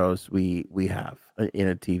anti-heroes we have in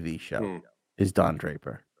a TV show. Is Don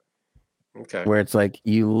Draper. Okay. Where it's like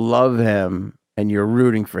you love him and you're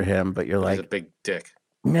rooting for him, but you're he's a big dick.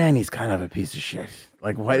 Man, he's kind of a piece of shit.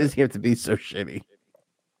 Like, why does he have to be so shitty?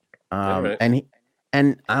 Right.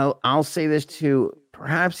 And I'll say this too,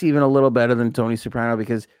 perhaps even a little better than Tony Soprano,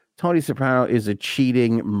 because Tony Soprano is a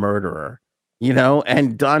cheating murderer,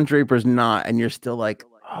 and Don Draper's not, and you're still like,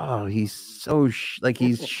 Oh, he's so like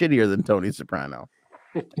he's shittier than Tony Soprano.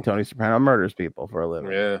 Tony Soprano murders people for a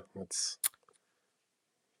living. Yeah, that's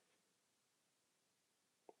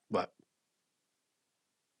what.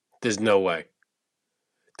 There's no way.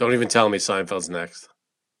 Don't even tell me Seinfeld's next.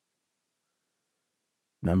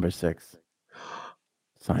 Number 6.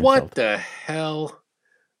 Seinfeld. What the hell?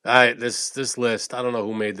 All right, this list. I don't know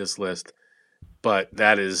who made this list, but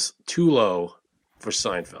that is too low for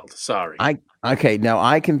Seinfeld. Sorry. Okay, now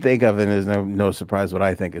I can think of, and there's no surprise what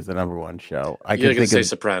I think is the number one show. You're gonna say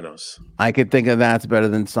Sopranos. I could think of that's better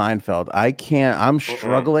than Seinfeld. I can't. I'm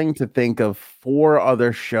struggling to think of 4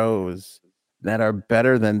 other shows that are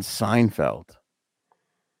better than Seinfeld.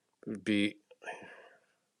 It would be.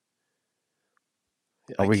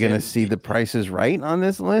 Are we going to see The Price is Right on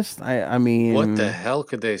this list? I mean, what the hell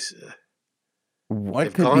could they?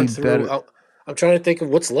 What could be better? I'm trying to think of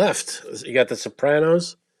what's left. You got The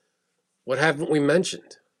Sopranos. What haven't we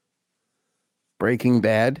mentioned? Breaking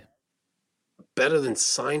Bad. Better than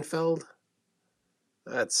Seinfeld?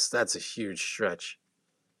 That's a huge stretch.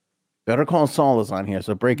 Better Call Saul is on here,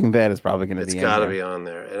 so Breaking Bad is probably going to be. It's got to be on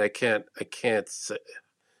there, and I can't say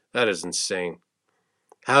that is insane.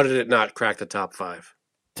 How did it not crack the top 5?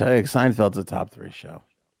 Tell you, Seinfeld's a top 3 show.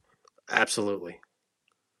 Absolutely.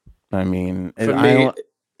 I mean, for me,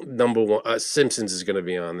 number 1, Simpsons is going to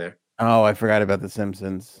be on there. Oh, I forgot about The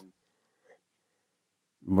Simpsons.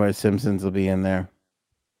 Where Simpsons will be in there.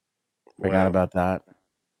 Forgot about that.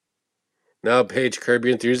 No, Paige, Curb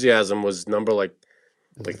Your Enthusiasm was number like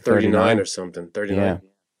 39 or something. 39. Yeah.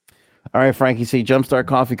 All right, Frankie C. Jumpstart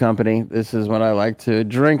Coffee Company. This is what I like to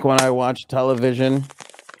drink when I watch television.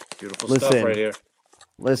 Beautiful stuff right here.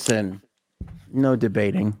 Listen, no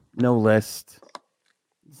debating, no list.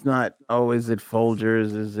 It's not, is it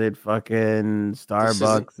Folgers? Is it fucking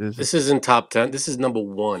Starbucks? This isn't top 10. This is number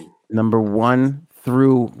 1. Number 1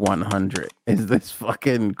 through 100 is this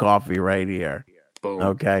fucking coffee right here. Boom.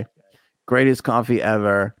 Okay. Greatest coffee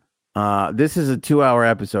ever. This is a 2-hour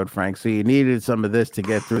episode, Frank, so you needed some of this to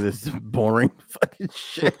get through this boring fucking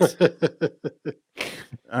shit.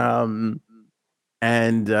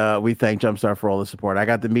 And we thank Jumpstart for all the support. I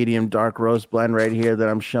got the medium dark roast blend right here that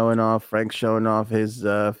I'm showing off. Frank's showing off his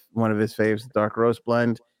one of his faves, dark roast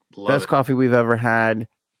blend. Best coffee we've ever had.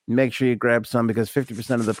 Make sure you grab some because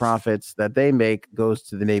 50% of the profits that they make goes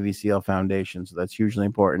to the Navy SEAL Foundation. So that's hugely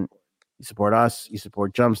important. You support us, you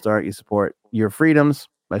support Jumpstart, you support your freedoms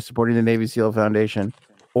by supporting the Navy SEAL Foundation.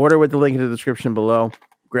 Order with the link in the description below.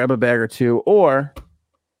 Grab a bag or 2 or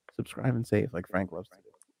subscribe and save like Frank loves to do.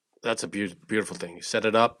 That's a beautiful thing. You set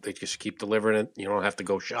it up, they just keep delivering it. You don't have to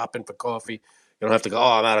go shopping for coffee. You don't have to go,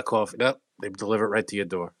 I'm out of coffee. No, they deliver it right to your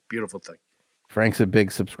door. Beautiful thing. Frank's a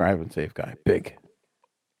big subscribe and save guy. Big.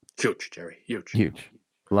 Huge, Jerry. Huge. Huge.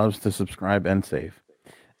 Loves to subscribe and save.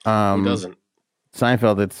 Who doesn't?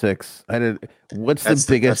 Seinfeld at 6. What's the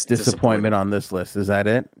biggest disappointment on this list? Is that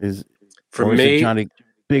it? For me,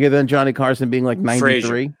 bigger than Johnny Carson being like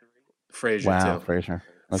 93? Frasier. Wow, too. Frasier.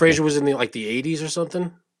 Okay. Frasier was in the 80s or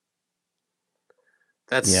something.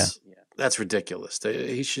 That's ridiculous.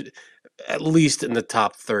 He should at least in the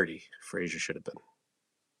top 30. Frasier should have been.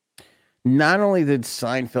 Not only did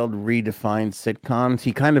Seinfeld redefine sitcoms,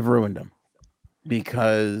 he kind of ruined them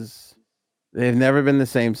because they've never been the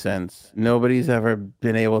same since. Nobody's ever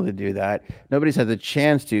been able to do that. Nobody's had the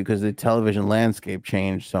chance to because the television landscape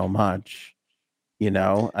changed so much.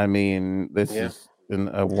 I mean, this is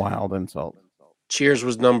a wild insult. Cheers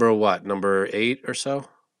was number what? Number 8 or so?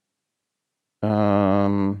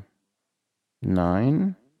 9?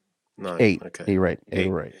 9. 8. Okay. You're right.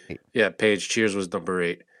 8. Yeah, Paige, Cheers was number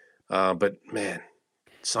 8. But man,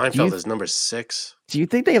 Seinfeld is number 6. Do you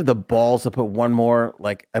think they have the balls to put one more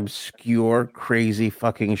like obscure, crazy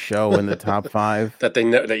fucking show in the top 5 that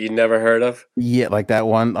you never heard of? Yeah, like that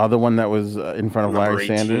other one that was in front of Larry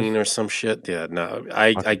Sanders or some shit. Yeah, no,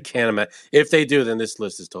 I can't imagine. If they do, then this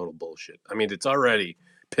list is total bullshit. I mean, it's already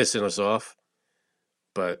pissing us off.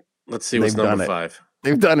 But let's see what's number 5.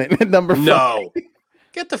 They've done it. Number 5. No,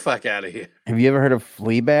 get the fuck out of here. Have you ever heard of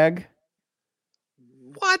Fleabag?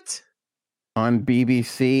 What? On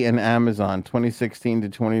BBC and Amazon, 2016 to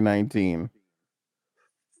 2019.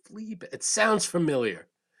 Fleabag. It sounds familiar.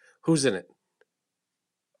 Who's in it?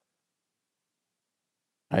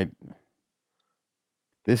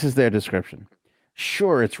 This is their description.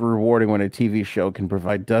 Sure, it's rewarding when a TV show can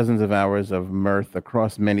provide dozens of hours of mirth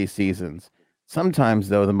across many seasons. Sometimes,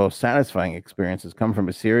 though, the most satisfying experiences come from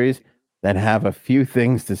a series that have a few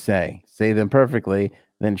things to say them perfectly,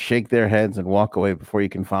 then shake their heads and walk away before you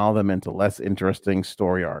can follow them into less interesting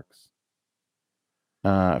story arcs.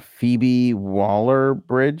 Phoebe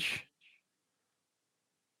Waller-Bridge.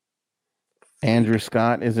 Andrew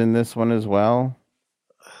Scott is in this one as well.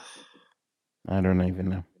 I don't even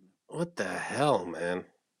know. What the hell, man?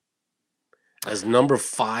 As number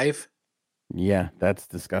 5? Yeah, that's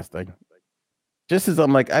disgusting. Just as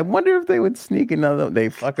I'm like, I wonder if they would sneak another. They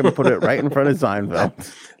fucking put it right in front of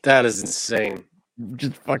Seinfeld. That is insane.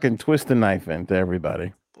 Just fucking twist the knife into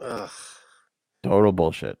everybody. Ugh. Total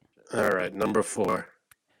bullshit. All right, number 4.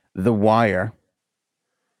 The Wire.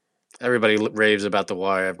 Everybody raves about The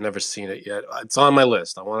Wire. I've never seen it yet. It's on my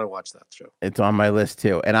list. I want to watch that show. It's on my list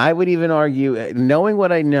too. And I would even argue, knowing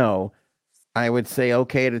what I know, I would say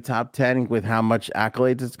okay to top 10 with how much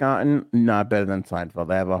accolades it's gotten. Not better than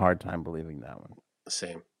Seinfeld. I have a hard time believing that one.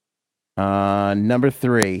 Same. Number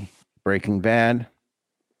 3, Breaking Bad.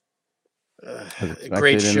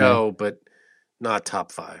 Great show, but not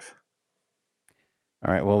top 5.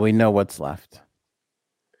 All right. Well, we know what's left.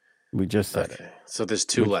 We just said it. So there's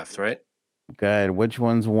 2 left, right? Good. Which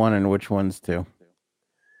one's 1 and which one's 2?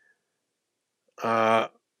 I'm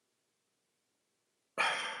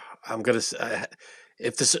gonna say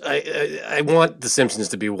if this. I want The Simpsons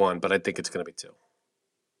to be 1, but I think it's gonna be 2.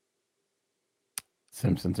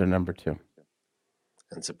 Simpsons are number 2.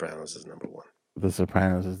 And Sopranos is number 1. The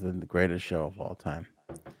Sopranos is the greatest show of all time.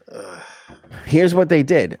 Here's what they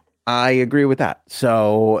did. I agree with that.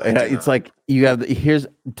 So it's like you have here's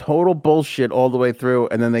total bullshit all the way through,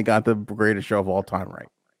 and then they got the greatest show of all time right.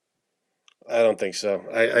 I don't think so.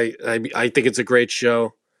 I think it's a great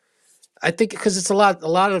show. I think because it's a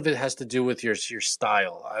lot of it has to do with your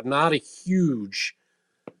style. I'm not a huge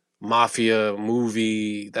mafia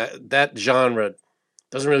movie. That genre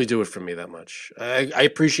doesn't really do it for me that much. I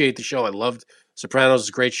appreciate the show. I loved Sopranos, is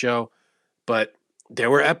a great show, but there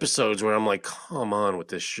were episodes where I'm like, come on with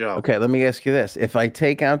this show. Okay, let me ask you this. If I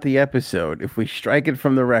take out the episode, if we strike it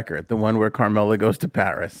from the record, the one where Carmela goes to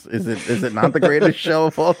Paris, is it not the greatest show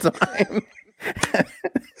of all time?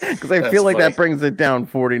 Because I feel like that brings it down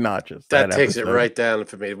 40 notches. That takes it right down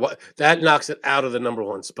for me. That knocks it out of the number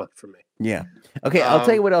 1 spot for me. Yeah. Okay, I'll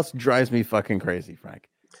tell you what else drives me fucking crazy, Frank.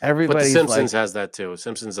 But The Simpsons has that too.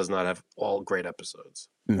 Simpsons does not have all great episodes.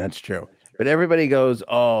 That's true. But everybody goes,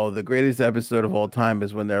 oh, the greatest episode of all time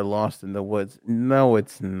is when they're lost in the woods. No,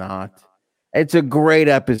 it's not. It's a great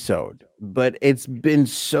episode, but it's been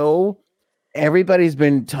so... Everybody's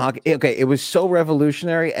been talking. Okay, it was so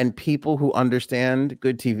revolutionary, and people who understand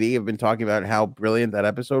good TV have been talking about how brilliant that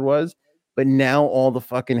episode was. But now all the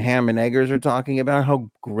fucking ham and eggers are talking about how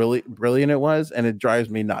brilliant it was, and it drives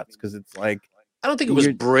me nuts because it's like... I don't think it was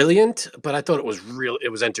brilliant, but I thought it was real. It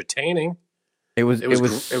was entertaining. It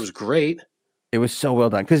was great. It was so well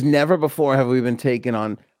done because never before have we been taken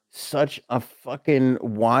on such a fucking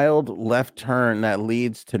wild left turn that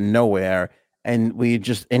leads to nowhere, and we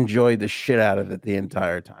just enjoyed the shit out of it the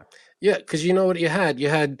entire time. Yeah, because you know what you had? You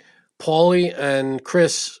had Paulie and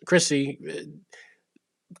Chrissy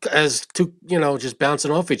as two, just bouncing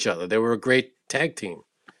off each other. They were a great tag team.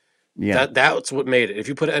 Yeah, that's what made it. If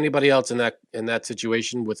you put anybody else in that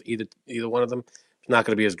situation with either one of them, it's not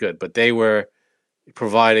going to be as good. But they were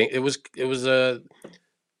providing. It was a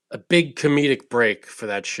big comedic break for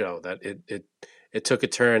that show. That it took a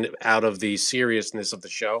turn out of the seriousness of the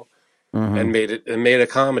show and made a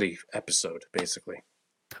comedy episode basically.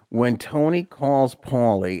 When Tony calls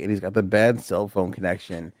Paulie and he's got the bad cell phone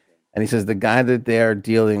connection, and he says the guy that they're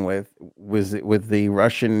dealing with was with the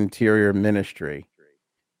Russian Interior Ministry.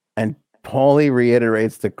 And Paulie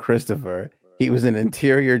reiterates to Christopher, he was an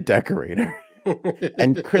interior decorator.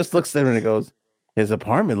 And Chris looks at him and he goes, his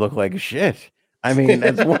apartment looked like shit. I mean,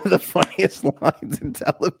 that's one of the funniest lines in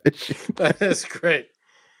television. That is great.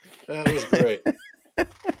 That was great.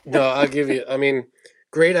 No, I'll give you, I mean,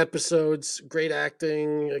 great episodes, great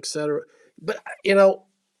acting, etc. But,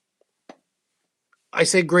 I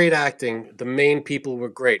say great acting. The main people were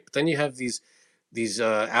great. But then you have these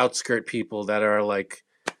outskirt people that are like,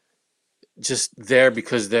 just there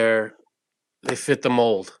because they fit the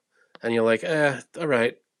mold, and you're like, all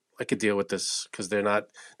right, I could deal with this because they're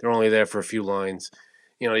only there for a few lines.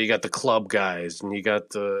 You got the club guys and you got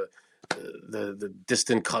the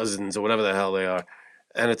distant cousins or whatever the hell they are,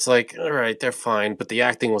 and it's like, all right, they're fine, but the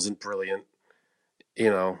acting wasn't brilliant.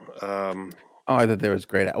 I thought there was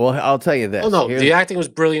great. Well, I'll tell you this. Oh no, the acting was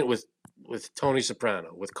brilliant with Tony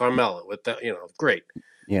Soprano, with Carmela, with that, great.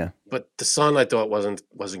 Yeah, but the son I thought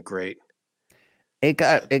wasn't great. It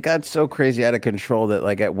got so crazy out of control that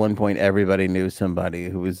like at one point everybody knew somebody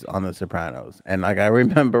who was on The Sopranos, and like I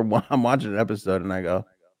remember I'm watching an episode and I go,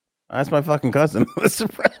 "That's my fucking cousin, The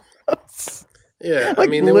Sopranos." Yeah,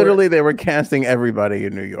 like literally they were casting everybody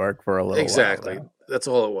in New York for a little exactly. while. That's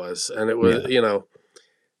all it was, and it was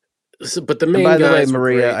But the And main by the way, guys were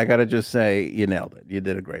Maria, great. I got to just say, you nailed it. You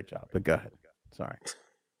did a great job. But go ahead. Sorry.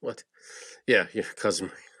 What? Yeah, your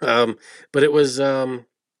cousin. But it was,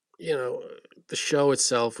 you know, the show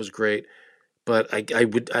itself was great. But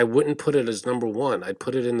I wouldn't put it as number one. I'd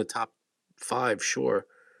put it in the top 5, sure.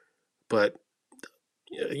 But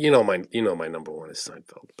my number one is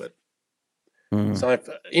Seinfeld. But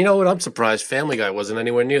Seinfeld, you know what? I'm surprised Family Guy wasn't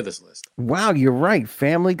anywhere near this list. Wow, you're right.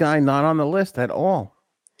 Family Guy not on the list at all.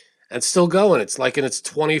 And it's still going. It's like in its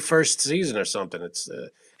 21st season or something. And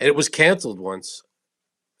it was canceled once,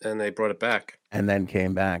 and they brought it back. And then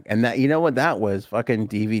came back. And that, you know what that was? Fucking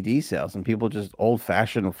DVD sales and people just old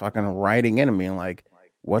fashioned fucking writing in and being like,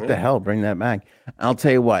 what the hell? Bring that back. I'll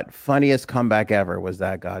tell you what, funniest comeback ever was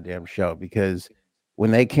that goddamn show, because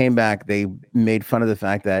when they came back, they made fun of the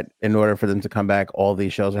fact that in order for them to come back, all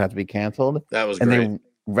these shows would have to be canceled. That was and great. They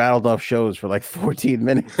rattled off shows for like 14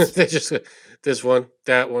 minutes. They just this one,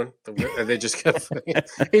 that one, and they just kept.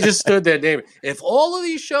 He just stood there naming. If all of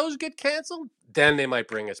these shows get canceled, then they might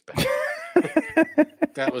bring us back.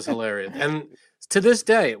 That was hilarious. And to this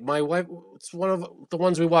day, my wife, it's one of the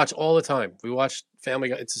ones we watch all the time. We watch Family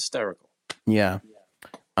Guy. It's hysterical. Yeah.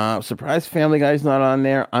 Surprised Family Guy's not on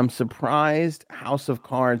there. I'm surprised House of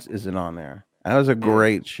Cards isn't on there. That was a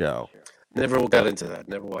great show. Never got into that.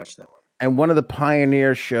 Never watched that one. And one of the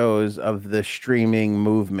pioneer shows of the streaming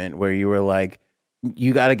movement, where you were like,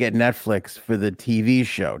 you got to get Netflix for the TV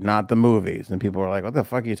show, not the movies. And people were like, what the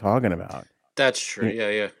fuck are you talking about? That's true.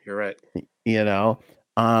 Yeah, you're right. You know,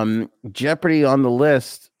 Jeopardy on the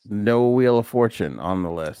list, no Wheel of Fortune on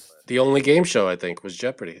the list. The only game show, I think, was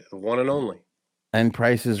Jeopardy, the one and only. And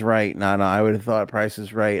Price is Right. No, I would have thought Price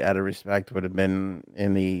is Right, out of respect, would have been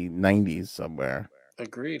in the 90s somewhere.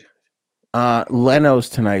 Agreed. Leno's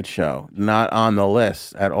Tonight Show, not on the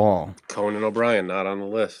list at all. Conan O'Brien, not on the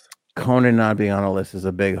list. Conan not being on the list is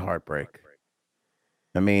a big heartbreak.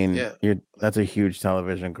 I mean, that's a huge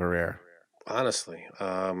television career. Honestly.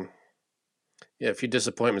 A few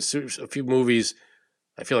disappointments, a few movies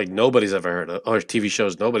I feel like nobody's ever heard of, or TV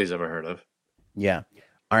shows nobody's ever heard of. Yeah.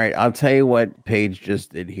 All right. I'll tell you what Paige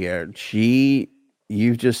just did here.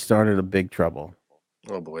 You've just started a big trouble.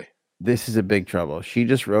 Oh, boy. This is a big trouble. She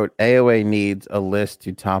just wrote, AOA needs a list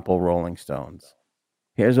to topple Rolling Stones.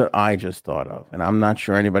 Here's what I just thought of, and I'm not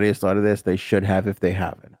sure anybody has thought of this. They should have if they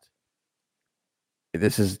haven't.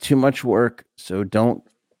 This is too much work, so don't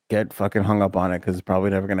get fucking hung up on it, because it's probably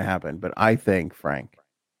never going to happen. But I think, Frank,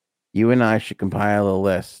 you and I should compile a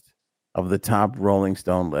list of the top Rolling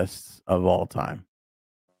Stone lists of all time.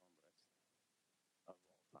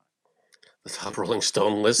 The top Rolling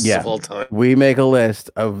Stone lists of all time. We make a list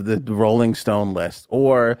of the Rolling Stone list,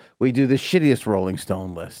 or we do the shittiest Rolling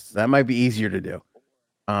Stone lists. That might be easier to do.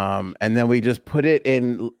 And then we just put it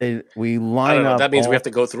in we line up. That means we have to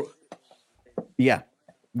go through. Yeah.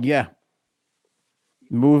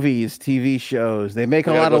 Movies, TV shows. They make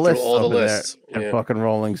a lot of lists over there at fucking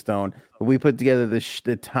Rolling Stone. But we put together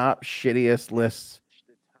the top shittiest lists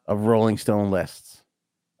of Rolling Stone lists.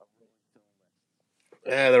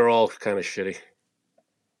 Yeah, they're all kind of shitty.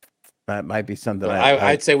 That might be something.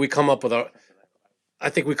 I'd say we come up with our. I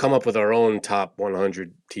think we come up with our own top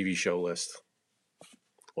 100 TV show list,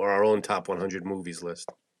 or our own top 100 movies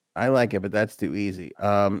list. I like it, but that's too easy.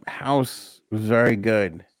 House was very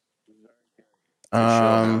good.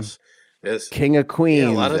 House. Yes. King of Queens. Yeah,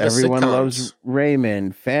 a lot of Everyone sitcoms. Loves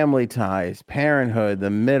Raymond. Family Ties. Parenthood. The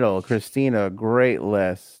Middle. Christina. Great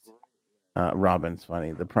list. Robin's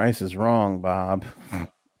funny. The Price is Wrong, Bob.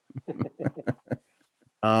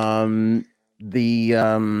 What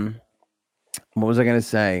was I going to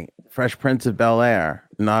say? Fresh Prince of Bel-Air,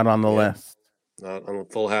 not on the list. Not on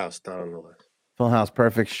Full House, not on the list. Full House,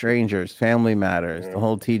 Perfect Strangers, Family Matters, the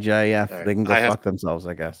whole TGIF. Right. They can go fuck themselves,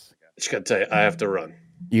 I guess. I just got to tell you, I have to run.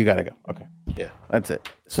 You got to go. Okay. Yeah. That's it.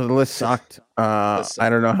 So the list sucked. I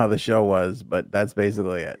don't know how the show was, but that's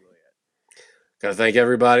basically it. Got to thank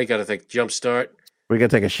everybody. Got to thank Jumpstart. We got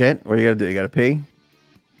to take a shit? What are you going to do? You got to pee?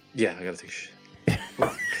 Yeah, I got to take a shit.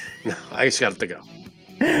 No, I just got to go.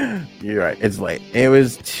 You're right. It's late. It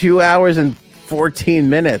was 2 hours and 14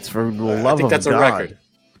 minutes for the love of God. I think that's a record.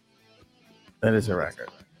 That is a record.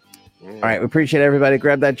 All right. We appreciate everybody.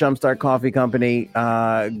 Grab that Jumpstart Coffee Company.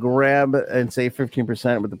 Grab and save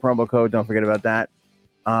 15% with the promo code. Don't forget about that.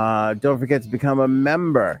 Don't forget to become a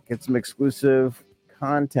member. Get some exclusive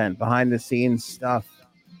content, behind the scenes stuff.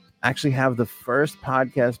 Actually have the first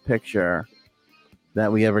podcast picture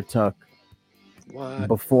that we ever took. What?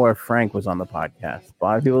 Before Frank was on the podcast. A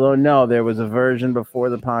lot of people don't know there was a version before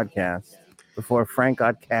the podcast, before Frank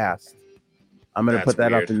got cast. I'm going to put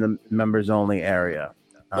that up in the members only area.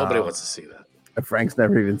 Nobody wants to see that. Frank's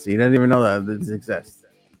never even seen it. I didn't even know that this exists.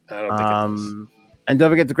 I don't think it does. And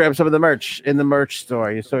don't forget to grab some of the merch in the merch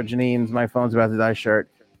store. You saw Janine's My Phone's About to Die shirt.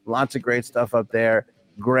 Lots of great stuff up there.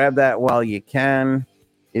 Grab that while you can.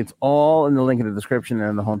 It's all in the link in the description and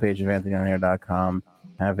on the homepage of AnthonyOnAir.com.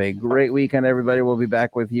 Have a great weekend, everybody. We'll be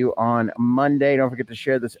back with you on Monday. Don't forget to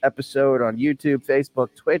share this episode on YouTube,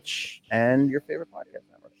 Facebook, Twitch, and your favorite podcast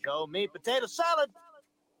network. Show me potato salad.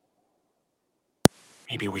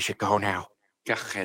 Maybe we should go now.